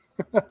back.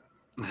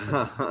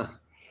 Yeah.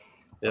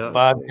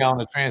 5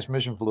 gallon of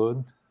transmission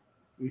fluid.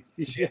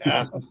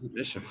 Yeah.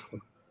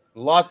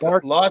 Lots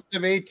of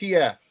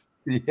ATF.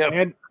 Yep.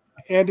 And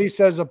Andy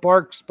says a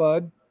bark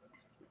spud.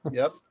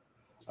 Yep.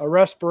 A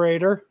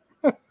respirator.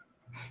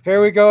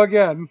 Here we go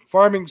again.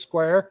 Framing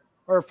square.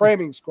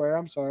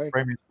 I'm sorry.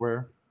 Framing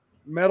square.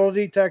 Metal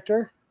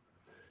detector.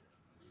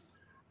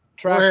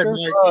 Go ahead, Tractor.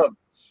 Mike.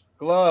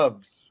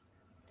 Gloves.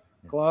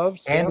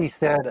 Andy Yep.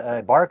 said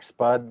a bark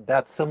spud.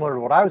 That's similar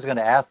to what I was going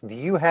to ask. Do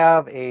you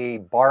have a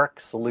bark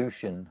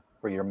solution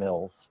for your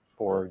mills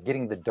for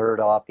getting the dirt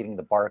off, getting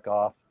the bark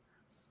off?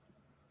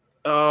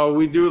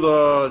 We do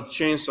the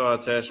chainsaw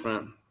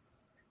attachment,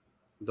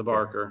 the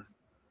barker.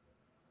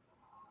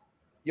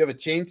 You have a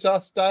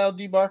chainsaw style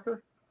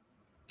debarker?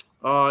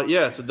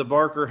 Yeah, it's a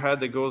debarker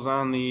head that goes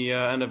on the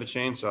end of a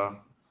chainsaw.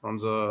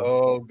 Runs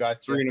a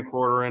Gotcha. 3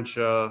 1/4 inch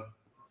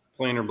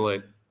planer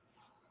blade.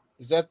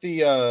 Is that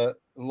the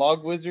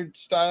Log Wizard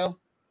style?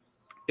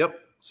 Yep,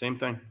 same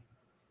thing.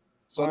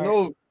 So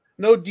All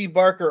no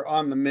debarker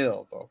on the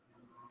mill though.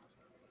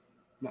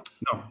 No.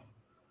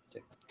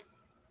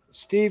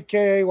 Steve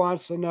K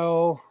wants to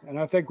know, and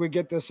I think we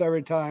get this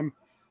every time,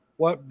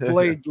 what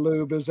blade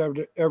lube is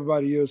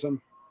everybody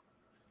using?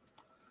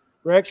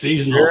 Rick?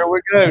 Seasonal. Here we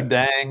go,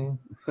 dang.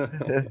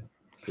 Here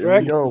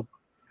Rick? we go.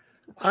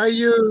 I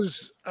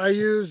use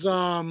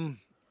Dawn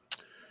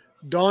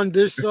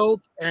dish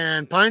soap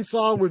and Pine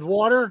Sol with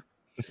water,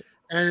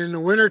 And in the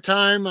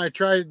wintertime, I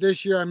tried it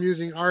this year. I'm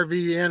using RV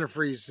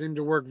antifreeze. Seemed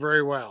to work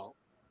very well.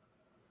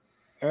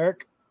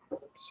 Eric?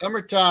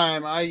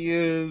 Summertime, I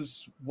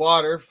use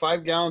water,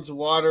 5 gallons of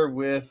water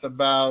with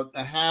about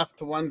a half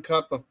to 1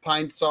 cup of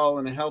Pine Sol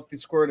and a healthy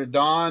squirt of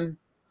Dawn.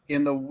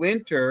 In the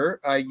winter,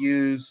 I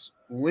use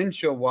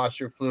windshield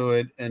washer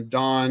fluid and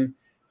Dawn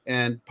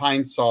and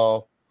Pine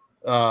Sol.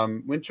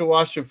 Windshield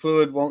washer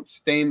fluid won't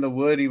stain the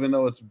wood even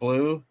though it's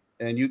blue,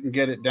 and you can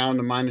get it down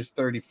to minus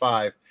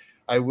 35.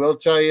 I will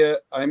tell you,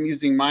 I'm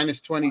using minus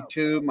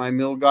 22. My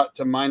mill got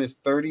to minus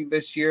 30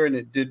 this year, and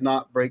it did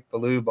not break the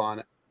lube on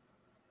it.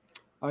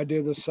 I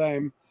do the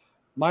same.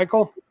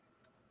 Michael?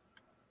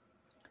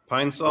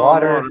 Pine Sol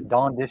Water,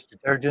 Dawn dish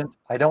detergent.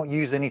 I don't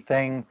use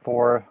anything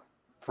for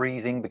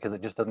freezing because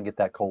it just doesn't get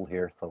that cold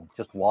here. So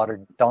just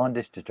water, Dawn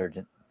dish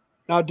detergent.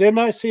 Now, didn't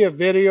I see a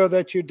video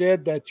that you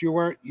did that you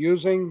weren't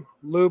using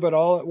lube at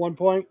all at one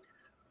point?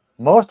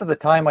 Most of the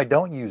time I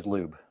don't use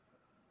lube.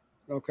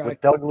 Okay.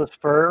 With Douglas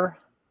fir,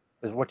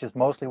 which is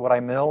mostly what I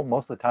mill,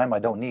 most of the time I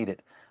don't need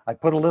it. I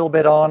put a little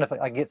bit on if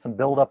I get some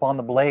buildup on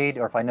the blade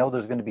or if I know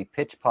there's going to be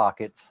pitch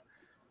pockets.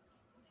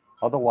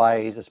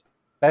 Otherwise,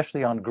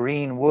 especially on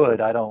green wood,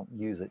 I don't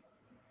use it.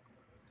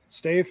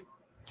 Steve?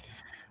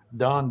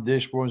 Dawn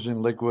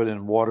dishwashing liquid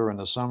and water in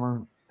the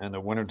summer. And the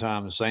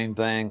wintertime, the same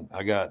thing.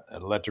 I got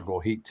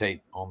electrical heat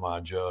tape on my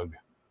jug.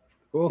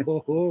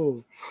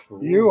 Oh,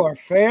 you are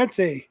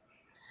fancy.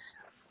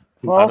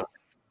 Paul?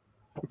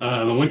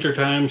 In the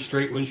wintertime,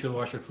 straight windshield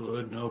washer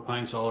fluid, no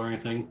Pine Sol or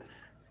anything.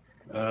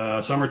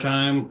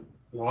 Summertime,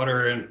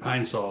 water and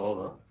Pine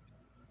Sol.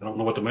 I don't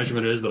know what the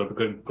measurement is, but a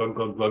good glug,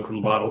 glug, glug from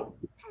the bottle.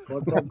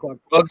 Glug, glug, glug.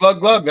 Glug, glug,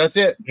 glug. That's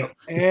it. Yep.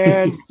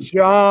 And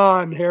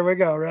John, here we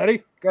go.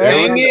 Ready? Go ahead.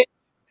 Dang it.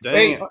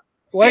 Dang it.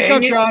 Wake Dang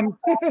up, it.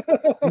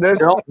 John.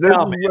 This is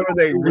where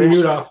they Mute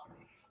wish, off.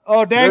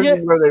 Oh, dang this is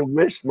it. where they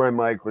wished my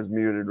mic was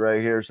muted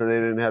right here, so they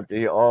didn't have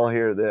to all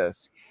hear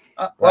this.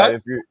 What? Right?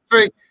 If you're,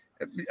 Sorry.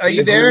 Are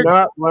you if there?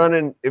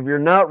 you're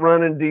not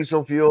running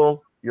diesel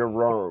fuel, you're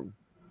wrong.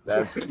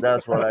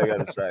 That's what I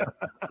gotta say.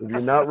 If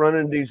you're not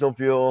running diesel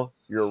fuel,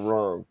 you're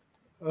wrong.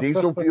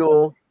 Diesel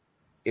fuel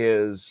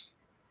is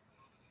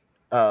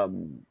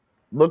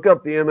look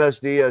up the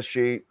MSDS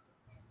sheet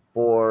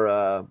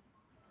for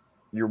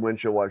your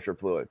windshield washer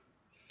fluid.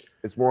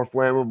 It's more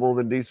flammable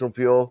than diesel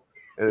fuel,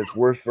 and it's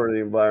worse for the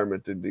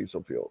environment than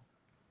diesel fuel.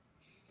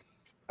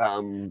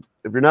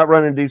 If you're not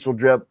running diesel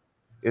drip,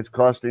 it's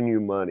costing you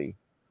money.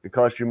 It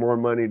costs you more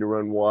money to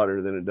run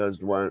water than it does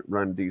to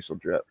run diesel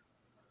drip.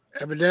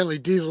 Evidently,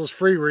 diesel's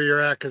free where you're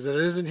at because it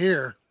isn't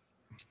here.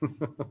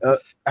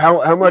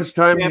 How much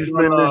time do you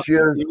spend this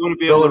year You wouldn't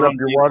be able to filling up run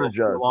your diesel water for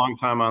jug? a long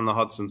time on the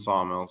Hudson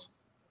sawmills.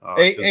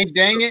 Hey,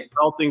 dang it.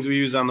 Beltings we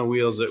use on the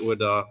wheels, it would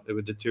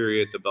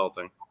deteriorate the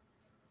belting.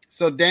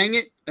 So dang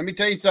it. Let me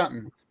tell you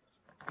something.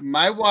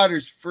 My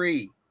water's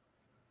free.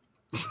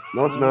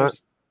 No, it's not.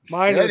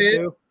 Mine Yeah, it is is.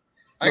 too.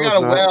 I No, got it's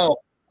a not. well.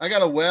 I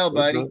got a well, No,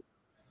 it's buddy. not.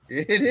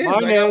 It is. Mine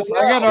I got is. a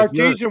I got well.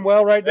 artesian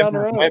well right down the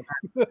road.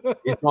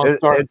 He's gonna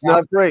start It's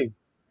not free.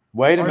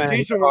 Wait a minute. Artesian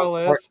He's gonna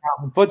well start is.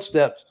 counting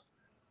footsteps.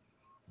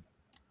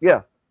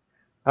 Yeah.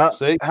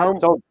 See? How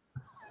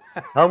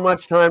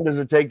much time does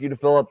it take you to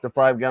fill up the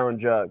 5-gallon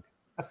jug?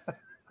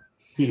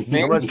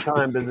 How much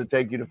time does it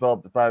take you to fill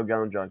up the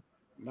 5-gallon jug?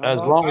 As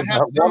long I as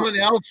have someone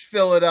else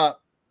fill it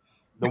up.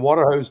 the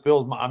water hose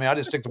fills my, I mean, I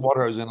just stick the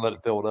water hose in and let it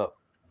fill it up.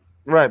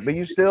 Right, but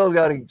you still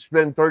got to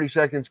spend 30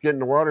 seconds getting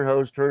the water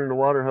hose, turning the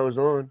water hose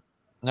on.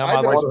 Now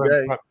I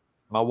don't-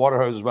 my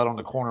water hose is right on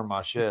the corner of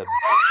my shed.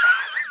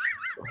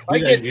 I You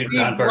get guys mute Steve's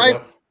John first wife.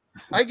 up.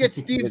 I get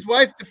Steve's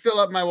wife to fill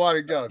up my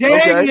water jug. Dang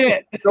Okay.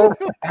 it. So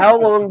how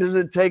long does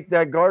it take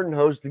that garden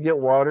hose to get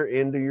water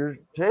into your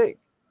tank?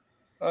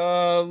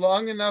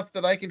 Long enough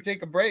that I can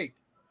take a break.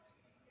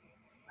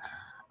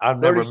 I've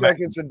 30 never met,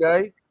 seconds a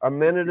day, a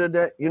minute a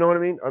day. You know what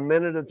I mean? A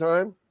minute at a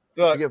time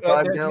to Look, get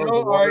 5 there's gallons no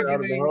of water out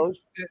of the arguing. hose.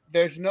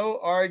 There's no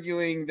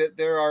arguing that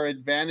there are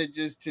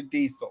advantages to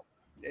diesel.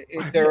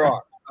 There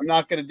are. I'm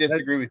not going to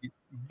disagree with you,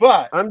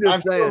 but I'm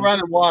just still saying.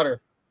 running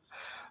water.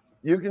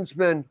 You can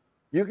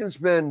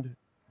spend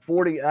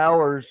 40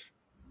 hours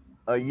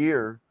a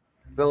year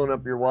filling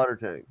up your water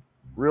tank,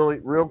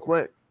 real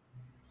quick.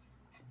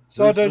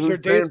 So Who's- does who's your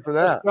paying diesel for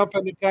that? just jump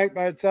in the tank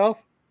by itself?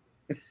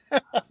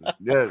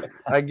 Yeah,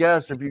 I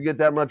guess if you get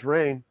that much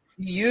rain.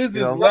 He uses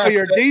You know. Oh, less.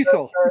 your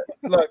diesel.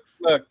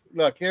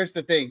 Look. Here's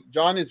the thing.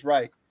 John is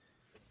right.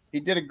 He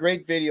did a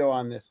great video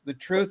on this. The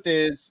truth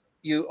is,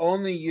 you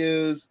only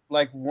use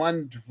like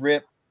one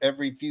drip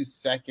every few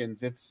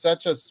seconds. It's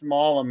such a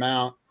small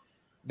amount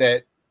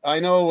that I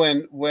know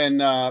when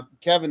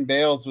Kevin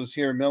Bales was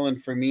here milling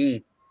for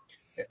me,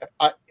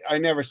 I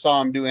never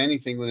saw him do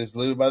anything with his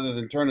lube other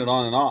than turn it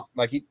on and off.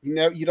 Like he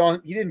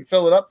didn't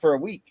fill it up for a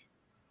week.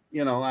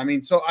 You know, I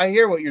mean, so I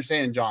hear what you're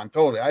saying, John.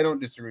 Totally. I don't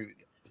disagree with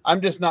you.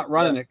 I'm just not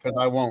running it because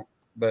I won't.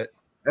 But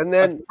And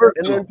That's then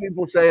personal.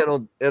 people say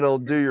it'll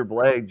do your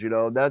blades, you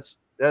know. That's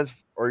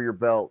or your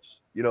belts,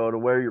 you know, to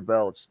wear your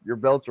belts. Your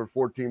belts are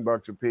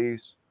 $14 a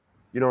piece.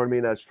 You know what I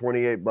mean? That's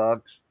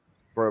 $28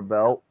 for a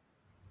belt.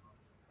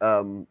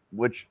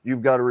 which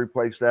you've got to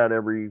replace that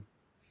every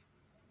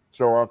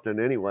so often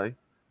anyway.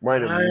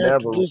 Might have I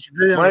have never, to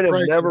disagree on might the have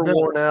price never of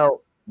worn belts.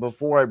 out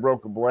before I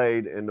broke a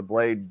blade, and the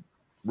blade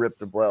ripped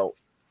the belt,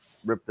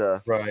 ripped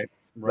the Right.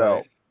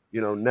 belt.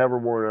 You know, never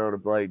worn out a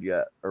blade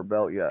yet or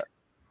belt yet.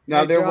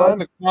 Now, Hey, there John,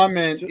 was a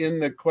comment in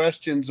the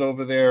questions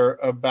over there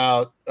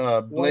about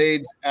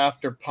blades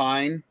after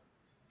pine.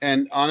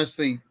 And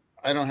honestly,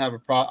 I don't have a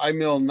problem. I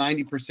mill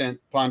 90%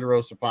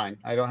 ponderosa pine.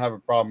 I don't have a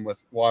problem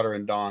with water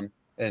and dawn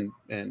and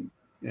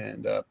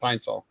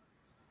pine sol.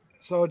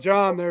 So,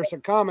 John, there's a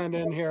comment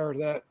in here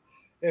that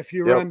if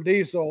you Yep. run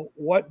diesel,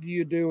 what do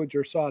you do with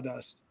your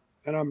sawdust?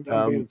 And I'm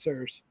being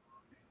serious.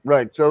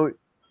 Right. So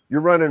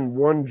you're running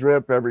one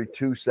drip every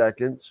 2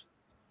 seconds.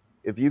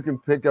 If you can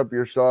pick up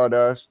your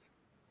sawdust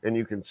and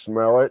you can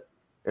smell it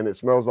and it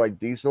smells like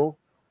diesel,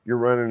 you're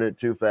running it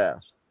too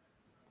fast.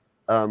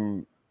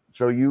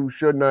 So you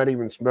should not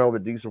even smell the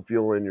diesel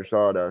fuel in your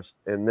sawdust.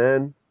 And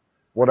then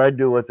what I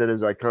do with it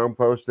is I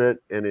compost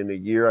it, and in a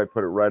year I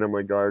put it right on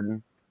my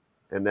garden,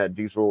 and that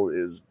diesel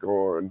is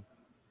gone.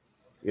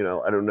 You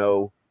know, I don't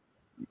know.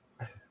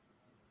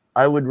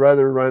 I would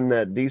rather run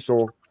that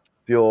diesel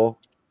fuel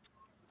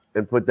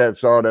and put that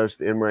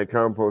sawdust in my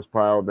compost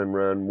pile than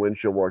run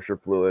windshield washer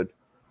fluid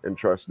and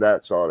trust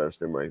that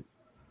sawdust in my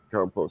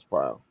compost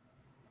pile.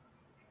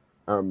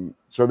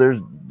 So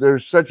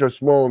there's such a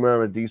small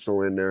amount of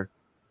diesel in there.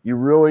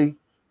 You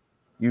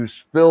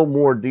spill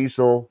more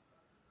diesel,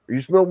 or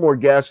you spill more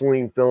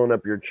gasoline filling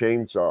up your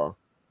chainsaw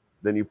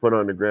than you put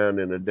on the ground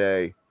in a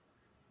day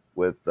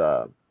with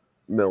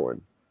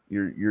milling.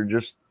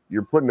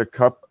 You're putting a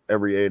cup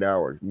every 8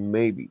 hours,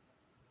 maybe,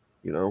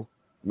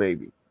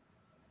 maybe.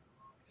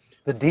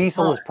 The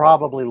diesel is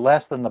probably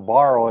less than the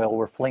bar oil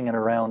we're flinging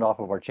around off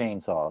of our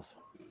chainsaws.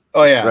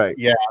 Oh, yeah. Right.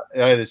 Yeah,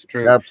 that is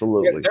true.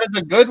 Absolutely. Yeah,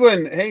 there's a good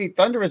one. Hey,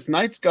 Thunderous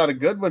Knight's got a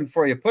good one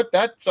for you. Put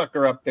that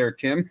sucker up there,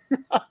 Tim.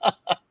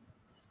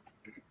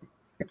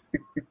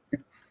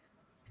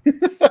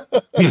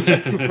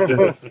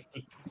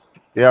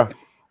 Yeah.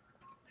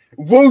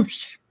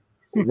 Whoosh.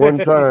 One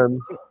time.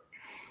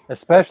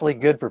 Especially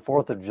good for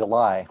 4th of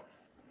July.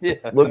 Yeah.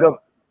 Look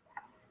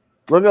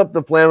up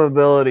the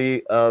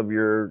flammability of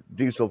your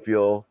diesel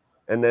fuel,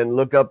 and then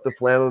look up the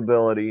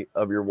flammability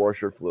of your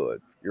washer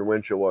fluid, your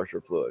windshield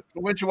washer fluid. The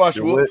windshield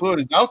washer fluid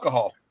is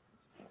alcohol.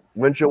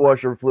 Windshield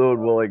washer fluid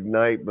will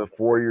ignite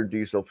before your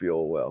diesel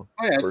fuel will.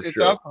 Oh, yeah, it's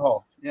sure.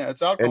 alcohol. Yeah,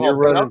 it's alcohol. And you're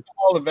but running,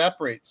 alcohol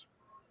evaporates.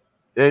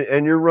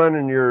 And you're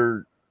running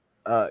your,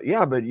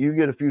 yeah, but you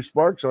get a few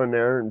sparks on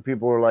there, and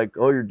people are like,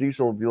 oh, your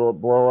diesel will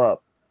blow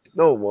up.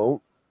 No, it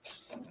won't.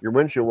 Your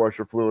windshield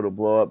washer fluid will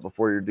blow up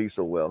before your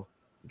diesel will.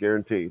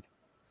 Guaranteed.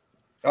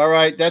 All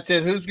right, that's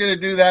it. Who's going to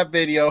do that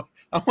video?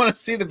 I want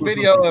to see the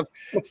video of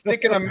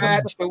sticking a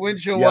match to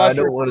windshield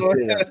washer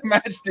fluid and a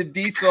match to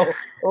diesel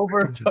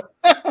over.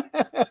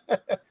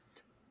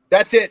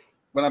 That's it.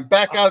 When I'm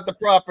back out at the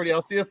property,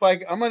 I'll see if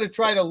I'm going to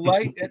try to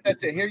light it.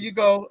 That's it. Here you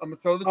go. I'm going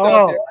to throw this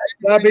out there.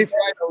 That'd be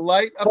try to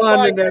light a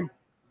fun. fire.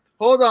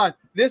 Hold on.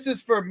 This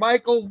is for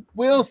Michael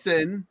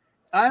Wilson.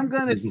 I'm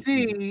going to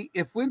see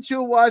if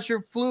windshield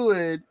washer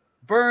fluid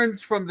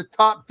burns from the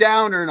top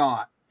down or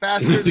not.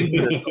 Faster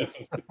than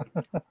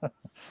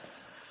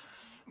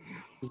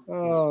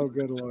Oh,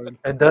 good Lord.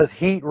 And does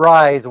heat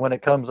rise when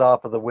it comes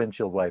off of the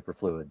windshield wiper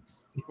fluid?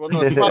 Well,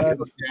 no, it's probably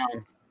goes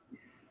down.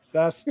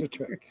 That's the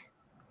trick.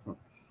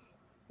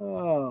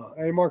 Oh,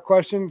 any more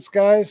questions,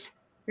 guys?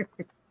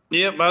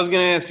 Yep, I was going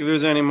to ask if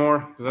there's any more,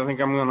 because I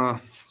think I'm going to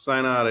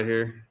sign out of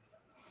here.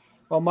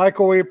 Well,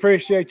 Michael, we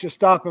appreciate you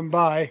stopping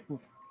by.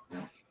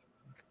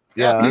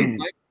 Yeah.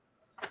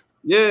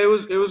 Yeah, it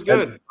was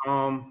good.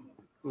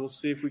 We'll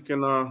see if we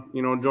can,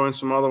 join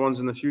some other ones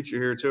in the future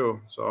here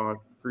too. So I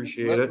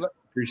appreciate it.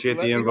 Appreciate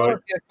the invite. If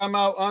you come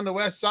out on the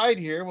west side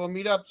here, we'll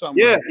meet up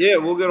somewhere. Yeah,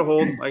 we'll get a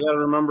hold. I got to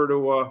remember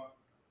to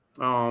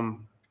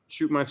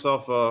shoot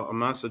myself a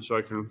message so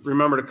I can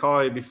remember to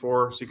call you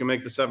before, so you can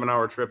make the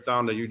 7-hour trip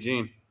down to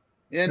Eugene.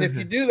 And if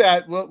you do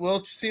that,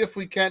 we'll see if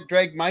we can't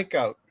drag Mike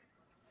out.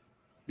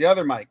 The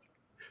other Mike.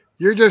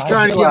 You're just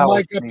trying to get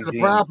Mike up to the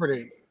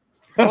property.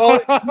 Well,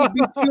 he'd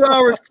be 2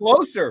 hours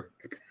closer.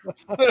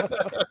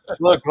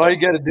 Look, all you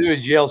got to do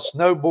is yell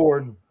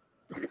snowboard.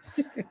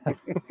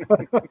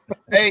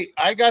 Hey,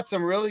 I got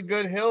some really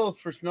good hills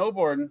for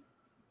snowboarding.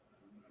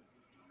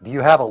 Do you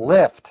have a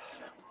lift?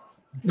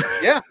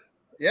 Yeah.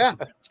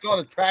 It's called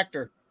a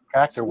tractor.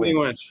 Tractor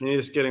winch. You need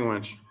a skidding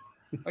winch.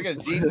 I got a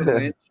Jeep with a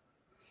winch.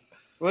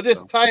 We'll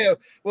just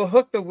we'll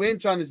hook the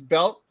winch on his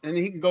belt, and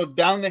he can go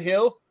down the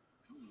hill.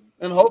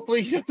 And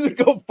hopefully he doesn't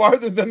go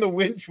farther than the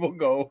winch will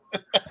go.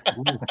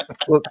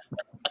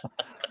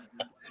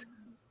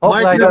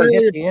 Hopefully I don't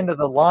hit the end of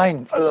the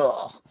line.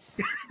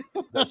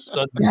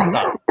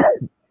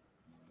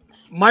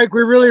 Mike,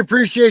 we really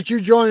appreciate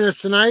you joining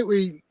us tonight.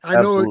 I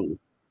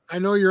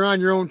know you're on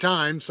your own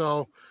time,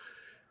 so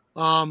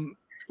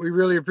we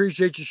really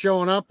appreciate you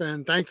showing up,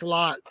 and thanks a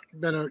lot.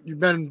 You've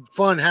been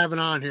fun having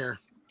on here.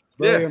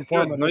 Very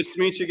informative. Nice to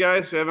meet you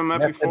guys. We haven't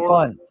met before.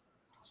 Fun.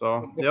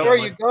 So before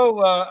you go,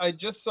 I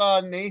just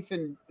saw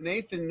Nathan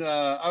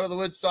out of the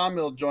Wood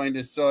Sawmill joined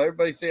us. So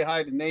everybody say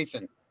hi to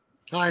Nathan.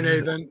 Hi,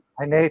 Nathan.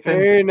 Hi, Nathan.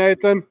 Hey,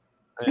 Nathan.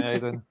 Hey,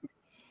 Nathan.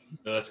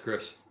 No, that's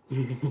Chris.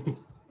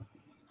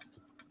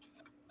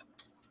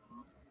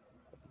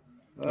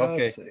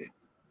 Okay. Let's see.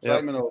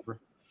 Excitement over.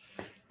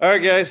 All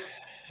right, guys.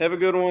 Have a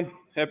good one.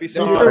 Happy See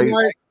you, summer.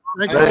 Mike.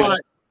 Thanks a Thanks. lot.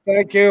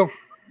 Thank you.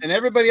 And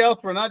everybody else,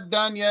 we're not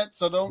done yet,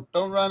 so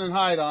don't run and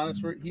hide on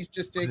us. He's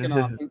just taking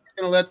off. We're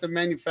gonna let the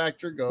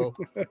manufacturer go.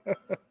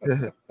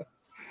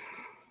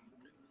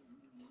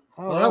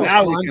 All Well, that was right.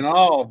 Now fun. we can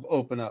all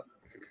open up.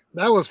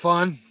 That was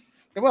fun.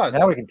 It was.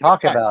 Now we can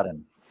talk about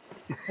him.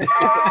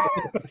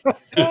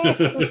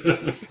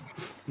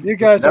 You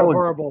guys That are was-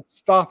 horrible.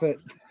 Stop it.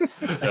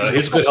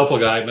 He's a good, helpful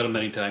guy. I met him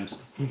many times.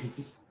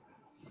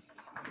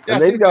 Yeah,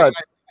 And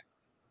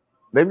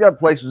they've got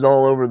places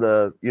all over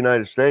the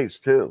United States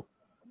too,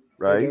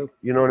 right? do.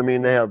 You know what I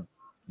mean? They have,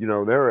 they're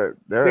Dealers.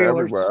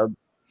 everywhere.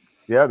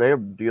 Yeah, they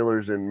have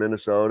dealers in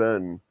Minnesota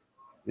and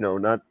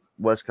not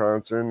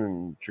Wisconsin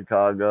and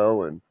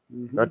Chicago and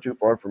not too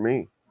far from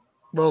me.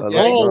 Well,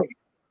 Yeah.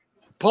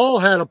 Paul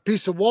had a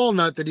piece of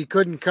walnut that he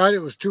couldn't cut. It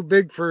was too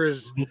big for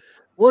his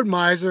wood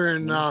miser,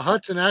 and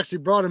Hudson actually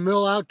brought a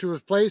mill out to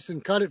his place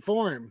and cut it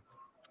for him.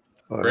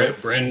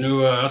 Brand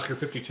new Oscar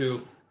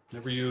 52,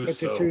 never used.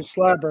 52 So.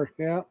 slabber.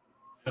 Yeah.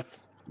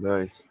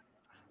 Nice.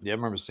 Yeah, I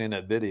remember seeing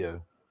that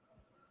video.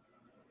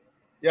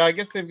 Yeah, I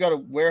guess they've got a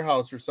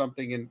warehouse or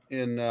something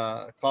in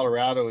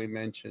Colorado. He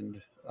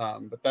mentioned,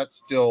 but that's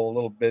still a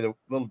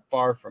little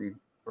far for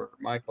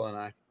Michael and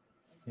I.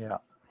 Yeah.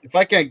 If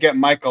I can't get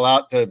Michael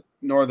out to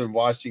Northern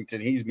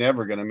Washington, he's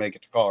never going to make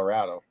it to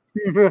Colorado.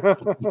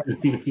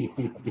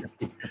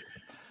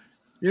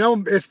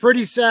 It's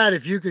pretty sad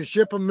if you can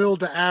ship a mill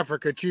to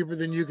Africa cheaper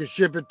than you can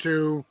ship it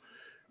to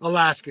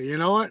Alaska. You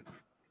know what?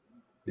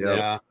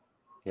 Yeah.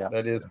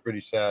 That is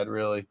pretty sad,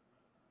 really.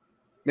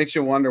 Makes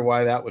you wonder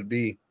why that would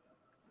be.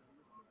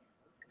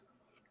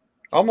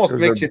 Almost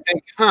makes you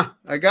think,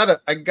 I got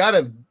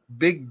a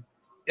big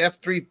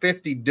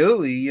F-350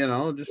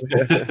 dually, just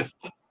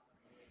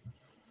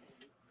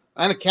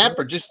and a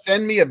camper. Just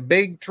send me a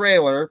big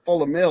trailer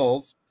full of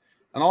mills,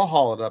 and I'll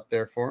haul it up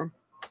there for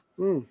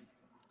him.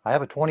 I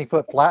have a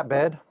 20-foot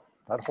flatbed.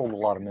 That'd hold a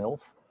lot of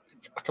mills.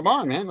 Come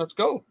on, man, let's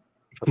go.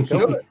 Let's Do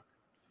go. it.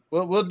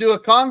 We'll do a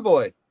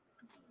convoy.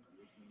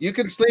 You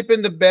can sleep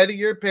in the bed of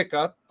your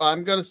pickup.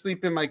 I'm going to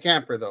sleep in my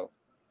camper, though.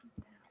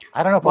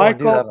 I don't know if I want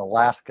to do Michael? that in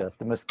Alaska.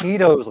 The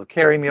mosquitoes will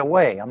carry me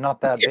away. I'm not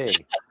that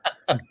big.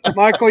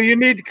 Michael, you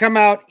need to come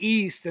out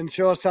east and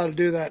show us how to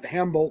do that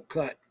Humboldt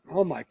cut.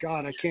 Oh my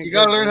God, I can't. You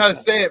got to learn how to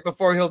say it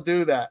before he'll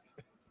do that.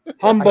 I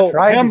Humboldt.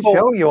 tried to Humboldt.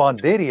 show you on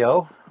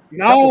video. a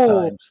couple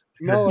No, times.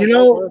 no. You it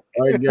know-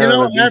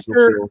 won't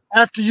work.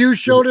 After you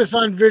showed us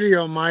on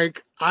video,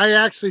 Mike, I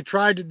actually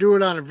tried to do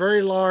it on a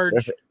very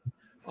large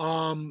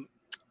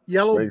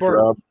yellow Thanks, bird,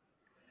 Rob.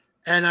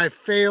 and I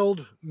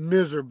failed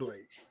miserably.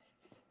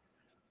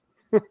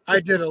 I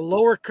did a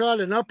lower cut,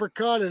 an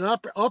uppercut, an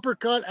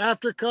uppercut,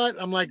 aftercut.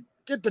 I'm like,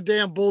 get the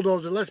damn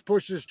bulldozer. Let's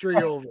push this tree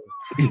over.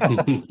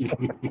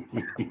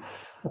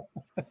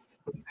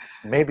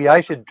 Maybe I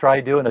should try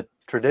doing a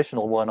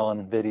traditional one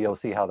on video,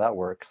 see how that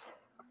works.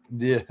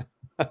 Yeah.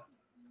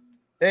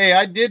 Hey,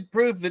 I did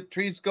prove that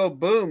trees go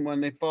boom when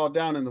they fall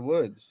down in the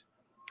woods.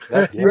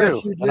 That's true.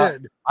 Yes, you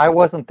And did. I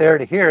wasn't there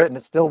to hear it, and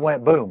it still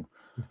went boom.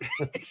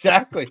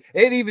 Exactly.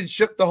 It even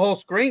shook the whole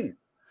screen.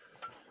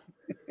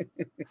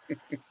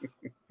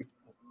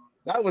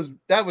 That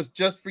was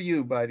just for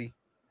you, buddy.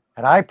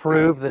 And I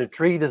proved that a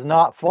tree does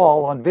not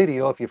fall on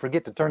video if you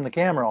forget to turn the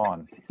camera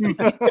on.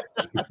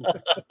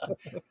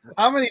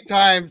 How many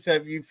times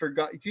have you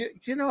forgot? Do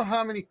you know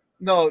how many?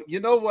 No, you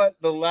know what?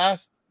 The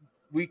last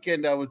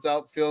weekend I was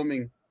out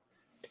filming,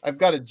 I've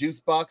got a juice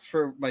box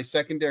for my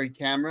secondary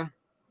camera.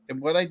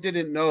 And what I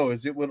didn't know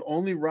is it would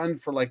only run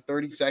for like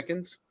 30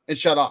 seconds and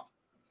shut off.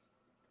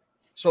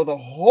 So the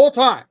whole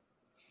time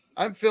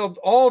I'm filmed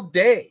all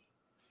day,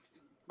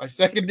 my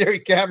secondary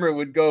camera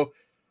would go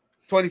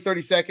 20,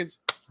 30 seconds,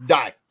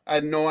 die. I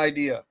had no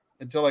idea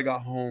until I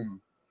got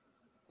home.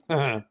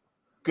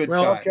 Good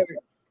Well, time. Okay,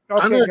 I'm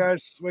okay, gonna-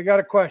 guys, we got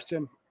a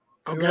question.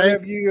 Do any Okay.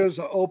 of you use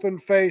open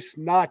face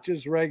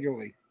notches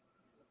regularly?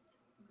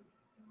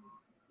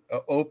 A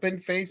open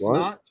face What?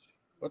 notch?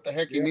 What the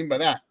heck do you Yeah. mean by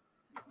that?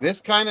 This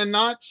kind of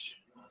notch?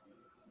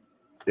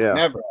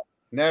 Yeah.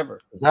 Never.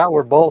 Is that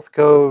where both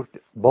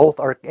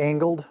are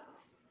angled?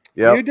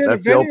 Yeah. You did a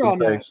video on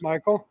that,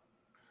 Michael.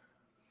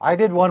 I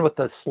did one with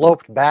the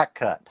sloped back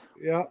cut.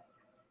 Yeah.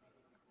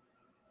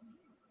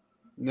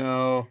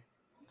 No.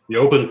 The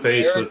open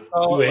face Eric, with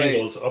oh, two wait.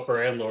 angles,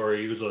 upper and lower.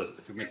 You use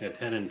if you're making a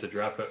tenon to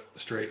drop it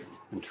straight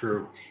and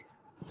true.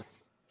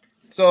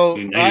 So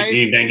You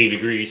need 90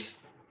 degrees.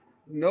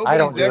 I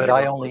don't do it.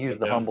 I ever, only use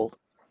the Yeah. Humboldt.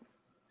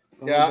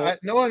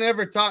 no one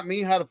ever taught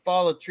me how to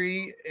fall a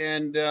tree,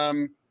 and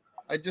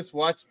I just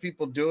watched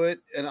people do it,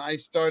 and I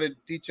started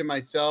teaching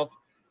myself.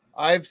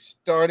 I've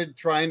started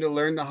trying to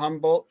learn the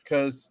Humboldt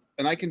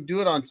and I can do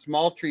it on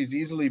small trees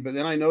easily, but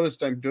then I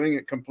noticed I'm doing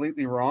it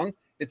completely wrong.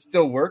 It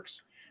still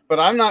works, but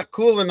I'm not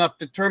cool enough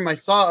to turn my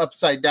saw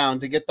upside down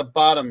to get the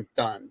bottom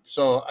done.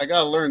 So I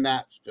got to learn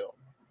that still.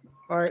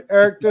 All right,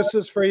 Eric, this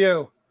is for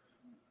you.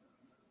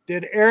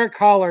 Did Eric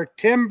holler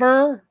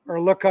timber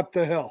or look up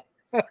the hill?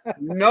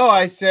 No,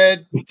 I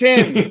said,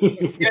 Tim,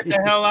 get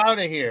the hell out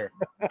of here.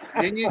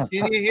 Didn't you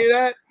hear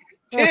that?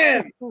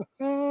 Tim.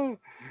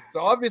 So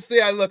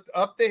obviously I looked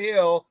up the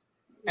hill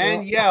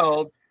and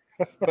yelled,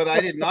 but I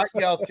did not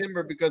yell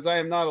timber because I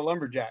am not a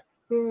lumberjack.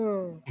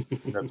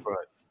 That's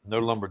right. No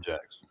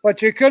lumberjacks.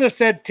 But you could have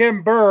said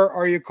timber,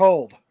 are you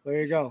cold?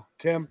 There you go.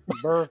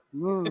 Timber.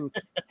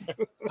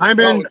 I'm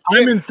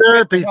in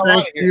therapy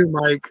thanks to you,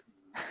 Mike.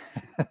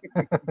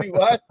 Do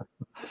what?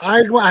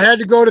 I had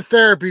to go to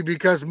therapy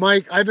because,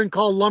 Mike, I've been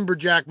called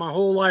lumberjack my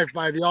whole life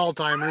by the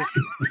Alzheimer's.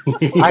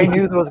 I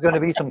knew there was going to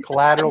be some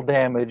collateral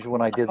damage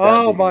when I did that.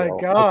 Oh video.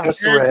 my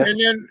gosh!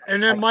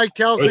 And then Mike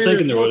tells me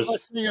there's no was.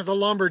 such thing as a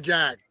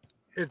lumberjack.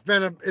 It's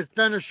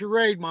been a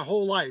charade my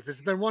whole life.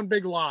 It's been one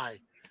big lie.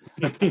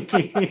 I've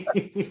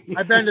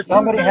been to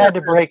Somebody had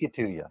to break it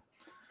to you.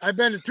 I've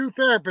been to 2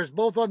 therapists.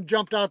 Both of them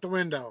jumped out the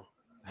window.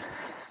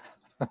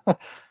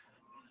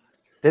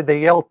 Did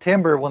they yell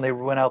timber when they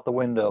went out the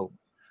window?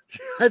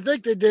 I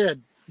think they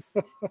did.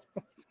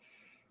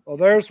 Well,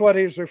 there's what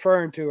he's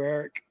referring to,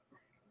 Eric.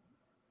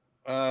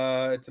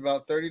 It's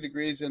about 30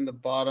 degrees in the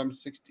bottom,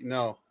 60.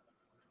 No.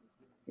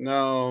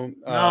 No.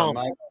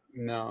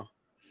 No.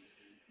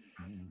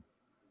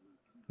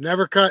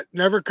 Never cut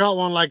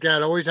one like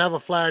that. Always have a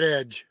flat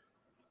edge.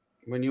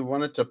 When you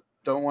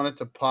don't want it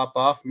to pop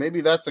off. Maybe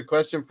that's a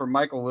question for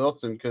Michael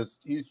Wilson because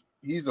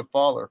he's a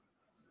faller.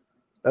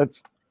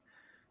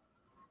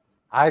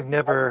 I've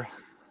never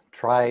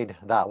tried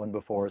that one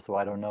before, so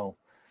I don't know.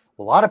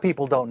 A lot of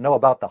people don't know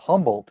about the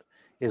Humboldt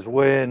is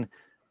when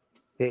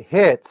it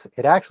hits,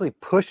 it actually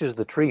pushes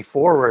the tree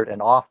forward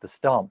and off the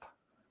stump.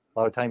 A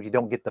lot of times you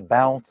don't get the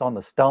bounce on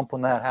the stump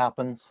when that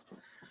happens.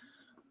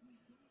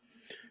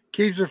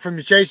 Keeps it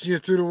from chasing you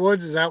through the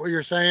woods. Is that what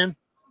you're saying?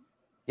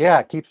 Yeah,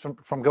 it keeps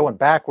from going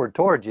backward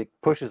towards you. It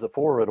pushes it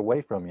forward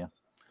away from you.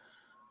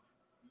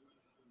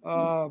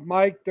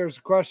 Mike, there's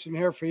a question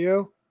here for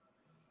you.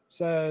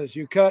 Says,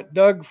 you cut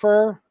Doug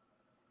fir.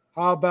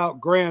 How about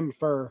grand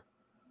fir?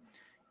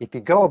 If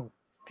you go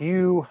a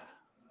few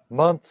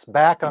months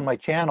back on my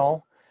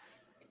channel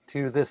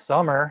to this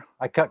summer,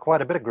 I cut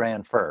quite a bit of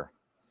grand fir.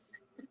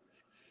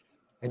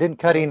 I didn't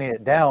cut any of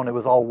it down. It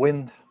was all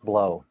wind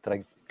blow that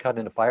I cut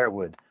into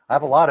firewood. I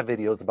have a lot of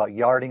videos about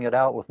yarding it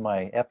out with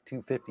my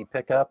F-250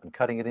 pickup and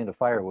cutting it into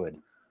firewood.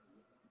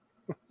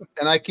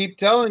 And I keep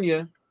telling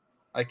you,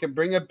 I can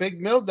bring a big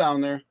mill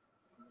down there.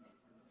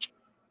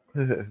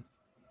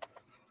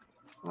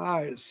 All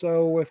right,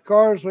 so with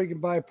cars, we can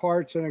buy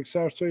parts and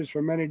accessories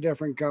from many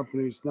different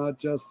companies, not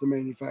just the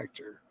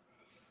manufacturer.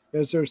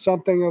 Is there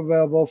something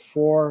available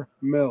for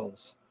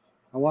mills?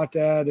 I want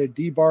to add a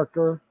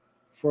debarker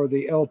for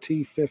the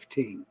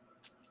LT15.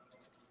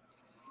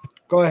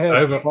 Go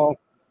ahead, Paul.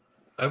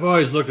 I've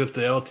always looked at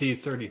the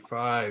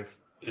LT35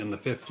 and the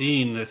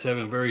 15 that's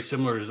having a very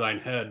similar design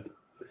head,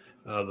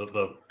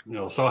 the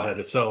saw head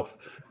itself,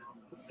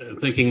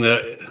 thinking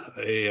that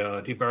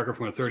a debarker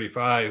from a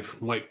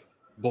 35 might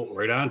bolt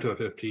right onto a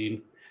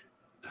 15.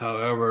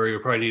 However, you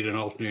probably need an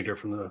alternator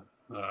from the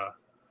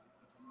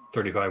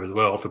 35 as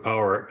well to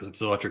power it because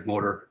it's an electric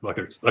motor,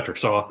 electric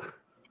saw.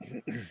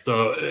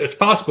 So it's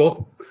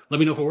possible. Let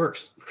me know if it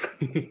works.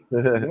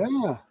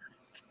 Yeah.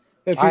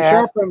 If you I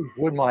asked sharpen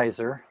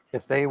Woodmiser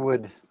if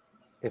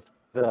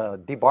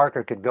the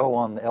debarker could go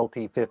on the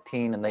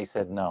LT15, and they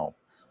said no.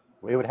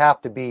 It would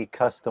have to be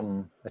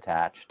custom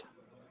attached.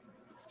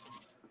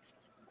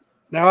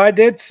 Now, I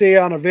did see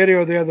on a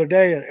video the other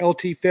day an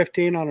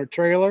LT15 on a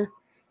trailer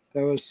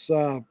that was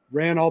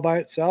ran all by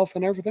itself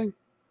and everything.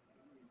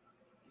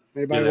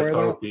 Anybody aware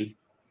of that?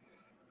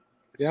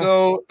 Yeah.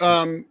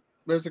 So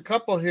there's a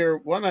couple here.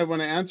 One I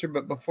want to answer,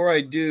 but before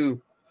I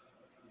do,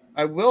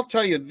 I will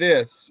tell you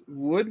this.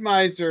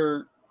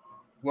 Woodmiser,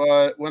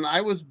 when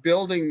I was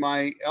building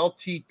my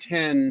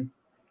LT10,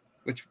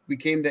 which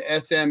became the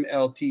SM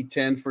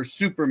LT10 for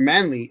Super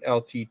Manly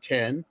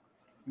LT10,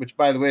 which,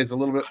 by the way, is a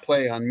little bit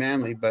play on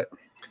Manly, but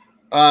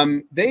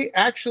they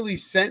actually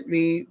sent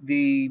me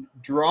the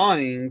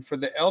drawing for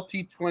the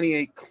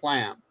LT28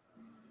 clamp.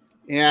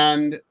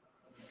 And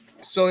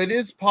so it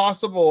is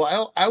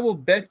possible. I will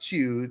bet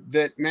you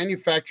that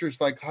manufacturers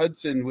like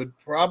Hudson would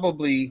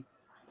probably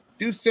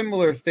do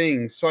similar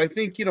things. So I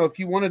think, if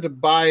you wanted to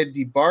buy a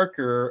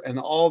debarker and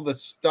all the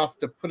stuff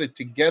to put it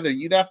together,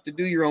 you'd have to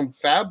do your own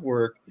fab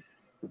work.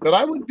 But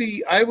I would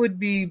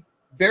be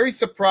very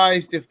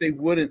surprised if they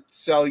wouldn't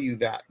sell you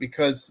that,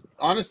 because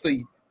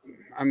honestly,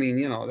 I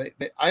mean,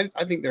 I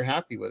think they're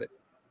happy with it.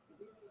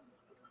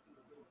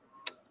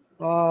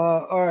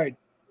 All right.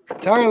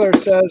 Tyler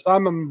says,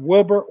 I'm in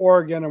Wilbur,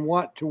 Oregon and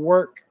want to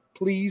work.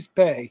 Please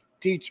pay.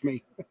 Teach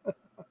me.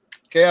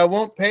 Okay, I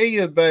won't pay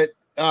you, but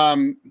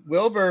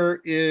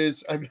Wilbur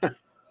is,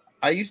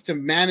 I used to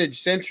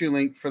manage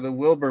CenturyLink for the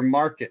Wilbur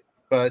market,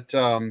 but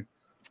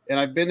and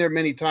I've been there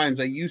many times.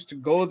 I used to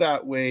go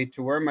that way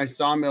to where my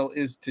sawmill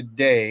is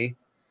today.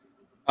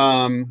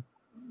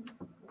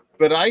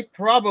 but I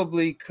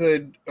probably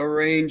could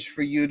arrange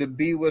for you to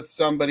be with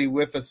somebody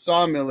with a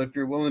sawmill if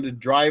you're willing to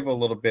drive a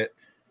little bit.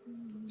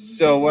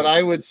 So what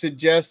I would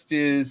suggest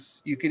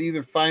is you could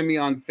either find me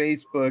on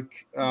Facebook,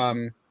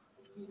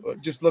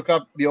 just look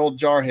up the old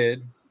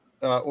Jarhead,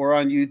 or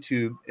on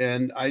YouTube,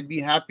 and I'd be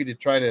happy to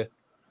try to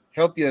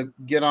help you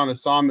get on a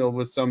sawmill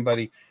with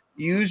somebody.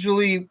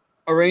 Usually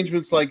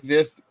arrangements like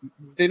this,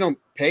 they don't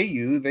pay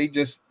you. They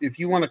just, if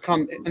you want to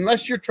come,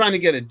 unless you're trying to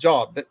get a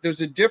job,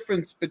 there's a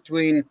difference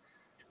between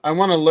I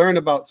want to learn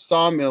about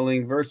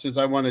sawmilling versus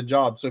I want a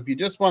job. So if you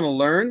just want to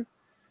learn,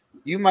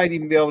 you might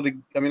even be able to,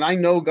 I mean, I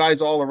know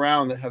guys all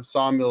around that have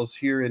sawmills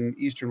here in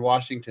Eastern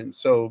Washington.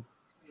 So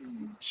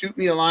shoot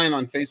me a line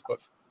on Facebook.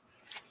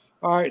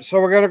 All right, so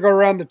we're going to go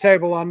around the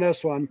table on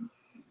this one.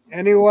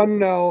 Anyone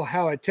know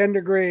how a 10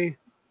 degree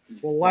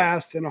will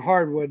last in a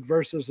hardwood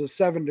versus a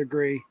 7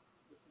 degree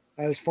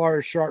as far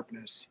as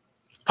sharpness?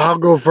 I'll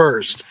go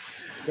first.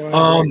 Go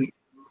ahead, Rick.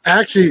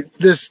 Actually,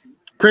 this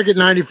Cricket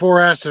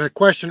 94 asked a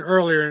question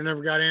earlier and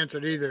never got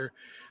answered either.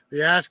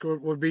 The ask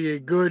would be a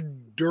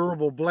good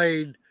durable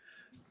blade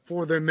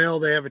for their mill.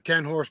 They have a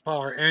 10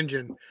 horsepower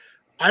engine.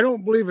 I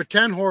don't believe a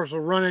 10 horse will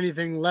run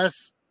anything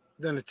less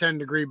than a 10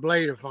 degree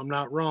blade, if I'm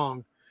not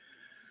wrong.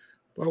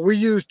 But we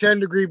use 10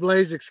 degree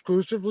blades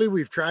exclusively.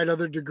 We've tried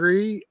other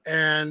degree,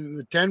 and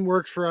the 10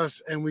 works for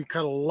us, and we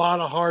cut a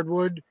lot of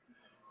hardwood,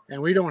 and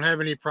we don't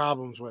have any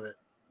problems with it.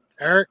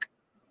 Eric?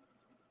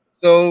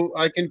 So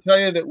I can tell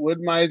you that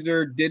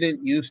Wood-Mizer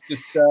didn't used to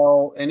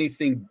sell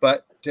anything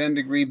but 10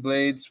 degree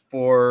blades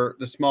for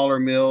the smaller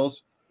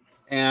mills.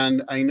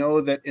 And I know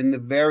that in the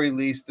very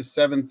least, the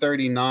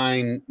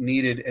 739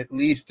 needed at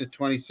least a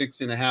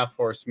 26.5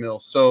 horse mill.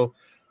 So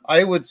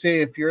I would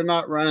say if you're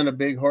not running a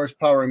big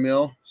horsepower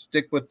mill,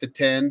 stick with the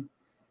 10,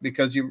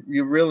 because you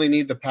really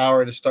need the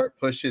power to start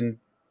pushing,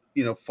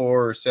 4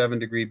 or 7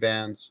 degree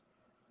bands.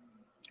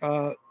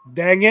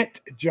 Dang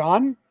it,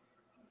 John.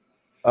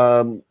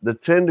 The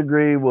 10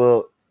 degree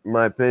will, in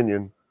my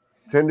opinion,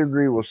 10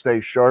 degree will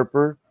stay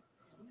sharper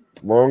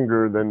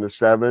longer than the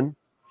 7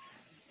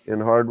 in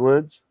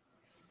hardwoods,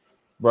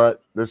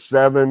 but the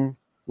 7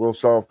 will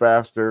saw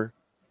faster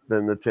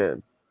than the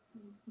 10.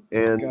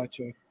 And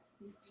gotcha.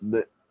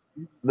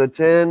 The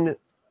 10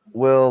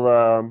 will,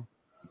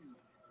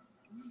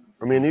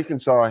 I mean, you can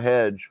saw a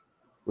hedge,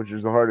 which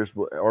is the hardest,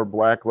 or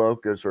black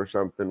locust or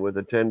something with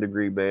a 10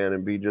 degree band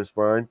and be just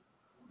fine.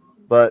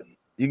 But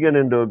you get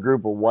into a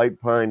group of white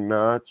pine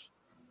knots,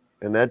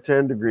 and that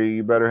 10 degree,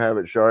 you better have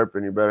it sharp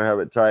and you better have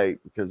it tight,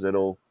 because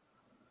it'll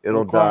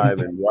dive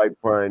in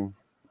white pine.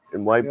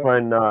 In white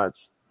pine knots,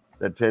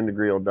 that 10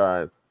 degree will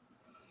dive.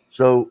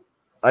 So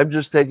I've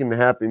just taken the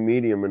happy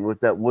medium, and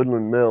with that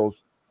Woodland Mills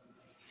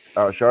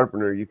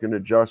sharpener, you can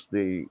adjust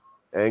the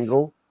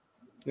angle.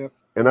 Yep.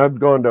 And I've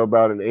gone to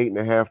about an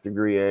 8.5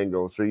 degree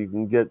angle, so you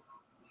can get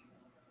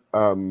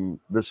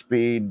the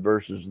speed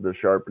versus the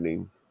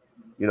sharpening,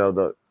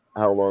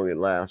 how long it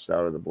lasts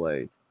out of the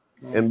blade.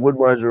 And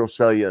Wood-Mizer will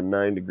sell you a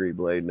 9 degree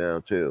blade now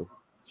too.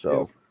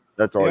 So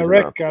that's always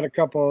Rick enough. got a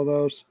couple of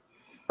those.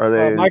 Are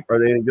they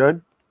any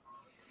good?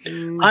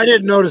 I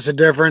didn't notice a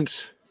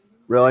difference.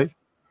 Really?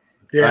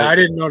 Yeah, I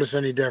didn't notice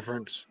any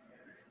difference.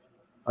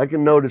 I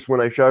can notice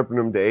when I sharpen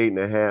them to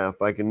 8.5,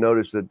 I can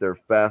notice that they're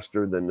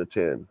faster than the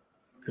 10.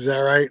 Is that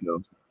right?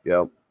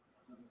 Yep.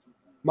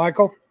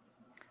 Michael?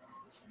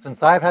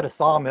 Since I've had a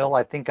sawmill,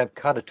 I think I've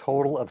cut a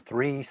total of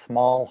 3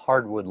 small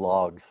hardwood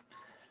logs.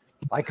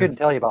 I couldn't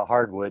tell you about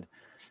hardwood.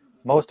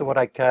 Most of what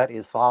I cut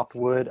is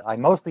softwood. I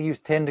mostly use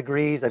 10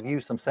 degrees. I've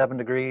used some 7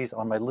 degrees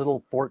on my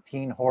little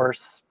 14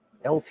 horse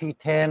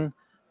LT10.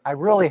 I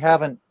really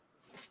haven't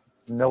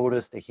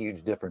noticed a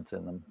huge difference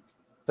in them.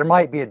 There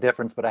might be a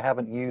difference, but I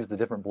haven't used the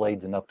different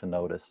blades enough to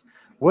notice.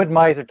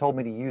 Wood-Mizer told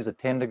me to use a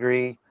 10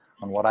 degree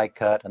on what I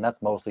cut, and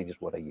that's mostly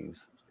just what I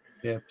use.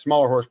 Yeah,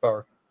 smaller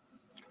horsepower.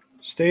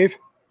 Steve?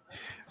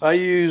 I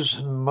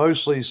use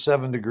mostly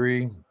 7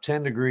 degree,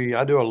 10 degree.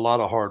 I do a lot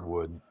of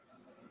hardwood.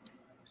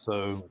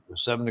 So the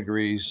 7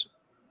 degrees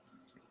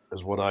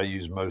is what I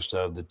use most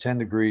of. The 10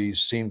 degrees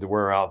seem to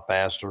wear out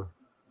faster.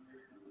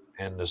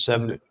 And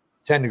the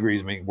 10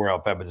 degrees wear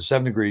out fast, but the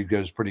 7 degrees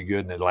goes pretty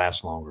good and it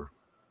lasts longer.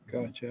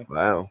 Gotcha.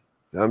 Wow.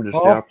 I'm just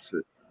the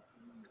opposite.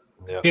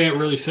 Yeah. Can't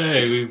really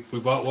say. We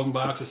bought one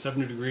box of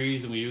 70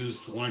 degrees and we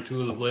used 1 or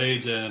 2 of the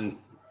blades, and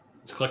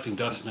it's collecting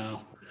dust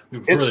now. We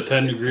prefer the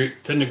 10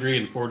 degree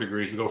and 4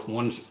 degrees. We go from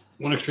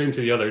one extreme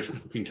to the other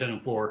between 10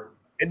 and 4.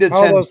 It did.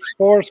 How was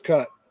 4s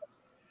cut?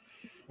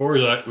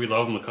 4s, we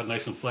love them to cut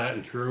nice and flat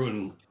and true,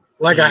 and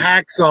like a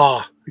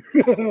hacksaw.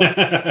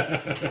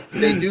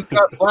 They do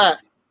cut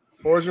flat.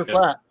 4s are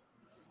flat.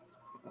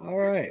 All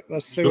right,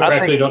 let's see. You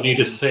actually don't need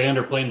to sand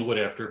or plane the wood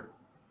after.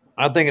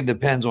 I think it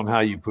depends on how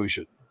you push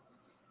it.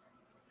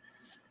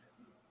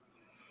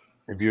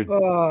 If you're,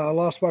 I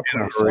lost my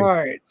place. All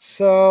right,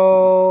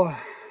 so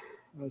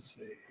let's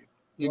see.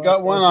 You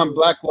got one on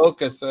Black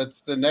Locust. So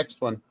that's the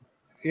next one.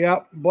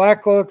 Yep,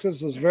 Black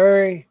Locust is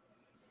very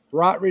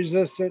rot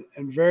resistant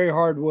and very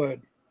hard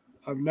wood.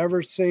 I've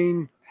never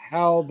seen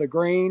how the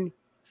grain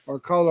or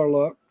color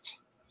looks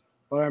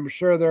but I'm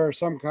sure there are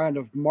some kind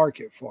of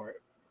market for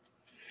it.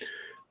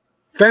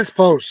 Fence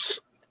posts.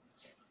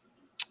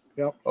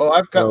 Yep. Oh,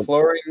 I've cut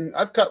flooring.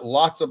 I've cut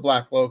lots of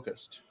black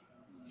locust.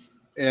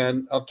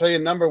 And I'll tell you,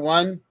 number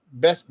one,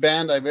 best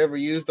band I've ever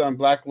used on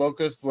black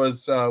locust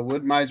was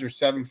Wood-Mizer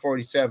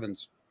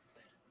 747s.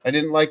 I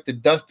didn't like the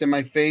dust in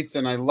my face,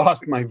 and I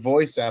lost my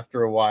voice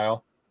after a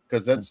while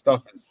because that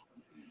stuff is,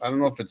 I don't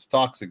know if it's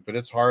toxic, but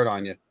it's hard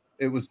on you.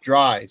 It was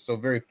dry, so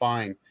very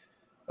fine.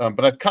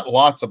 But I've cut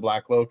lots of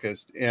black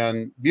locust,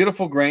 and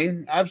beautiful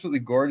grain, absolutely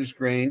gorgeous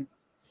grain.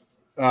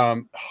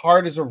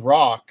 Hard as a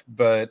rock,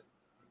 but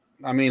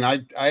I mean,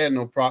 I had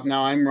no problem.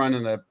 Now I'm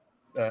running a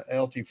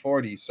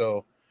LT40,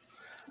 so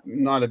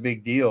not a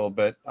big deal,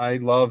 but I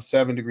love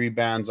 7-degree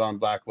bands on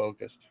black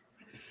locust.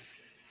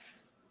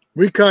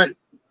 We cut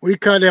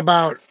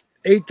about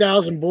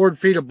 8,000 board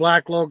feet of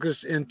black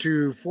locust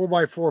into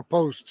 4x4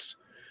 posts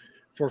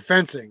for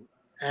fencing.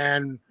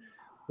 And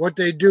what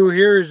they do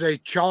here is they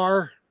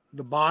char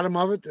the bottom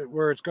of it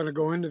where it's going to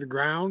go into the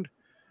ground.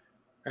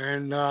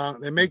 And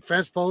they make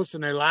fence posts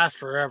and they last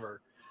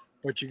forever.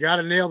 But you got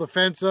to nail the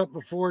fence up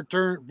before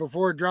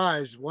it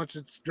dries. Once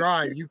it's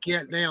dry, you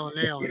can't nail a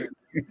nail in it.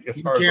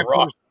 As hard as a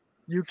rock.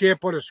 You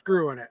can't put a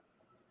screw in it.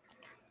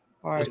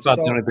 All right. That's about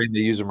the only thing they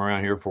use them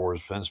around here for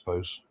is fence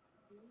posts.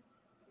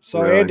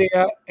 So Really?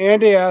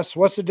 Andy asks,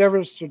 what's the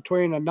difference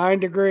between a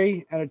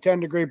 9-degree and a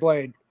 10-degree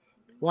blade?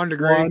 1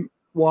 degree.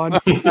 One.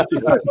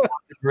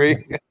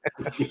 Agree.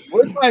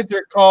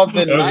 Wood-Mizer called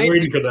the I was 9.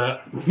 waiting for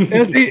that.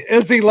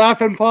 Is he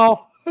laughing,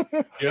 Paul?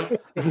 Yeah.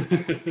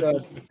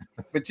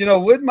 But you know,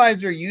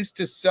 Wood-Mizer used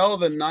to sell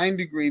the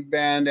 9-degree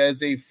band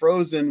as a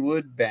frozen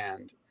wood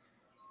band.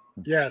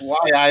 Yes.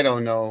 Why, I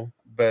don't know,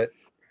 but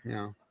you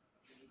know.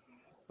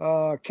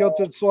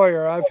 Kilted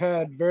Sawyer, I've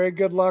had very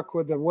good luck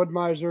with the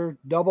Wood-Mizer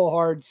double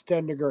hards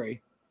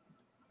 10-degree.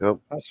 Yep.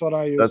 That's what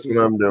I use. That's what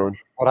I'm doing.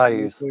 What I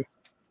use.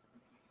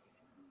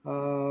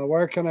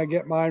 Where can I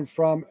get mine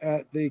from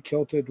at the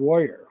Kilted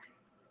Warrior?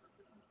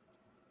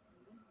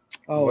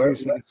 Oh,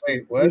 he's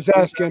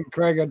asking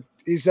Craig.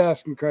 He's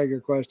asking Craig a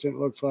question. It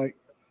looks like,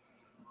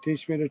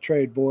 teach me to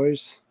trade,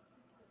 boys.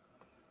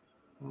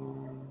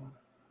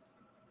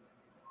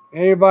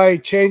 Anybody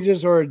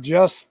changes or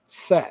adjusts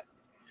set?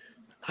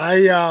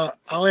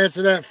 I'll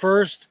answer that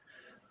first.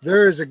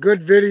 There is a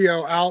good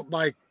video out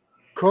by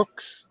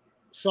Cook's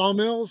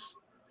Sawmills,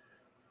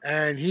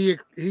 and he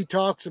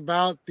talks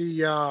about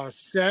the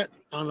set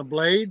on the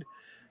blade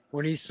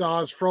when he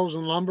saws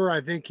frozen lumber. I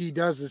think he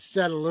does the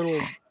set a little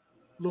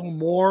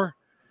more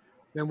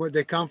than what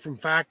they come from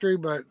factory,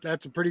 but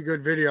that's a pretty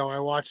good video. I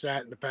watched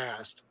that in the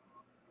past.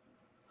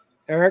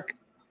 Eric?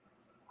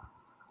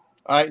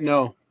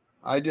 No.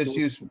 I just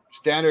use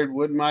standard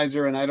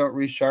Wood-Mizer, and I don't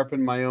resharpen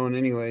my own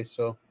anyway.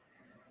 So,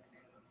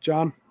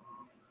 John?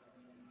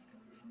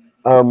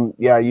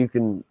 Yeah, you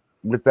can,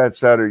 with that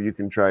setter, you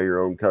can try your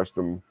own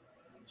custom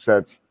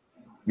sets.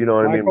 You know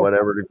what I mean?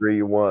 Whatever degree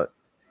you want.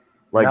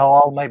 Like, now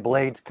all my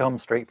blades come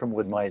straight from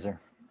Wood-Mizer.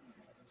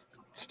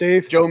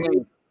 Steve? Joe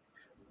May.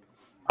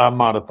 I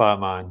modify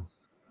mine.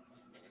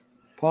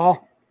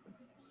 Paul?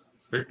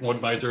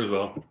 Wood-Mizer as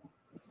well.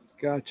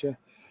 Gotcha.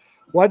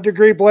 What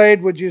degree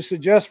blade would you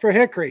suggest for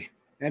hickory?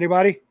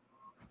 Anybody?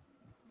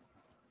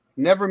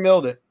 Never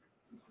milled it.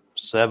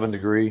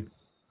 7-degree.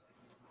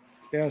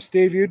 Yeah,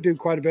 Steve, you do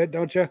quite a bit,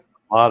 don't you?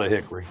 A lot of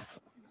hickory.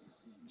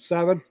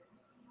 7?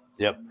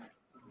 Yep.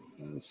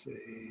 Let's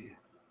see.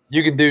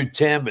 You can do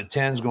 10, but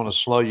 10 is going to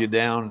slow you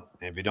down.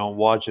 And if you don't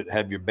watch it,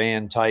 have your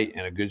band tight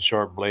and a good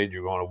sharp blade,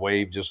 you're going to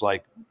wave just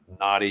like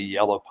knotty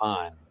yellow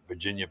pine,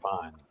 Virginia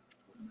pine.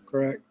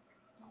 Correct.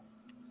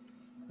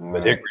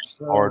 But hickory's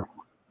hard.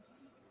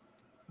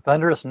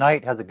 Thunderous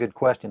Knight has a good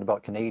question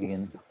about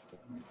Canadian.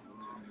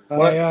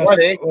 What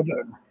eh?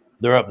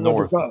 They're up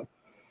north.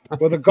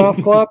 With a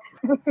golf club?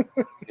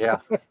 Yeah.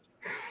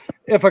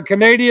 If a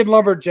Canadian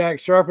lumberjack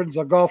sharpens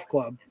a golf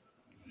club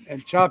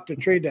and chopped a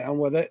tree down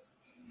with it,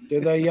 do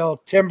they yell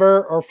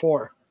timber or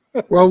 4?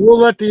 Well, we'll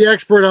let the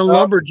expert on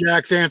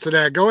lumberjacks answer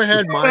that. Go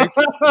ahead, Mike.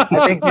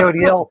 I think they would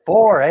yell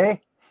 4, eh?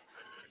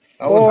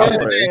 I was going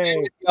to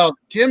say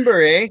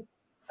timber, eh?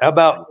 How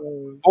about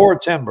 4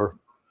 timber?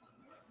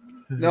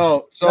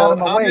 No. So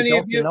how many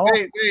of you?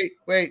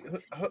 Wait.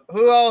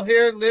 Who all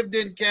here lived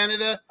in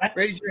Canada?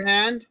 Raise your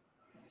hand.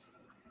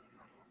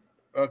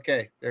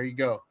 Okay, there you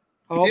go.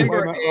 Oh,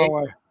 timber,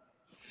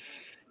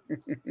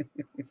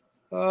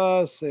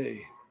 let's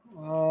see.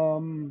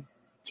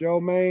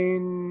 Joe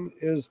Main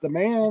is the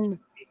man.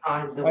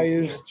 I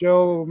use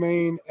Joe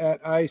Main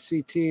at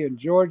ICT in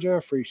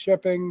Georgia, free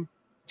shipping.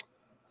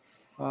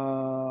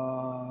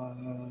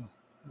 Let's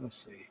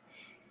see.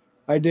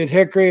 I did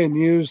hickory and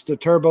used the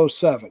Turbo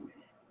 7.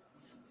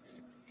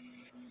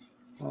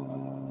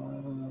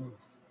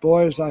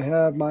 Boys, I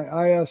have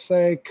my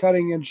ISA,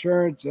 cutting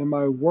insurance, and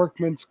my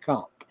workman's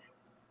comp.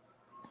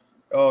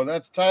 Oh,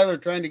 that's Tyler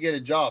trying to get a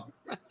job.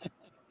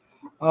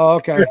 Oh,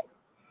 okay.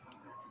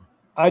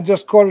 I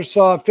just quarter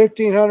saw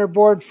 1,500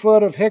 board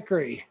foot of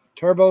hickory.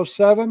 Turbo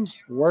 7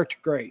 worked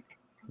great.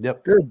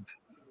 Yep. Good.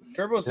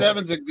 Turbo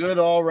 7's a good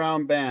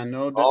all-round band.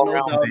 No doubt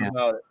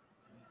about it.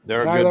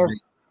 They're Tyler. good.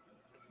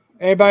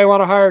 Anybody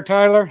want to hire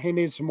Tyler? He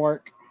needs some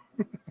work.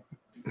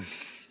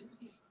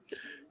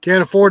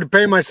 Can't afford to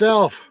pay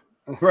myself.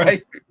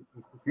 Right.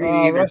 Me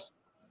neither.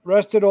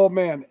 Rested old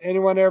man.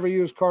 Anyone ever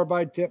use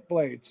carbide tip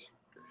blades?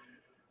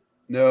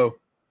 No.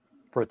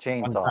 For a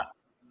chainsaw.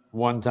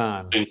 One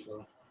time.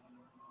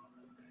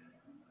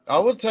 I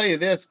will tell you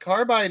this,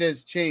 carbide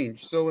has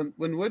changed. So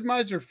when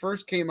Wood-Mizer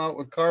first came out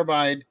with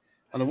carbide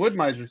on the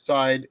Wood-Mizer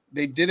side,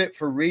 they did it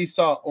for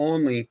resaw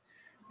only,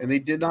 and they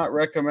did not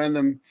recommend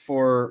them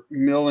for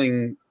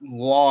milling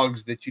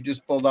logs that you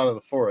just pulled out of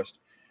the forest.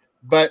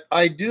 But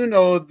I do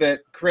know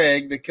that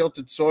Craig, the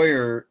Kilted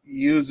Sawyer,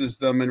 uses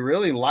them and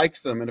really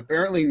likes them, and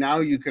apparently now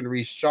you can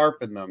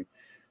resharpen them.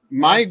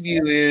 My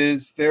view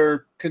is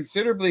they're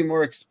considerably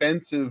more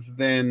expensive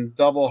than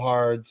double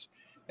hards.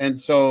 And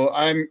so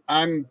I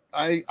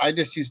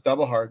just use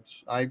double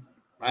hards.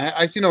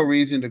 I see no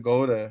reason to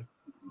go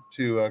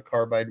to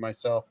carbide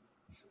myself.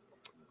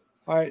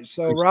 All right.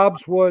 So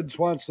Rob's Woods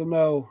wants to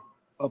know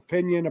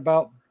opinion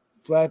about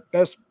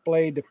best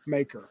blade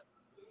maker.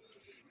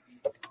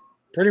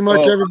 Pretty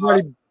much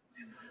everybody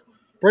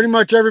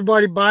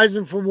buys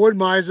them from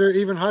Wood-Mizer,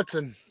 even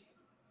Hudson.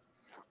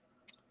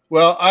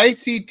 Well,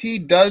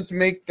 ICT does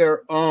make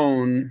their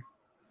own,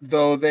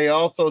 though they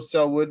also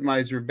sell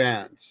Wood-Mizer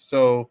bands.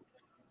 So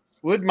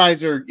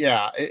Wood-Mizer,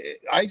 yeah,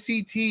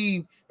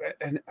 ICT,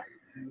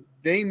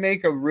 they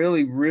make a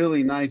really,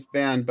 really nice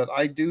band, but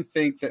I do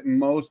think that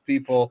most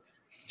people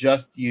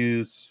just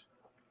use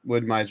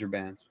Wood-Mizer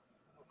bands.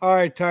 All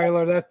right,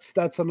 Tyler,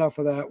 that's enough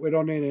of that. We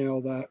don't need any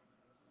of that.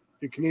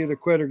 You can either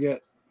quit or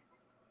get.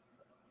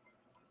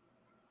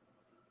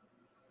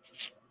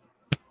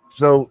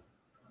 So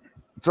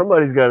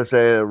somebody's got to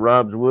say that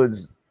Rob's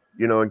Woods,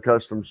 in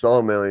custom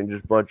sawmilling,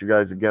 just bought you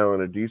guys a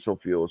gallon of diesel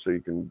fuel so you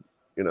can,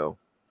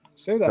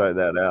 say that. try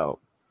that out.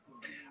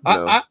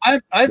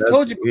 I've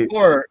told you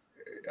before.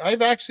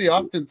 I've actually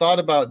often thought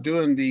about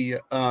doing the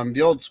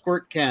old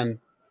squirt can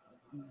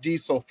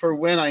diesel for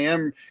when I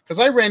am, because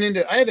I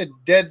had a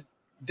dead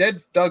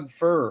Doug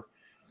fir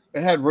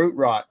that had root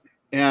rot,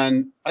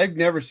 and I've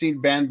never seen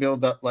band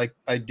build up like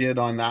I did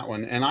on that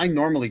one. And I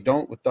normally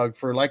don't with Doug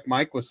fir, like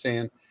Mike was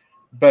saying,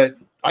 but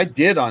I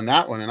did on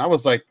that one, and I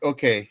was like,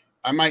 okay,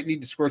 I might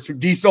need to squirt some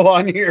diesel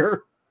on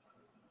here.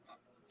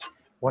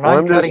 When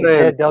I'm cutting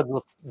dead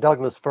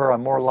Douglas fir,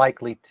 I'm more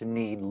likely to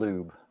need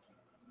lube.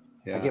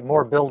 Yeah. I get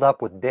more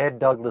buildup with dead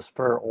Douglas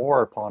fir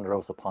or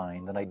ponderosa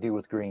pine than I do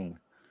with green.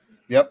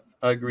 Yep,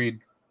 agreed.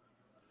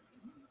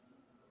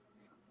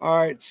 All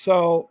right,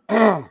 so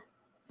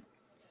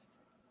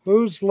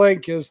whose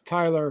link is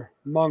Tyler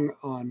Mung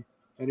on?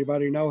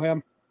 Anybody know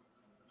him?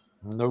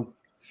 Nope.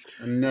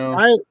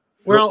 No.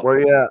 Where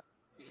you at?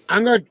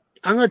 I'm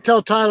gonna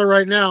tell Tyler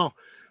right now.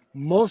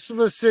 Most of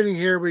us sitting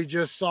here, we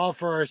just saw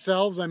for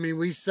ourselves. I mean,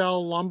 we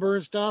sell lumber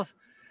and stuff,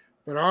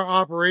 but our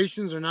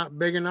operations are not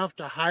big enough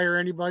to hire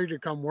anybody to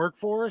come work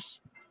for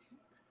us.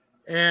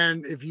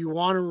 And if you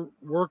want to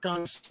work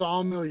on a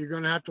sawmill, you're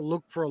going to have to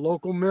look for a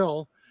local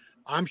mill.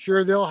 I'm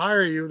sure they'll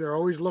hire you. They're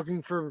always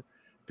looking for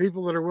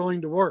people that are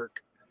willing to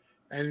work.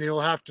 And you'll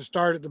have to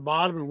start at the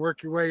bottom and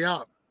work your way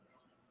up.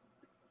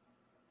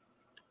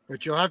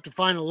 But you'll have to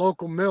find a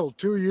local mill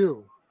to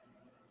you.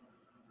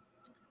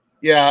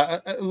 Yeah,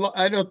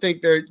 I don't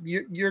think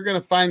you're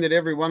going to find that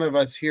every one of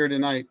us here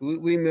tonight,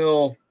 we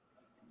mill,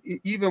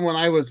 even when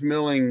I was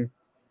milling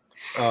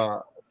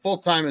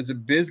full-time as a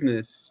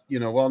business,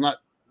 well, not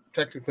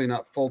technically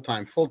not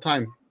full-time.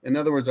 In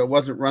other words, I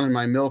wasn't running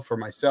my mill for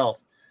myself.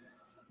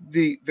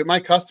 My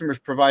customers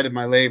provided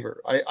my labor.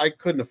 I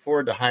couldn't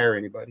afford to hire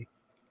anybody.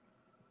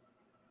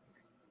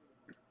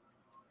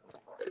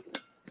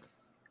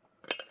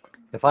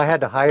 If I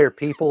had to hire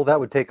people, that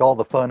would take all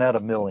the fun out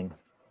of milling.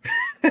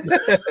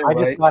 I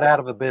just got out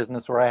of a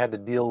business where I had to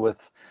deal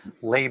with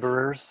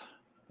laborers.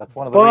 That's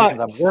one of the reasons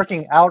I'm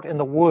working out in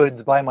the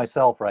woods by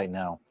myself right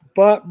now.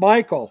 But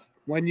Michael,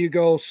 when you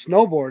go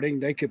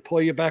snowboarding, they could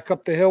pull you back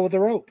up the hill with a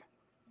rope.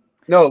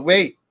 No,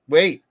 wait.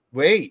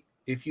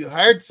 If you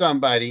hired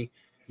somebody,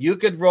 you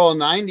could roll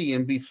 90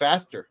 and be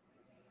faster.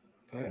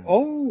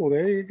 Oh,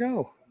 there you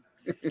go.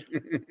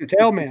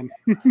 Tailman.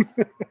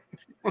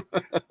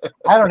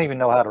 I don't even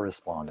know how to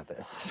respond to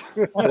this.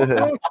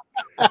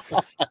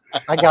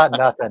 I got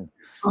nothing.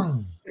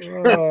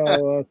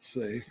 Let's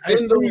see. I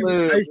see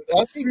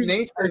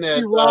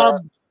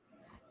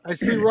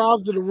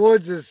Rob's of the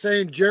Woods is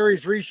saying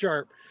Jerry's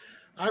Resharp.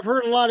 I've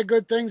heard a lot of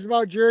good things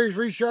about Jerry's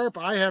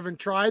Resharp. I haven't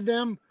tried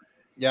them.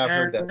 Yeah, I've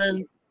heard that. And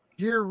then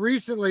here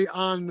recently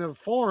on the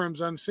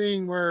forums, I'm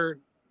seeing where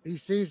he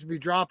seems to be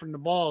dropping the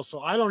ball. So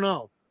I don't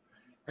know.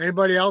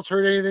 Anybody else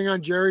heard anything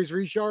on Jerry's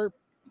Resharp?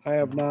 I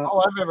have not.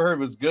 All I've ever heard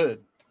was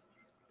good.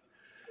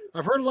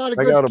 I've heard a lot of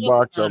good stuff. I stuff. got a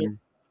box of them.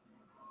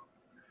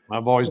 My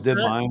boys did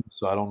mine,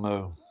 so I don't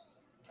know.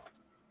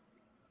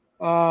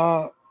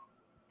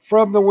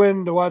 From the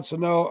Wind wants to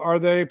know, are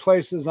there any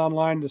places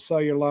online to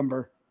sell your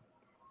lumber?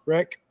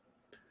 Rick?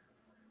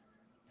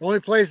 The only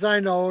place I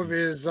know of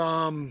is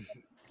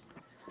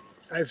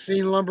I've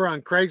seen lumber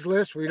on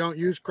Craigslist. We don't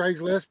use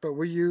Craigslist, but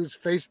we use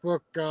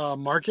Facebook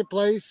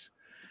Marketplace.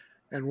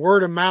 And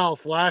word of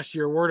mouth last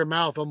year, word of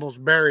mouth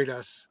almost buried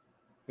us.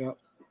 Yep.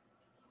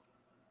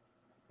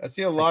 I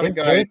see a lot of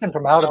guys. Nathan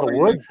from Out of the selling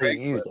Woods on has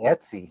used Craigslist.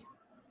 Etsy.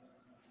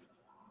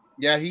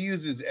 Yeah, he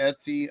uses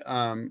Etsy.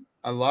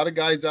 A lot of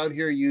guys out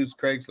here use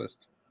Craigslist.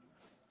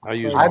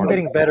 I'm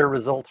getting better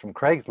results from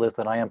Craigslist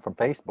than I am from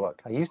Facebook.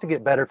 I used to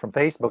get better from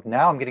Facebook.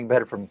 Now I'm getting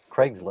better from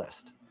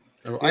Craigslist.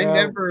 I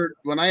never,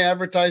 when I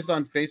advertised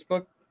on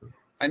Facebook,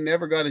 I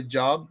never got a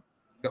job.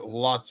 Got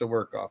lots of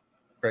work off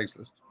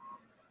Craigslist.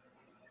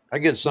 I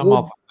get some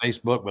off of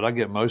Facebook, but I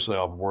get mostly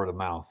off word of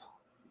mouth.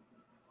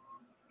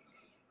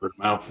 Word of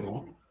mouth.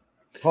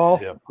 Paul,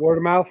 Yep. word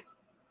of mouth.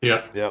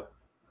 Yeah. Yep.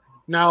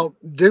 Now,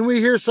 didn't we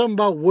hear something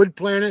about Wood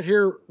Planet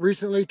here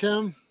recently,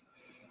 Tim?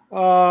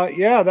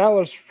 Yeah, that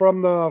was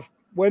from the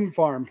wind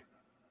farm.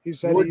 He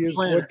said Wood he used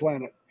Planet. Wood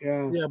Planet.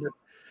 Yeah. Yeah, but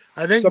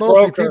I think It's a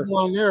mostly broker. people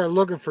on there are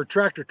looking for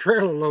tractor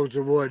trailer loads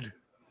of wood.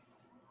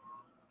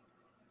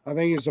 I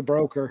think he's a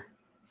broker.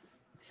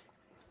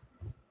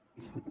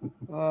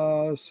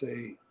 Let's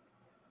see.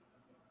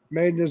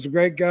 Maiden is a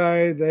great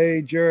guy.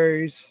 They,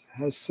 Jerry's,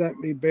 has sent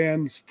me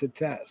bands to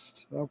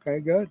test.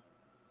 Okay, good.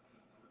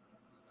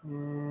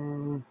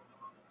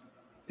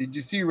 Did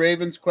you see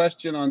Raven's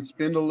question on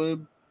spindle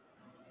lube?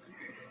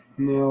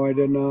 No, I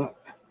did not.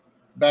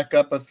 Back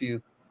up a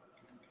few.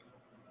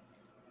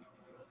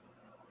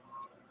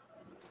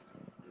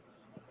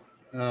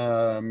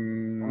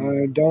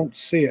 I don't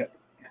see it.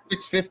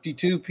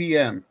 6:52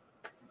 p.m.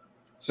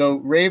 So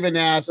Raven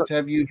asked,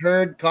 have you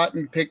heard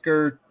cotton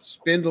picker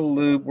spindle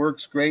lube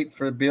works great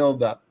for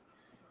buildup?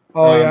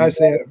 Oh, yeah, I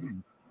see it.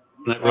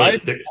 That really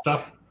thick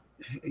stuff.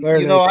 There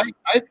it is.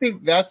 I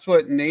think that's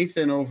what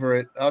Nathan over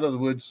at Out of the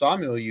Woods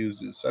Sawmill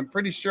uses. I'm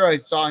pretty sure I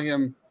saw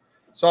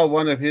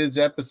one of his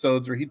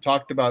episodes where he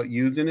talked about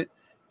using it.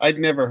 I'd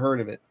never heard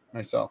of it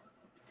myself.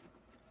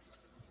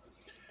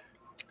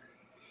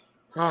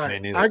 All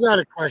right, I got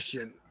a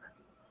question.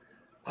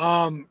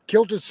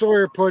 Kilted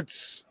Sawyer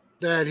puts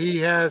that he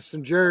has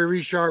some Jerry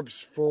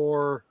Resharps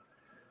for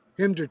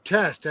him to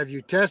test. Have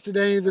you tested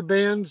any of the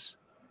bands,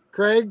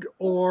 Craig,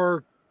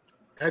 or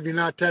have you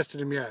not tested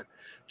them yet?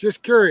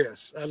 Just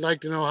curious. I'd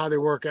like to know how they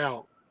work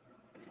out.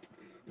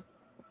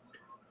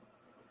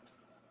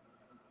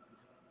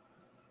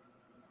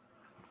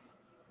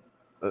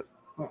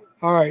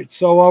 All right,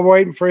 so I'm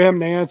waiting for him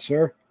to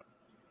answer.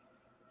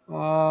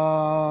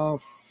 From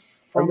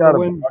got the a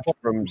wind bunch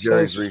from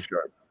Jerry's says-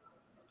 Resharp.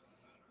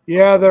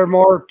 Yeah, they're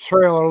more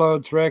trailer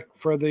loads, Rick,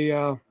 for the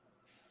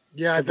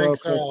Yeah, I the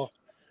think broker. so.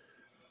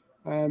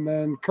 And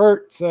then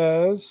Kurt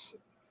says,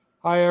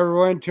 hi,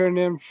 everyone. Tuned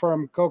in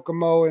from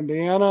Kokomo,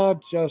 Indiana.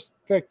 Just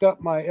picked up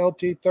my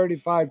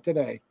LT35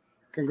 today. Where's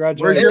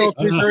Congratulations. your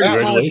LT35,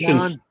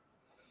 Congratulations. John?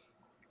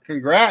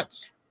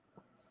 Congrats.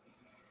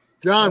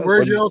 John,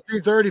 where's your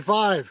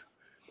LT35?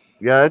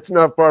 Yeah, it's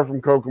not far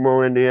from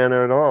Kokomo,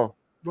 Indiana at all.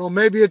 Well,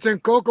 maybe it's in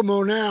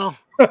Kokomo now.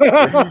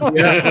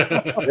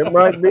 It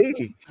might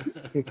be.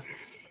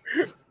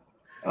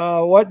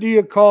 What do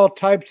you call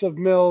types of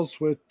mills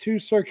with two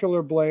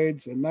circular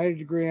blades and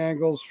 90-degree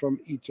angles from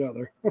each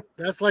other?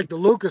 That's like the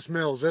Lucas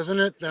Mills, isn't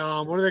it?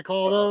 What do they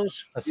call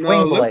those? A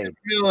swing blade. Lucas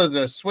Mill is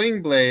a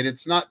swing blade.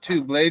 It's not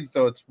two blades,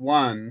 though. It's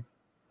one.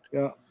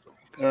 Yeah.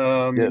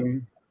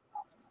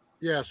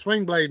 Yeah,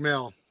 swing blade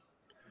mill.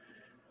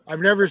 I've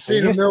never There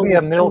seen a used mill. to be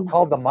a with mill two-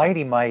 called the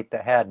Mighty Mite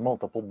that had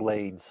multiple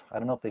blades. I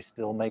don't know if they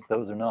still make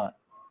those or not.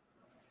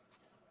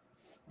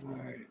 All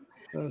right.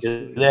 Let's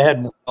see. They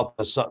had up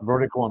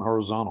vertical and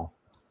horizontal.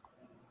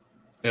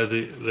 Yeah,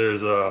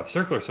 there's a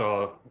circular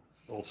saw,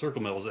 old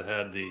circle mills that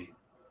had the,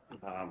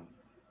 I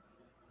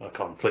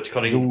call them flitch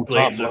cutting Dual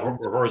blades top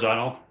that were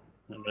horizontal,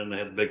 and then they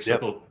had the big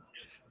circle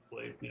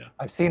blade. Yeah.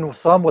 I've seen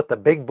some with the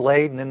big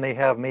blade, and then they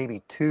have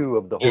maybe two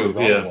of the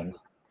horizontal yeah.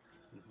 ones.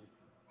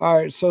 All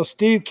right. So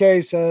Steve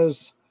K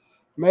says,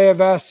 may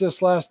have asked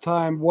this last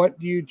time. What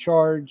do you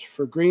charge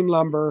for green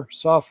lumber,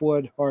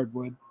 softwood,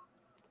 hardwood?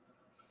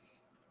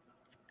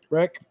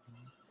 Rick?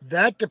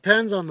 That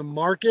depends on the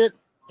market.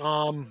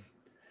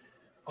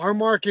 Our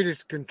market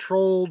is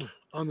controlled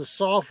on the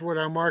softwood.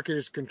 Our market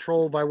is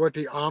controlled by what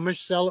the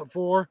Amish sell it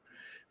for.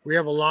 We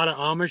have a lot of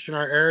Amish in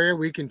our area.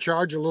 We can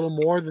charge a little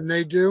more than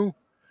they do,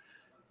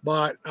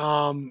 but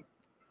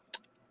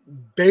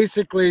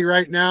basically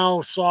right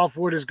now,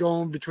 softwood is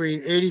going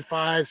between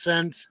 85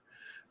 cents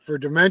for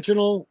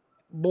dimensional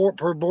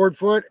per board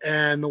foot,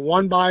 and the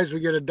one buys we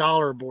get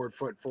 $1 a board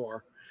foot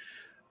for.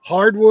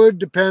 Hardwood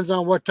depends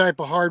on what type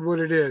of hardwood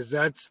it is.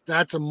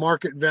 That's a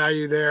market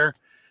value there,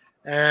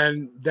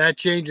 and that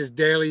changes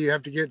daily. You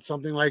have to get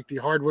something like the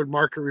hardwood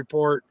market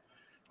report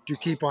to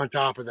keep on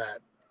top of that.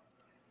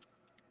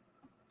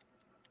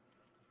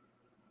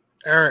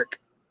 Eric.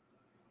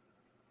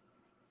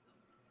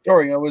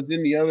 Sorry, I was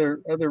in the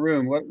other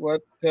room.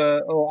 What?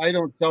 I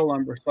don't sell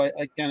lumber, so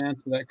I can't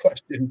answer that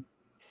question.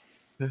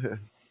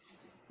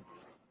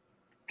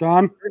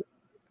 Don?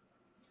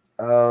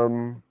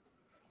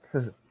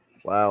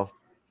 Wow.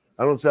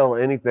 I don't sell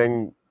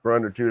anything for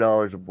under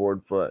 $2 a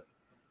board foot.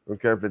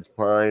 don't care if it's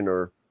pine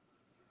or,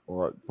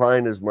 well,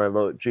 pine is my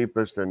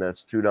cheapest, and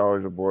that's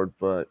 $2 a board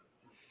foot.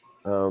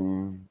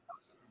 Kiln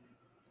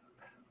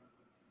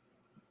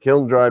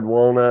dried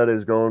walnut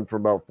is going for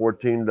about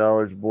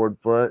 $14 a board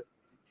foot.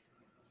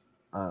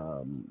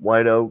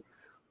 White oak,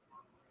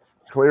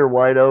 clear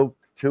white oak,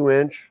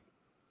 2-inch,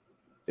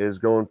 is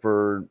going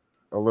for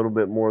a little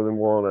bit more than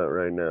walnut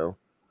right now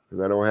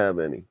because I don't have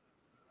any.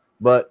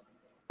 But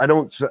I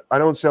don't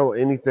sell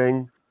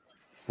anything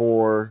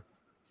for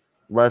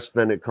less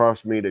than it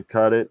costs me to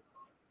cut it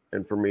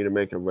and for me to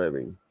make a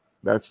living.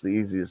 That's the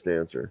easiest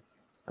answer.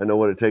 I know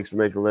what it takes to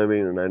make a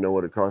living, and I know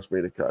what it costs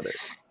me to cut it.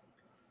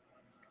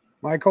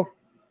 Michael?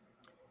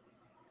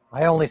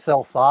 I only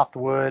sell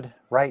softwood.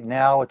 Right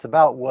now, it's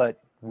about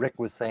what Rick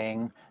was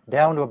saying,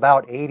 down to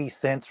about 80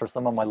 cents for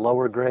some of my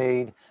lower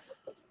grade.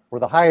 For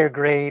the higher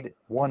grade,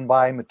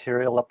 1x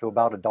material up to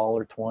about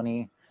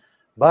 $1.20.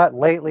 But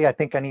lately, I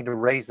think I need to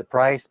raise the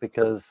price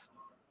because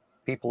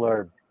people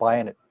are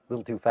buying it a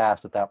little too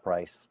fast at that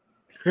price.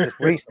 Just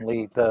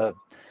recently, the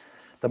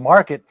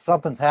market,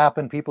 something's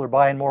happened. People are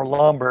buying more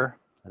lumber.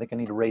 I think I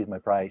need to raise my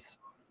price.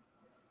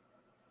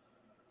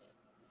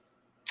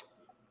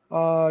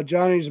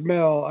 Johnny's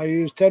Mill. I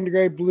use 10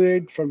 degree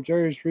blade from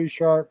Jerry's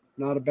Resharp.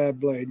 Not a bad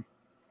blade.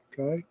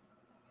 Okay.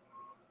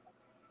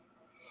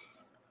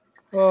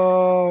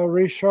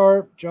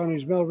 Resharp.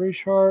 Johnny's Mill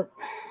Resharp.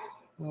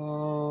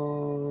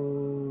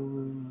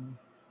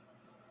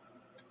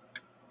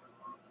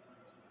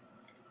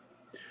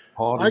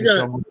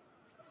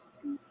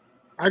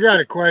 I got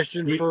a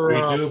question We for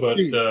do,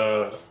 Steve.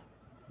 but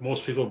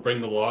most people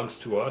bring the logs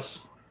to us.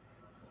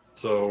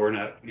 So we're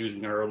not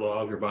using our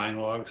log or buying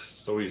logs.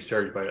 So we just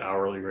charge by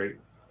hourly rate.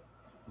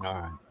 All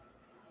right.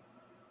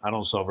 I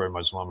don't sell very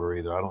much lumber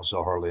either. I don't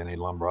sell hardly any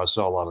lumber. I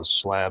sell a lot of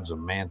slabs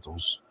and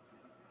mantles.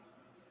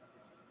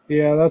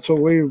 Yeah, that's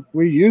what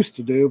we used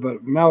to do,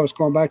 but now it's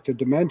going back to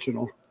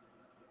dimensional.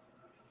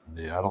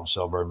 Yeah, I don't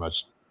sell very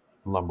much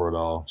lumber at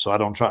all. So I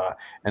don't try.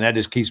 And that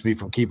just keeps me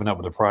from keeping up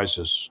with the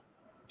prices.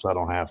 So I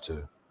don't have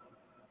to.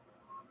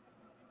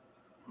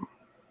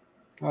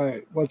 All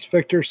right. What's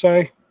Victor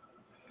say?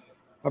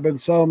 I've been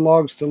selling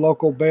logs to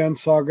local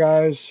bandsaw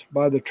guys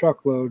by the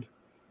truckload.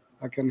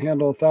 I can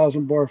handle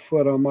 1,000 board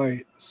foot on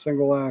my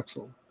single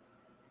axle.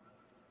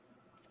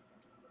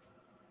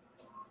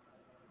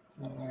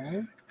 All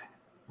right.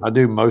 I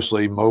do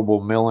mostly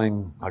mobile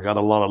milling. I got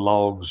a lot of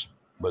logs,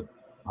 but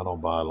I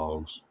don't buy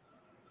logs.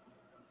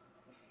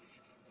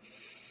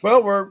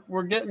 Well,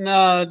 we're getting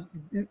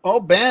all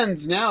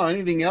bands now.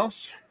 Anything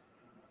else?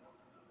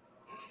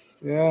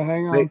 Yeah,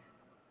 hang on.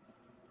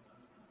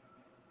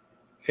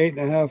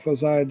 8.5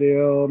 was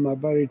ideal. My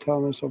buddy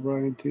Thomas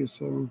O'Brien too.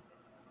 So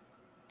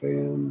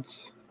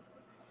bands.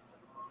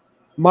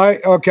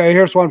 Mike. Okay,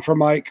 here's one for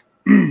Mike.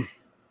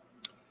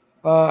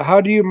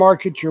 How do you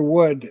market your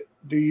wood?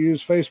 Do you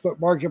use Facebook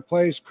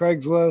Marketplace,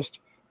 Craigslist,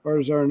 or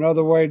is there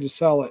another way to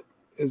sell it?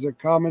 Is it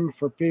common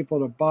for people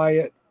to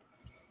buy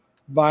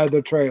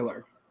the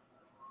trailer?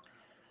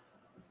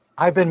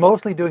 I've been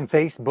mostly doing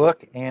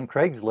Facebook and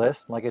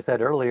Craigslist. Like I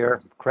said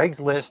earlier,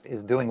 Craigslist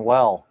is doing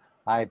well.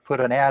 I put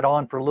an ad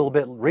on for a little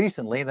bit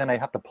recently, then I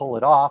have to pull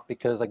it off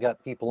because I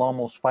got people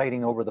almost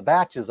fighting over the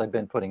batches I've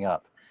been putting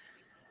up.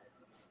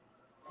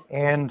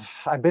 And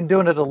I've been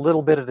doing it a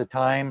little bit at a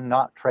time,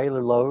 not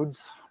trailer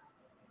loads.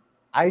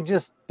 I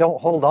just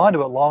don't hold on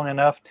to it long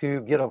enough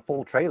to get a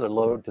full trailer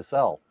load to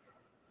sell.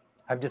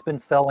 I've just been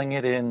selling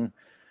it in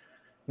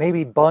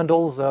maybe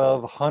bundles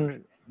of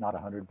 100, not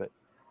 100, but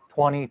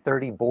 20,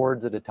 30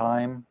 boards at a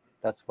time.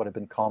 That's what I've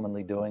been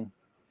commonly doing.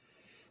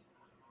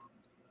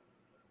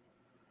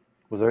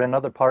 Was there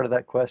another part of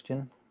that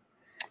question?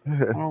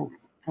 I don't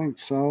think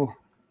so.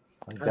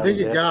 I think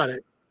you got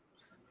it.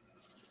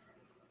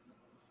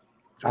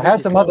 I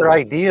had some other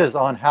ideas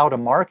on how to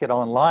market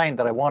online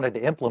that I wanted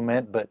to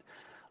implement, but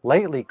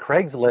lately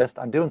Craigslist,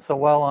 I'm doing so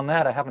well on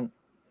that, I haven't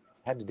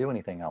had to do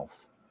anything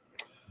else.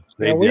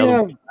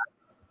 Yeah,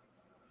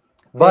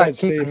 but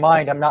keep in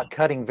mind, I'm not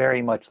cutting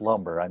very much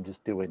lumber. I'm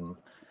just doing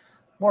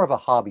more of a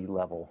hobby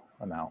level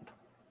amount.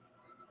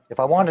 If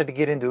I wanted to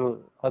get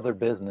into other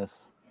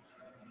business,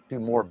 do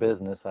more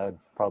business, I'd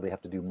probably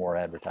have to do more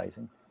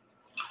advertising.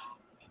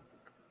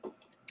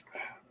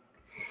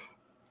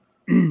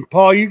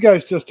 Paul, you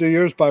guys just do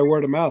yours by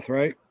word of mouth,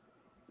 right?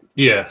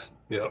 Yes.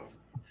 Yep.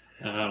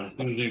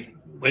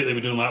 Lately,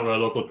 we're doing a lot with our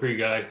local tree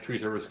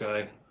service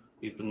guy.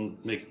 He's been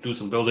do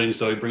some buildings,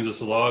 so he brings us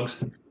the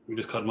logs. We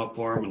just cut them up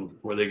for him and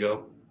where they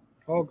go.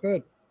 Oh,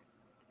 good.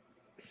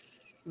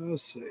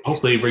 Let's see.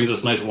 Hopefully, he brings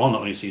us a nice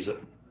walnut when he sees it.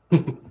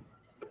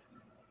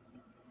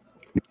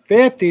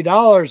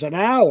 $50 an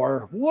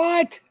hour.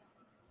 What?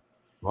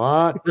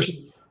 What?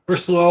 We're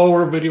slow.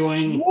 We're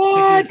videoing.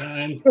 What?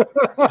 Take your time.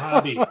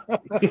 Hobby.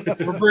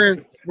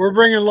 we're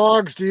bringing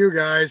logs to you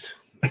guys.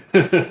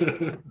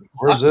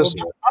 Where's this?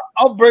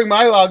 I'll bring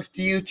my logs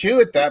to you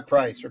too at that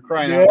price. For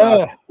crying out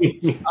loud.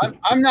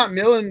 I'm not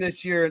milling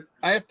this year.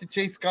 I have to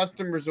chase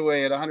customers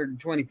away at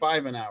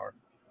 125 an hour.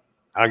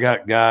 I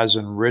got guys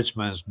in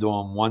Richmond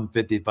doing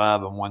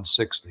 155 and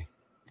 160.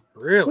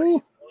 Really?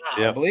 Wow,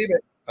 I believe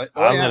it.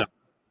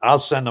 I'll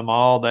send them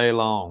all day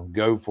long.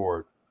 Go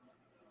for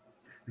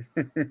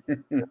it.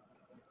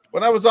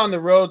 When I was on the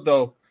road,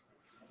 though,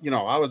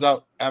 I was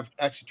out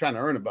actually trying to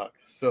earn $1.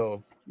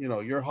 So,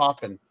 you're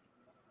hopping.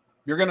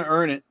 You're going to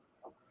earn it.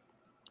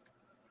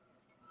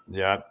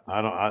 Yeah,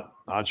 I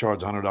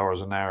charge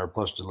 $100 an hour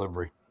plus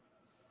delivery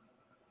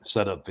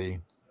setup fee.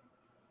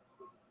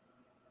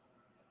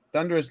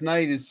 Thunderous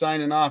Night is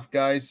signing off,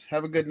 guys.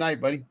 Have a good night,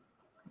 buddy.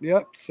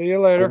 Yep. See you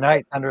later. Good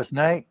night, Thunderous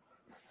Night.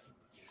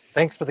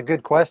 Thanks for the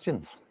good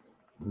questions.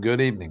 Good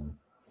evening.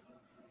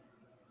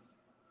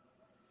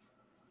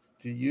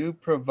 Do you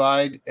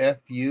provide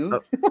FU?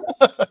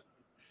 I'm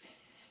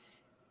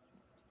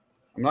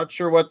not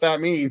sure what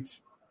that means.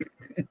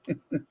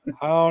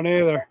 I don't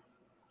either.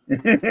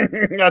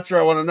 Not sure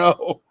I want to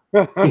know.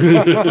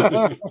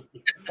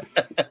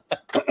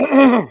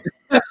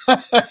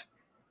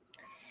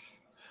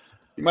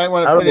 You might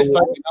want to finish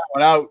typing that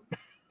one out.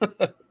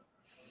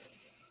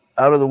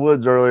 Out of the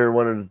Woods earlier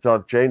wanted to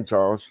talk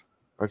chainsaws.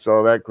 I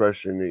saw that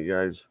question, you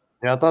guys.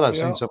 Yeah, I thought I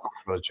seen something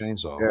about a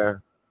chainsaw. Yeah.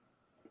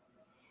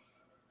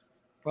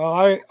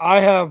 Well, I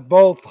have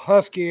both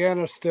Husky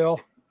and a Stihl.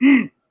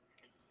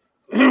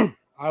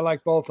 I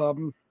like both of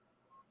them.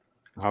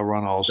 I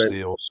run all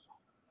Stihls.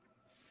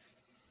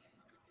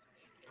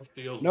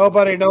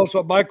 Nobody knows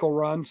what Michael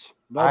runs.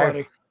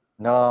 Nobody.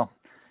 No.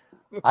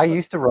 I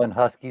used to run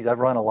Huskies. I've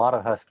run a lot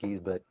of Huskies,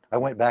 but I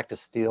went back to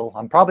Stihl.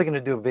 I'm probably going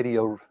to do a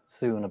video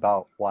soon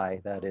about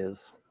why that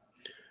is.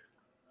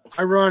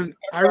 I run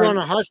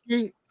a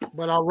Husky,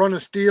 but I'll run a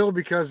Stihl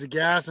because the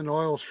gas and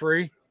oil is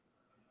free.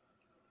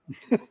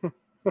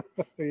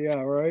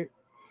 Yeah, right.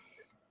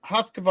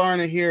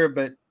 Husqvarna here,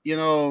 but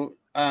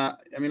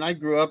I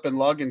grew up in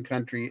logging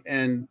country,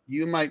 and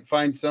you might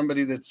find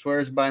somebody that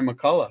swears by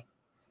McCullough.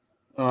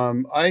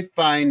 I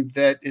find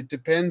that it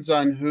depends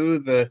on who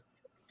the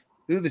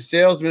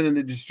salesmen and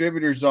the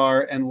distributors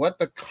are and what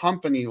the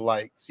company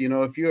likes.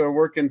 If you are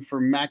working for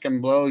Mac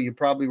and Blow, you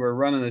probably were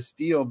running a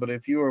Stihl, but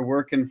if you were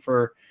working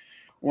for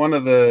one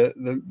of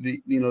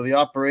the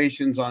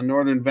operations on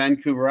Northern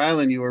Vancouver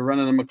Island, you were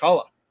running a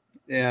McCullough.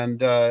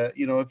 And,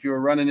 if you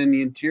were running in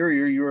the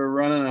interior, you were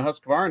running a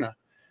Husqvarna.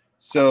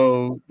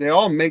 So they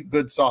all make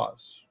good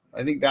saws.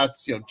 I think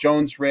that's,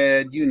 Jones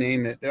Red, you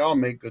name it. They all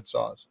make good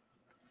saws.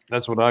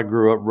 That's what I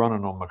grew up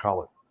running on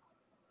McCullough.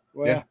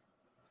 Well,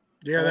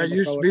 yeah, that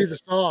used to be the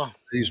saw.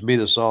 It used to be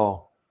the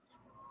saw.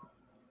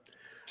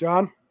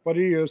 John, what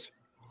do you use?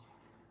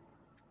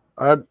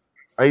 I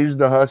used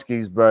the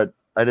Huskies, but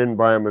I didn't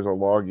buy them as a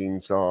logging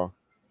saw.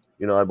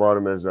 I bought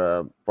them as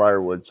a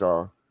firewood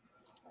saw.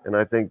 And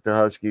I think the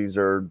Huskies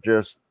are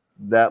just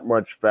that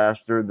much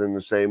faster than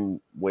the same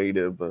weight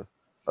of a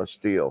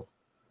Stihl.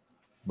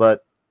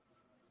 But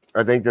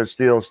I think the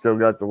Stihl still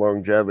got the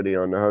longevity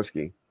on the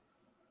Husky.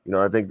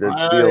 I think that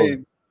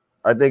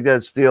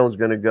Stihl is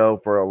going to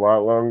go for a lot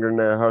longer than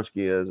that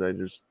Husky is.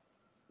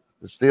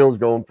 The Steel's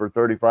going for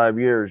 35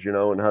 years,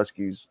 and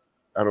Husky's,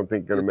 I don't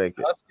think, going to make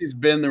it. Husky's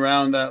been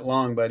around that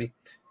long, buddy.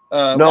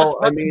 No,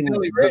 I mean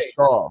the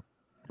saw.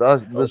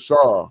 The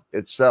saw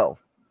itself.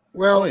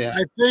 Well, yeah.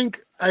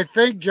 I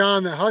think,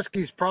 John, the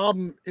Husky's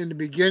problem in the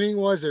beginning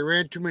was they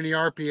ran too many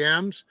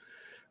RPMs,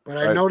 but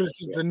I noticed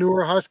that the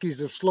newer Huskies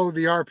have slowed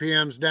the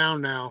RPMs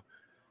down now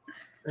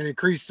and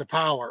increased the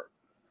power.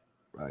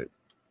 Right.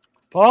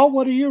 Paul,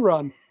 what do you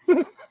run?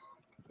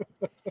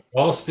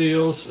 All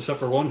Stihls, except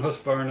for one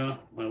Husqvarna,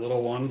 my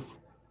little one.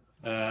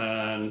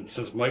 And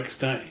since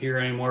Mike's not here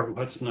anymore from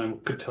Hudson, I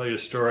could tell you a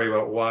story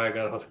about why I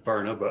got a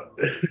Husqvarna, but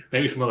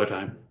maybe some other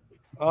time.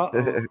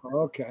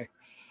 Okay.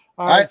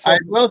 Right, I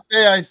will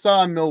say I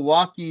saw a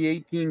Milwaukee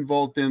 18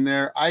 volt in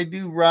there. I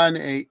do run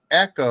a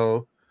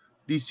Echo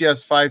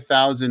DCS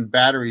 5000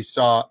 battery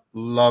saw.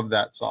 Love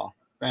that saw.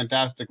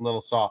 Fantastic little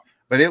saw.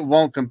 But it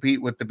won't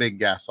compete with the big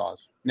gas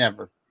saws.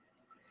 Never.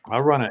 I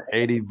run an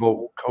 80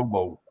 volt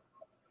Cobalt.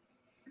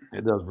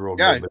 It does real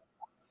good.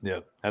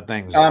 Yeah, that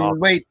thing's awesome.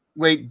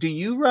 Wait. Do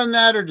you run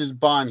that or does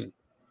Bonnie?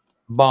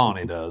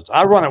 Bonnie does.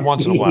 I run it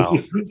once in a while.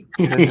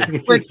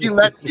 When she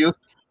lets you.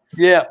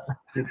 Yeah.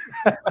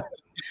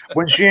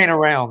 When she ain't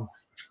around,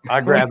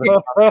 I grab it.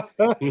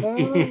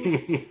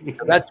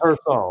 That's her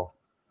saw.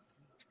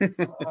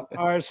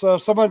 All right. So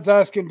someone's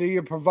asking, do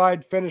you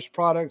provide finished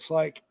products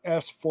like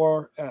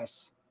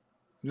S4S?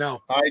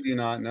 No. I do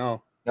not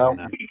know. No.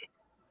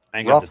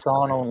 Rough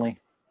sawn only.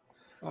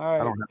 All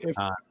right. I don't have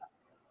time.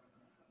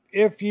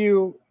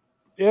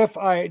 If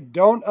I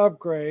don't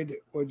upgrade,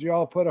 would you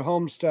all put a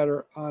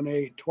Homesteader on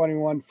a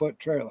 21-foot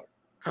trailer?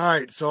 All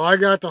right, so I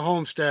got the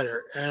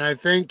Homesteader, and I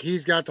think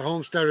he's got the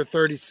Homesteader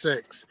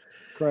 36.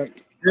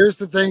 Correct. Here's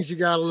the things you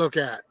got to look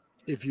at.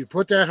 If you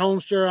put that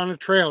Homesteader on a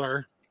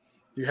trailer,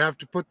 you have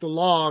to put the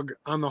log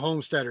on the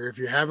Homesteader. If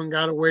you haven't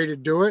got a way to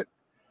do it,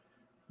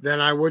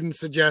 then I wouldn't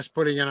suggest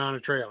putting it on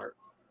a trailer.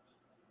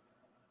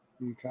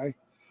 Okay.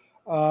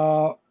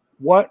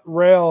 What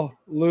rail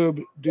lube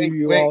do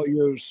you all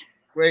use?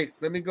 Wait,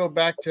 let me go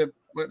back to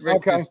what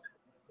Rick just...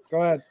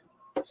 Go ahead.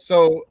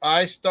 So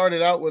I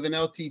started out with an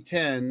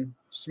LT10,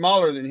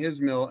 smaller than his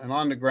mill and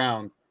on the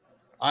ground.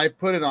 I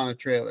put it on a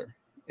trailer.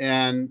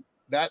 and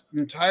that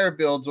entire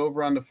build's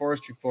over on the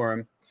Forestry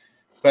forum.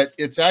 But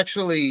it's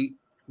actually,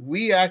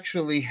 we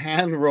actually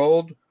hand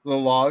rolled the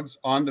logs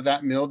onto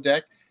that mill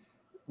deck.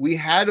 We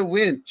had a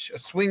winch, a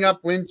swing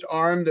up winch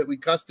arm that we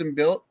custom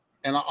built,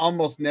 and I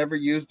almost never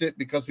used it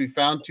because we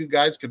found 2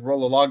 guys could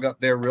roll a log up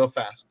there real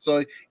fast. So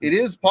it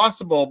is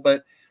possible,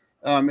 but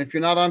if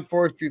you're not on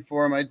Forestry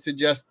forum, I'd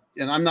suggest,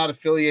 and I'm not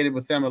affiliated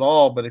with them at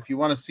all, but if you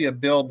want to see a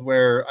build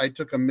where I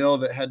took a mill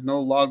that had no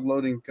log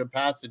loading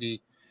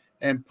capacity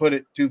and put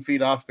it 2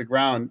 feet off the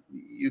ground,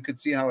 you could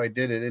see how I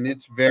did it. And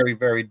it's very,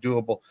 very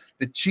doable.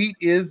 The cheat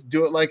is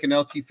do it like an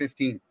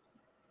LT15.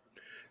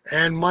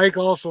 And Mike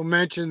also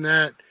mentioned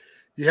that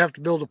you have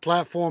to build a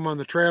platform on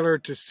the trailer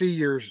to see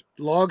your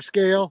log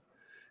scale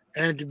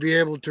and to be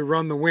able to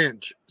run the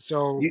winch.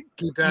 So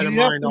keep that in mind.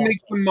 You have to make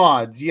some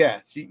mods.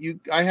 Yes.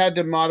 I had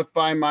to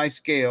modify my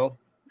scale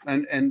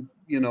and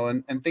you know,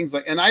 and things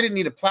like, and I didn't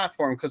need a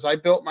platform because I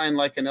built mine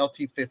like an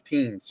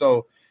LT15.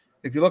 So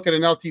if you look at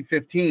an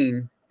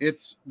LT15,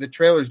 it's the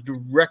trailer's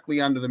directly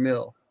under the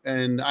mill.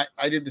 And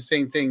I did the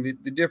same thing.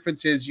 The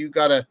difference is you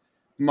got to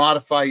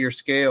modify your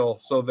scale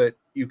so that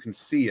you can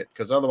see it,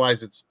 because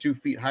otherwise it's 2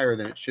 feet higher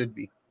than it should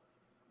be.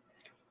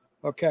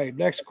 Okay,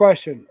 next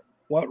question.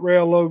 What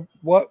rail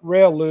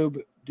lube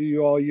do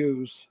you all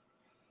use?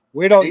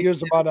 We don't use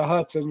them on the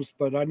Hudsons,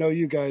 but I know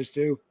you guys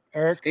do.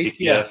 Eric?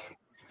 ATF.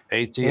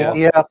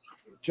 ATF.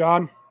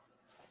 John?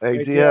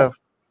 ATF.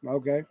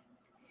 Okay.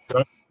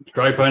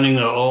 Try finding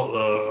the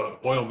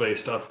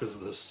oil-based stuff because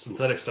the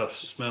synthetic stuff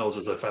smells,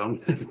 as I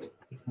found.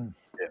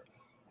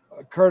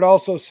 Kurt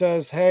also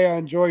says, hey, I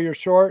enjoy your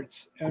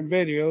shorts and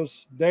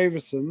videos.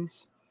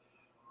 Davison's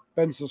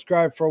been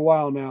subscribed for a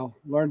while now.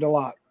 Learned a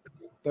lot.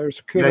 There's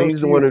kudos. Yeah,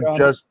 he's the one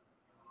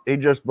who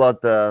just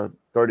bought the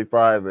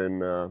 35 in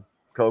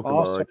Kokomo.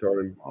 Awesome. I told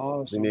him,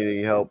 Awesome. if you need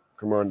any help,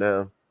 come on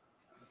down.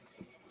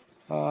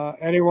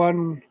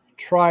 Anyone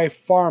try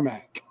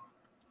Farmac?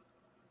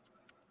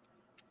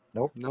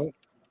 Nope.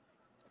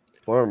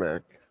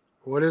 Farmac.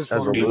 What is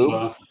As a Farmac?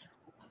 lube?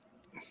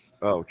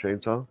 Oh,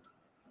 chainsaw?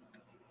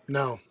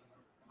 No.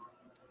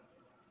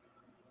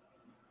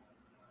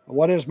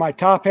 What is my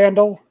top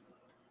handle?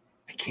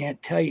 I can't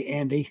tell you,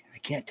 Andy. I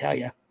can't tell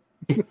you.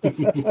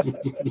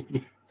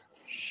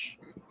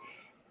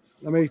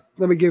 Let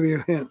me give you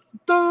a hint.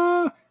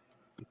 Duh.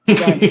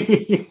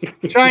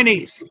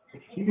 Chinese.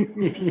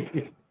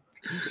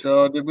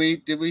 So did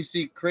we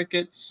see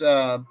Cricket's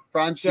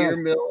Frontier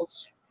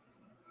Mills?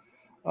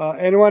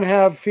 Anyone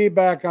have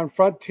feedback on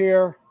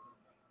Frontier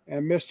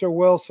and Mr.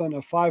 Wilson?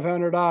 A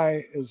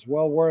 500i is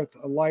well worth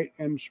a light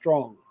and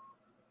strong.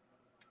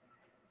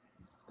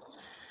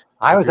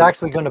 I was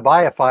actually going to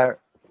buy a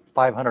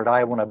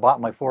 500i when I bought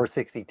my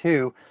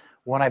 462.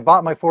 When I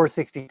bought my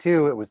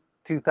 462, it was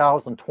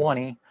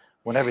 2020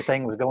 when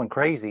everything was going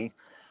crazy.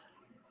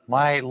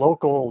 My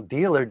local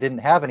dealer didn't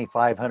have any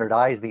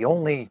 500i's. The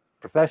only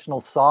professional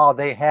saw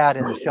they had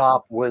in the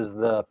shop was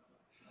the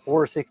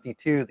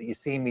 462 that you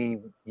see me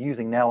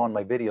using now on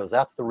my videos.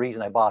 That's the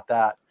reason I bought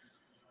that.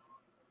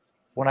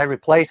 When I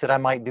replace it, I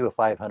might do a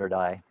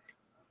 500i.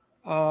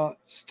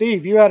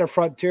 Steve, you had a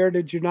Frontier,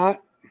 did you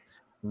not?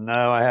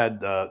 No, I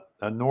had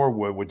a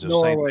Norwood, which is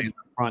the same thing as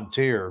a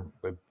Frontier.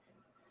 But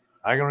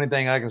the only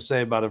thing I can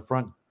say about a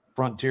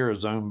Frontier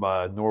is owned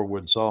by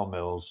Norwood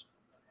Sawmills.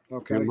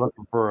 Okay. If you're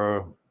looking for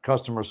a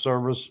customer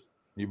service,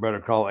 you better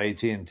call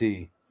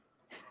AT&T.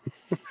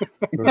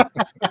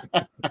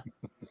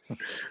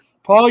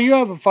 Paul, you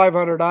have a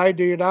 500i,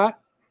 do you not?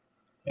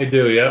 I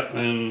do, yeah.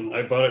 And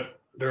I bought it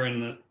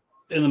in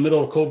the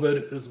middle of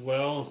COVID as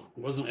well.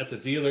 It wasn't at the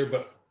dealer,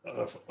 but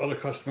other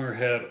customer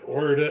had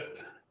ordered it.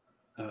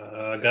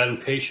 Got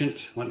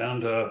impatient, went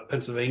down to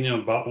Pennsylvania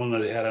and bought one that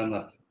they had on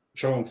the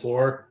showroom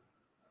floor.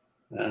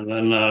 And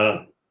then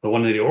the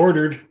one that he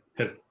ordered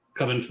had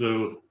come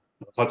into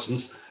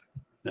Hudson's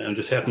and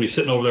just happened to be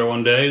sitting over there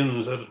one day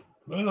and said,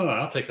 well,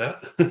 I'll take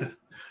that.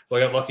 So I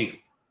got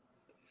lucky.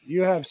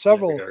 You have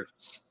several.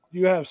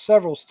 You have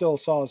several still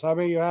saws. How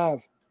many you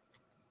have?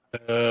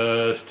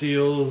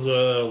 Steel's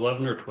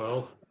 11 or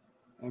 12.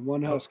 And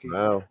one Husky.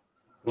 Wow.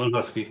 One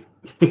Husky.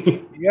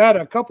 You had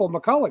a couple of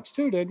McCullochs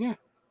too, didn't you?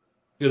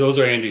 Yeah, those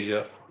are Andy's,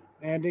 yeah.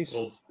 Andy's.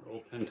 Old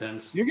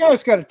 1010s. You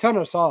guys got a ton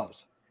of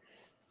saws.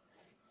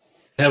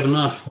 Have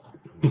enough.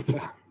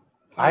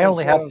 I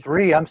only have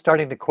 3. I'm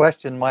starting to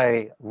question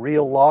my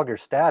real logger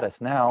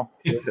status now.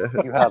 You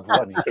have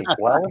what? You say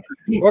 12?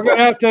 We're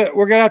gonna have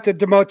to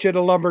demote you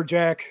to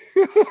lumberjack.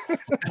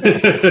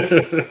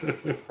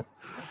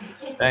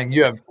 And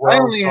you have 12 I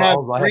only have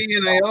saws. 3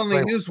 and I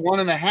only use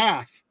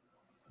 1.5.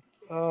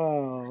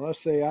 Oh, let's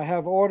see. I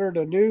have ordered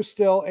a new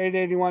Stihl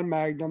 881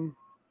 Magnum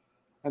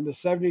and the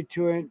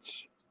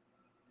 72-inch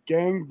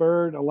Gang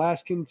Bird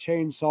Alaskan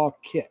chainsaw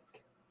kit.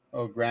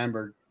 Oh,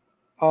 Granberg.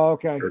 Oh,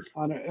 okay.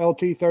 On an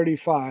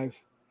LT35.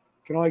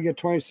 Can only get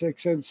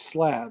 26-inch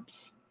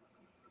slabs.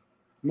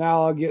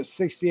 Now I'll get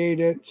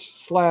 68-inch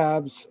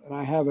slabs, and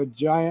I have a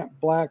giant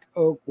black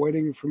oak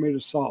waiting for me to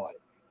saw it.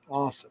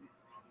 Awesome.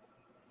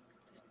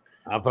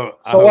 I So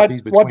hope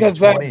he's what between does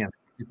that 20 and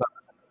 55.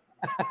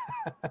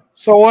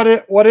 So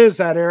what is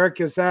that,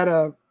 Eric? Is that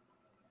a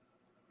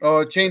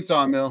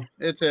chainsaw mill?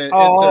 It's a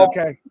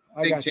okay.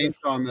 I big got you.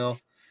 chainsaw mill.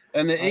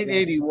 And the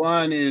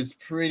 881 is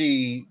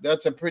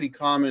that's a pretty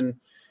common,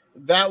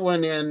 that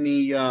one. And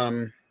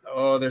the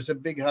there's a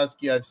big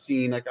husky I've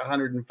seen, like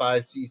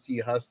 105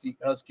 cc husky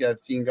I've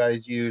seen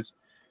guys use.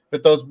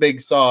 But those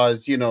big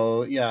saws,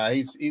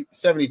 he's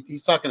 70,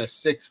 he's talking a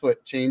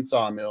 6-foot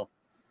chainsaw mill.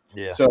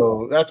 Yeah.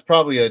 So that's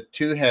probably a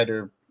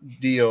 2-header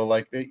deal.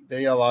 Like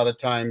they a lot of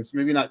times,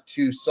 maybe not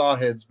 2 saw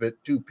heads, but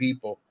 2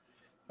 people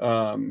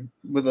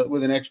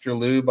with an extra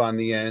lube on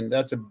the end.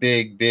 That's a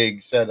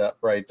big setup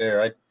right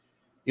there.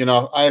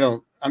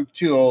 I'm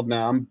too old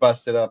now. I'm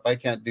busted up. I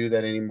can't do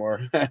that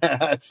anymore.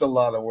 That's a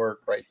lot of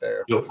work right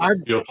there.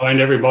 You'll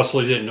find every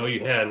muscle you didn't know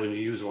you had when you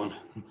use one.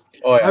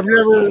 Oh,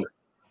 yeah,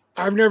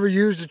 I've never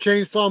used a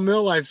chainsaw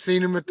mill. I've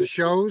seen them at the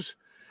shows,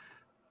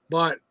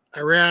 but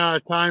I ran out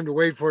of time to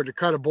wait for it to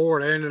cut a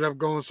board. I ended up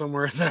going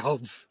somewhere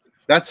else.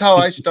 That's how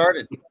I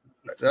started.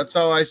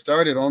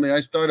 Only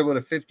I started with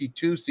a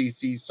 52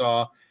 cc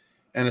saw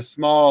and a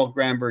small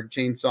Granberg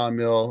chainsaw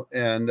mill,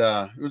 and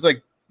it was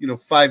like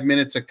 5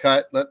 minutes a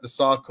cut. Let the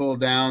saw cool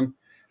down,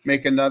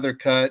 make another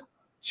cut,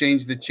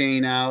 change the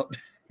chain out,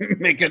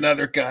 make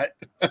another cut.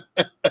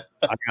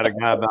 I got a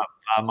guy about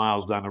 5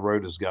 miles down the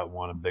road that's got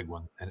one, a big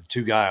one, and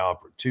two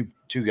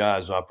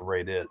guys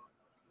operate it.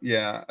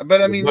 Yeah,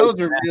 but I mean, those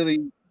are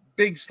really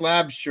big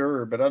slabs,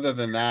 sure, but other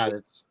than that,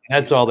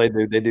 that's all they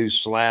do. They do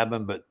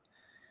slabbing, but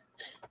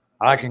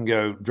I can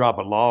go drop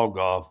a log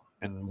off,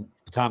 and by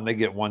the time they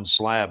get one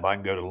slab, I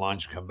can go to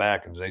lunch, come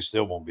back, and they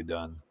still won't be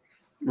done.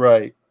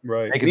 Right.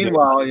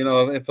 Meanwhile,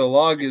 if the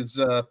log is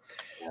a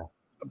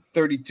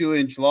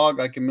 32-inch log,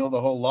 I can mill the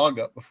whole log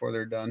up before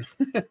they're done.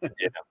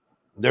 Yeah,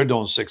 they're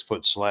doing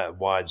 6-foot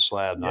wide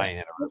slab. Yeah. I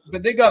ain't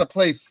but they got a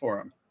place for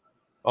them.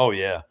 Oh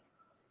yeah,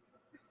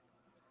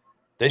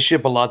 they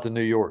ship a lot to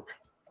New York.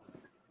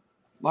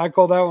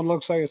 Michael, that one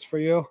looks like it's for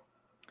you.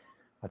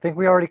 I think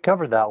we already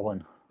covered that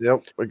one.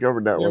 Yep, we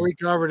covered that one. Yeah, we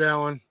covered that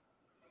one.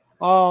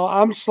 Oh,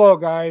 I'm slow,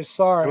 guys.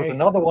 Sorry. There was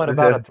another one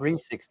about a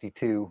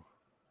 362.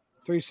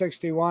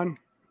 361.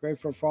 Great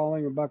for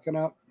falling or bucking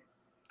up.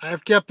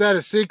 I've kept that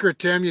a secret,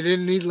 Tim. You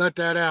didn't need to let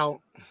that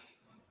out.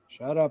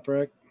 Shut up,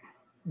 Rick.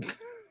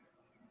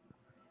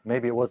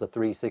 Maybe it was a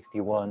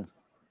 361.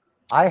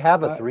 I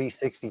have a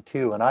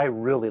 362, and I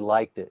really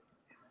liked it.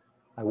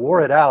 I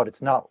wore it out.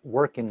 It's not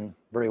working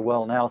very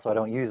well now, so I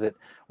don't use it.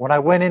 When I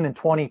went in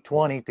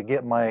 2020 to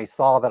get my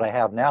saw that I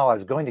have now, I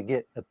was going to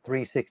get a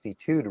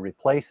 362 to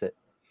replace it.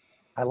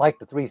 I like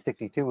the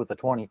 362 with a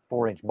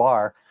 24-inch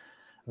bar,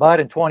 but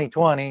in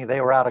 2020,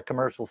 they were out of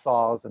commercial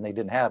saws, and they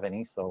didn't have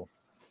any, so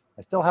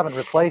I still haven't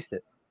replaced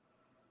it.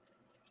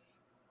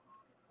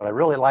 But I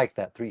really like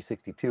that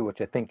 362,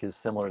 which I think is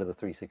similar to the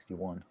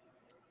 361.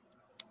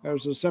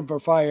 There's a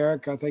Simplify,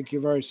 Eric. I think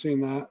you've already seen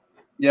that.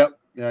 Yep.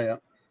 Yeah.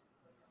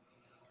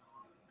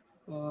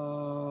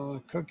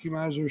 Cookie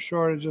Miser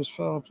shortage just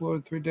fell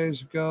uploaded 3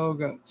 days ago.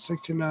 Got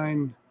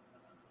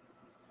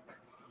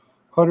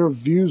 6,900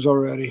 views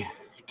already.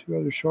 2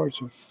 other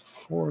shorts of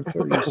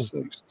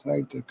 436.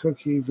 Tagged to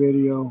cookie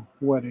video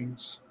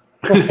weddings.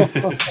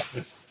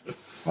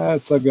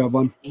 That's a good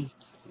one.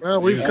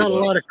 Well, we've cut a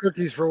lot of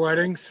cookies for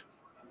weddings.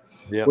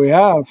 Yeah, we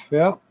have.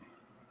 Yeah.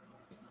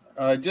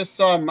 I just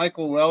saw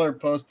Michael Weller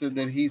posted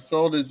that he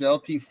sold his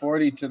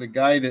LT40 to the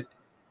guy that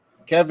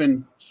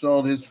Kevin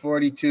sold his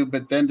 42,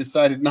 but then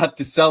decided not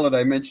to sell it.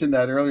 I mentioned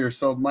that earlier.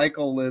 So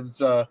Michael lives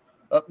up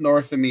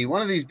north of me.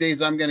 One of these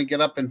days, I'm going to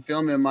get up and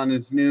film him on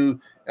his new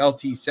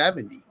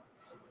LT70.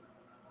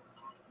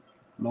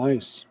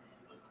 Nice.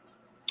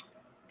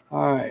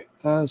 All right.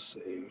 Let's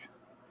see.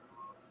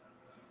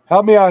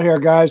 Help me out here,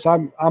 guys.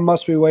 I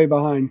must be way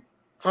behind.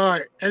 All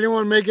right.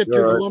 Anyone make it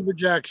to the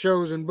Lumberjack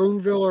shows in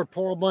Boonville or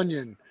Paul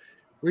Bunyan?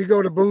 We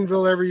go to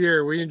Boonville every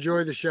year. We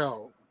enjoy the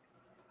show.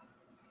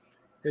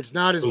 It's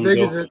not as big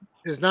as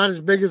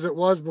it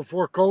was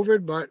before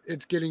COVID, but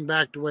it's getting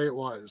back to the way it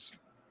was.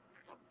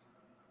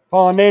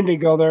 Paul and Andy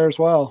go there as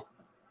well.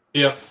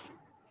 Yeah.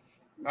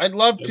 I'd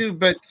love to,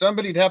 but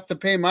somebody'd have to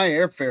pay my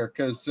airfare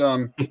because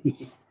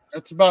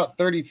that's about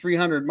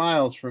 3,300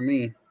 miles for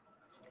me.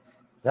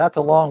 That's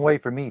a long way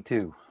for me,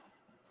 too.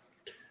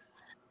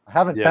 I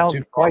haven't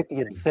found quite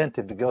the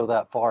incentive to go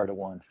that far to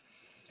one.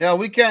 Yeah,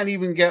 we can't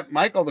even get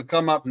Michael to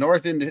come up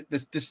north into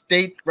the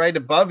state right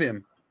above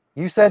him.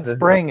 You said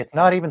spring. It's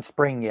not even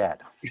spring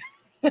yet.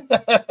 Hey,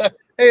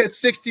 it's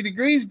 60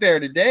 degrees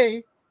there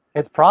today.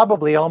 It's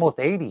probably almost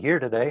 80 here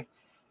today.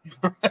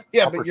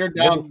 Yeah, but they're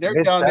down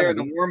there in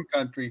the warm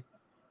country.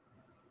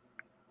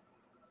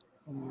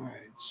 All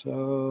right,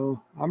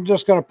 so I'm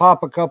just going to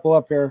pop a couple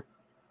up here.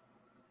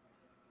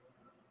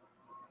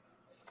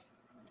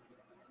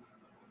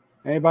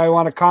 Anybody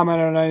want to comment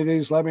on any of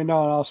these? Let me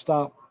know and I'll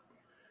stop.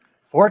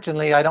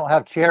 Fortunately, I don't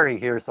have cherry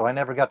here, so I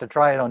never got to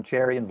try it on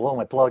cherry and blow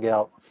my plug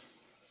out.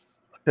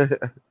 Let's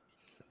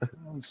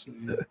see.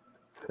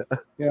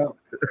 Yeah.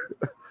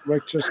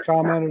 Rick just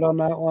commented on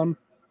that one.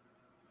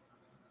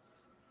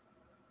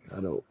 I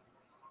don't.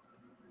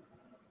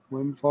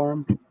 Wind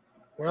farm.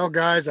 Well,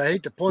 guys, I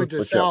hate to point Push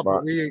this my out,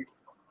 but chatbot.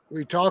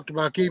 we talked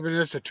about keeping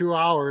this at 2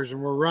 hours,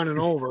 and we're running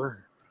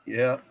over.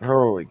 Yeah.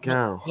 Holy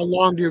cow. How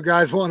long do you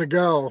guys want to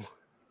go?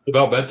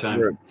 About bedtime.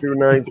 We're at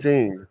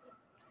 2:19.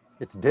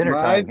 It's dinner My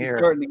eyes time are here.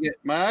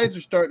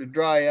 starting to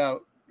dry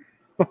out.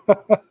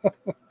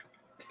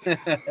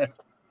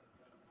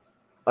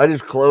 I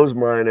just close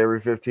mine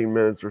every 15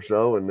 minutes or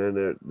so, and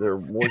then they're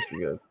moist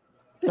again.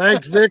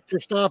 Thanks, Vic, for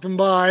stopping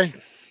by.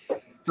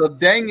 So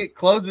dang it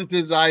closes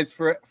his eyes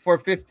for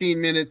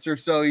 15 minutes or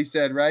so, he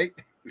said, right?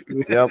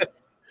 Yep.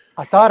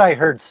 I thought I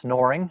heard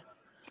snoring.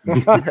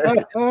 That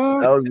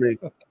was me.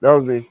 That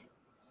was me.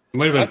 It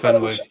might have been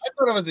Fenway. I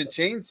thought it was a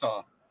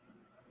chainsaw.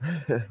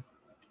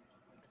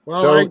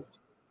 Well, So-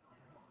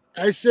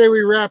 I say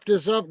we wrap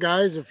this up,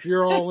 guys, if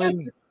you're all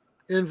in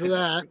for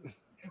that.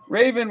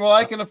 Raven, well,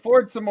 I can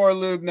afford some more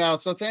lube now,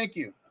 so thank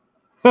you.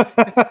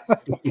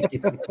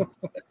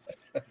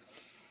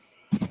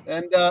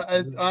 And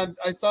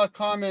I saw a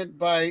comment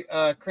by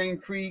Crane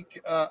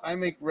Creek. I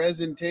make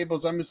resin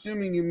tables. I'm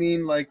assuming you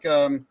mean like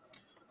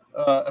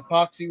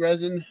epoxy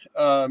resin.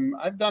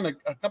 I've done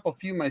a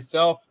few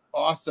myself.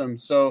 Awesome.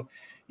 So,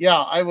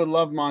 yeah, I would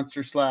love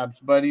monster slabs,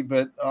 buddy,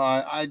 but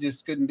I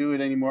just couldn't do it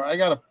anymore. I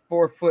got a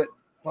 4-foot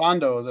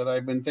Pondo that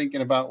I've been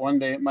thinking about one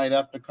day. It might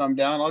have to come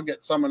down. I'll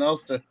get someone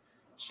else to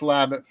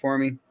slab it for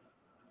me.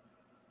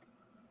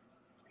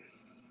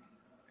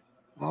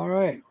 All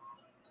right.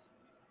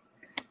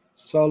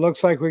 So it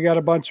looks like we got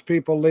a bunch of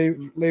people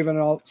leaving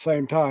all at the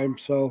same time.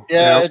 So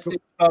yeah, it's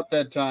about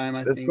that time.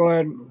 Let's go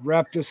ahead and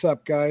wrap this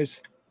up,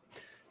 guys.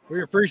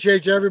 We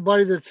appreciate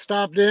everybody that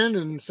stopped in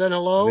and said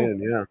hello.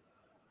 Man, yeah.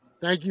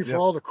 Thank you for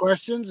all the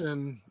questions.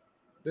 And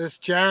this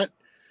chat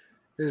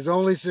is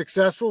only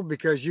successful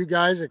because you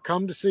guys have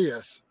come to see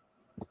us.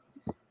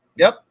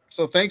 Yep.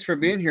 So thanks for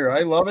being here.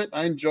 I love it.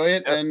 I enjoy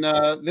it. Yep. And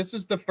this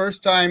is the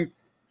first time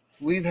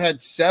we've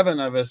had 7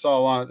 of us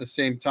all on at the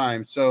same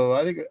time. So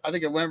I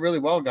think it went really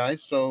well,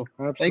 guys. So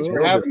Thanks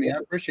for having me. I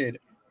apprate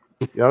it.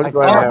 Yeah,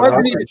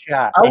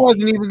 I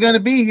wasn't even going to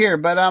be here,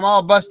 but I'm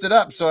all busted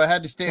up, so I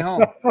had to stay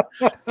home. Well,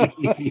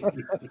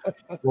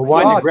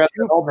 why did you grab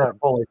that over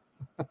fully?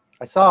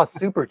 I saw a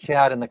super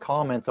chat in the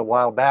comments a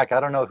while back. I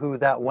don't know who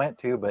that went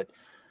to, but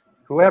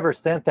whoever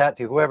sent that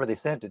to whoever they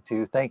sent it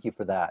to, thank you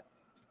for that.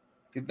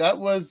 That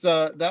was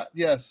that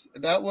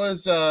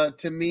was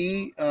to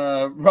me,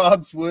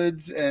 Rob's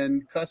Woods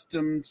and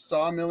Custom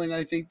Sawmilling,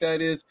 I think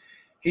that is.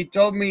 He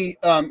told me,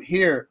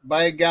 here,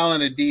 buy a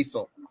gallon of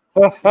diesel.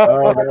 That's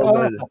about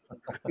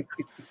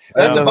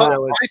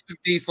the price of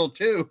diesel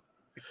too.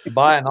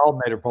 Buy an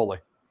alternator pulley.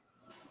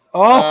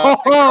 I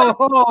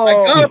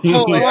got a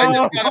pulley. I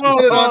just got to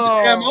put it on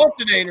the damn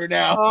alternator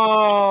now.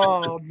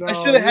 Oh, no, I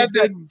should have had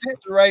that sit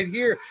right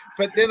here,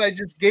 but then I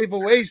just gave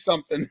away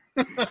something.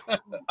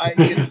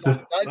 It's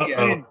not done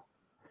yet.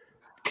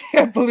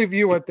 Can't believe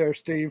you went there,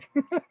 Steve.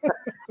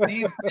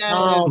 Steve's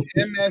channel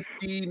is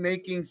MSD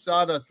Making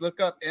Sawdust.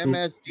 Look up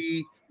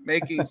MSD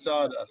Making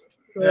Sawdust.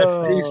 That's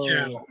Steve's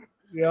channel.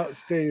 Yeah,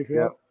 Steve.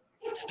 Yeah.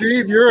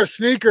 Steve, you're a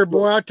sneaker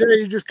boy. I tell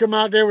you just come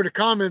out there with the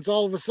comments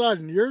all of a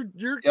sudden.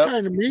 You're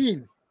kind of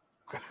mean.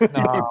 No, we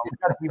got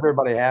to keep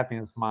everybody happy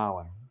and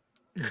smiling.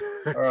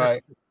 All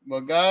right.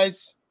 Well,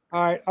 guys.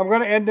 All right. I'm going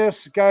to end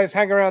this. Guys,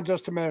 hang around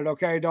just a minute,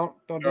 okay? Don't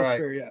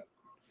disappear yet.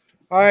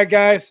 All right,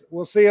 guys.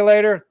 We'll see you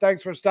later.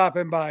 Thanks for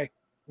stopping by.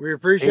 We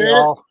appreciate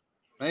it.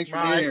 Thanks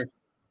for being here.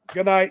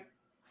 Good night.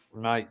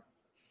 Good night.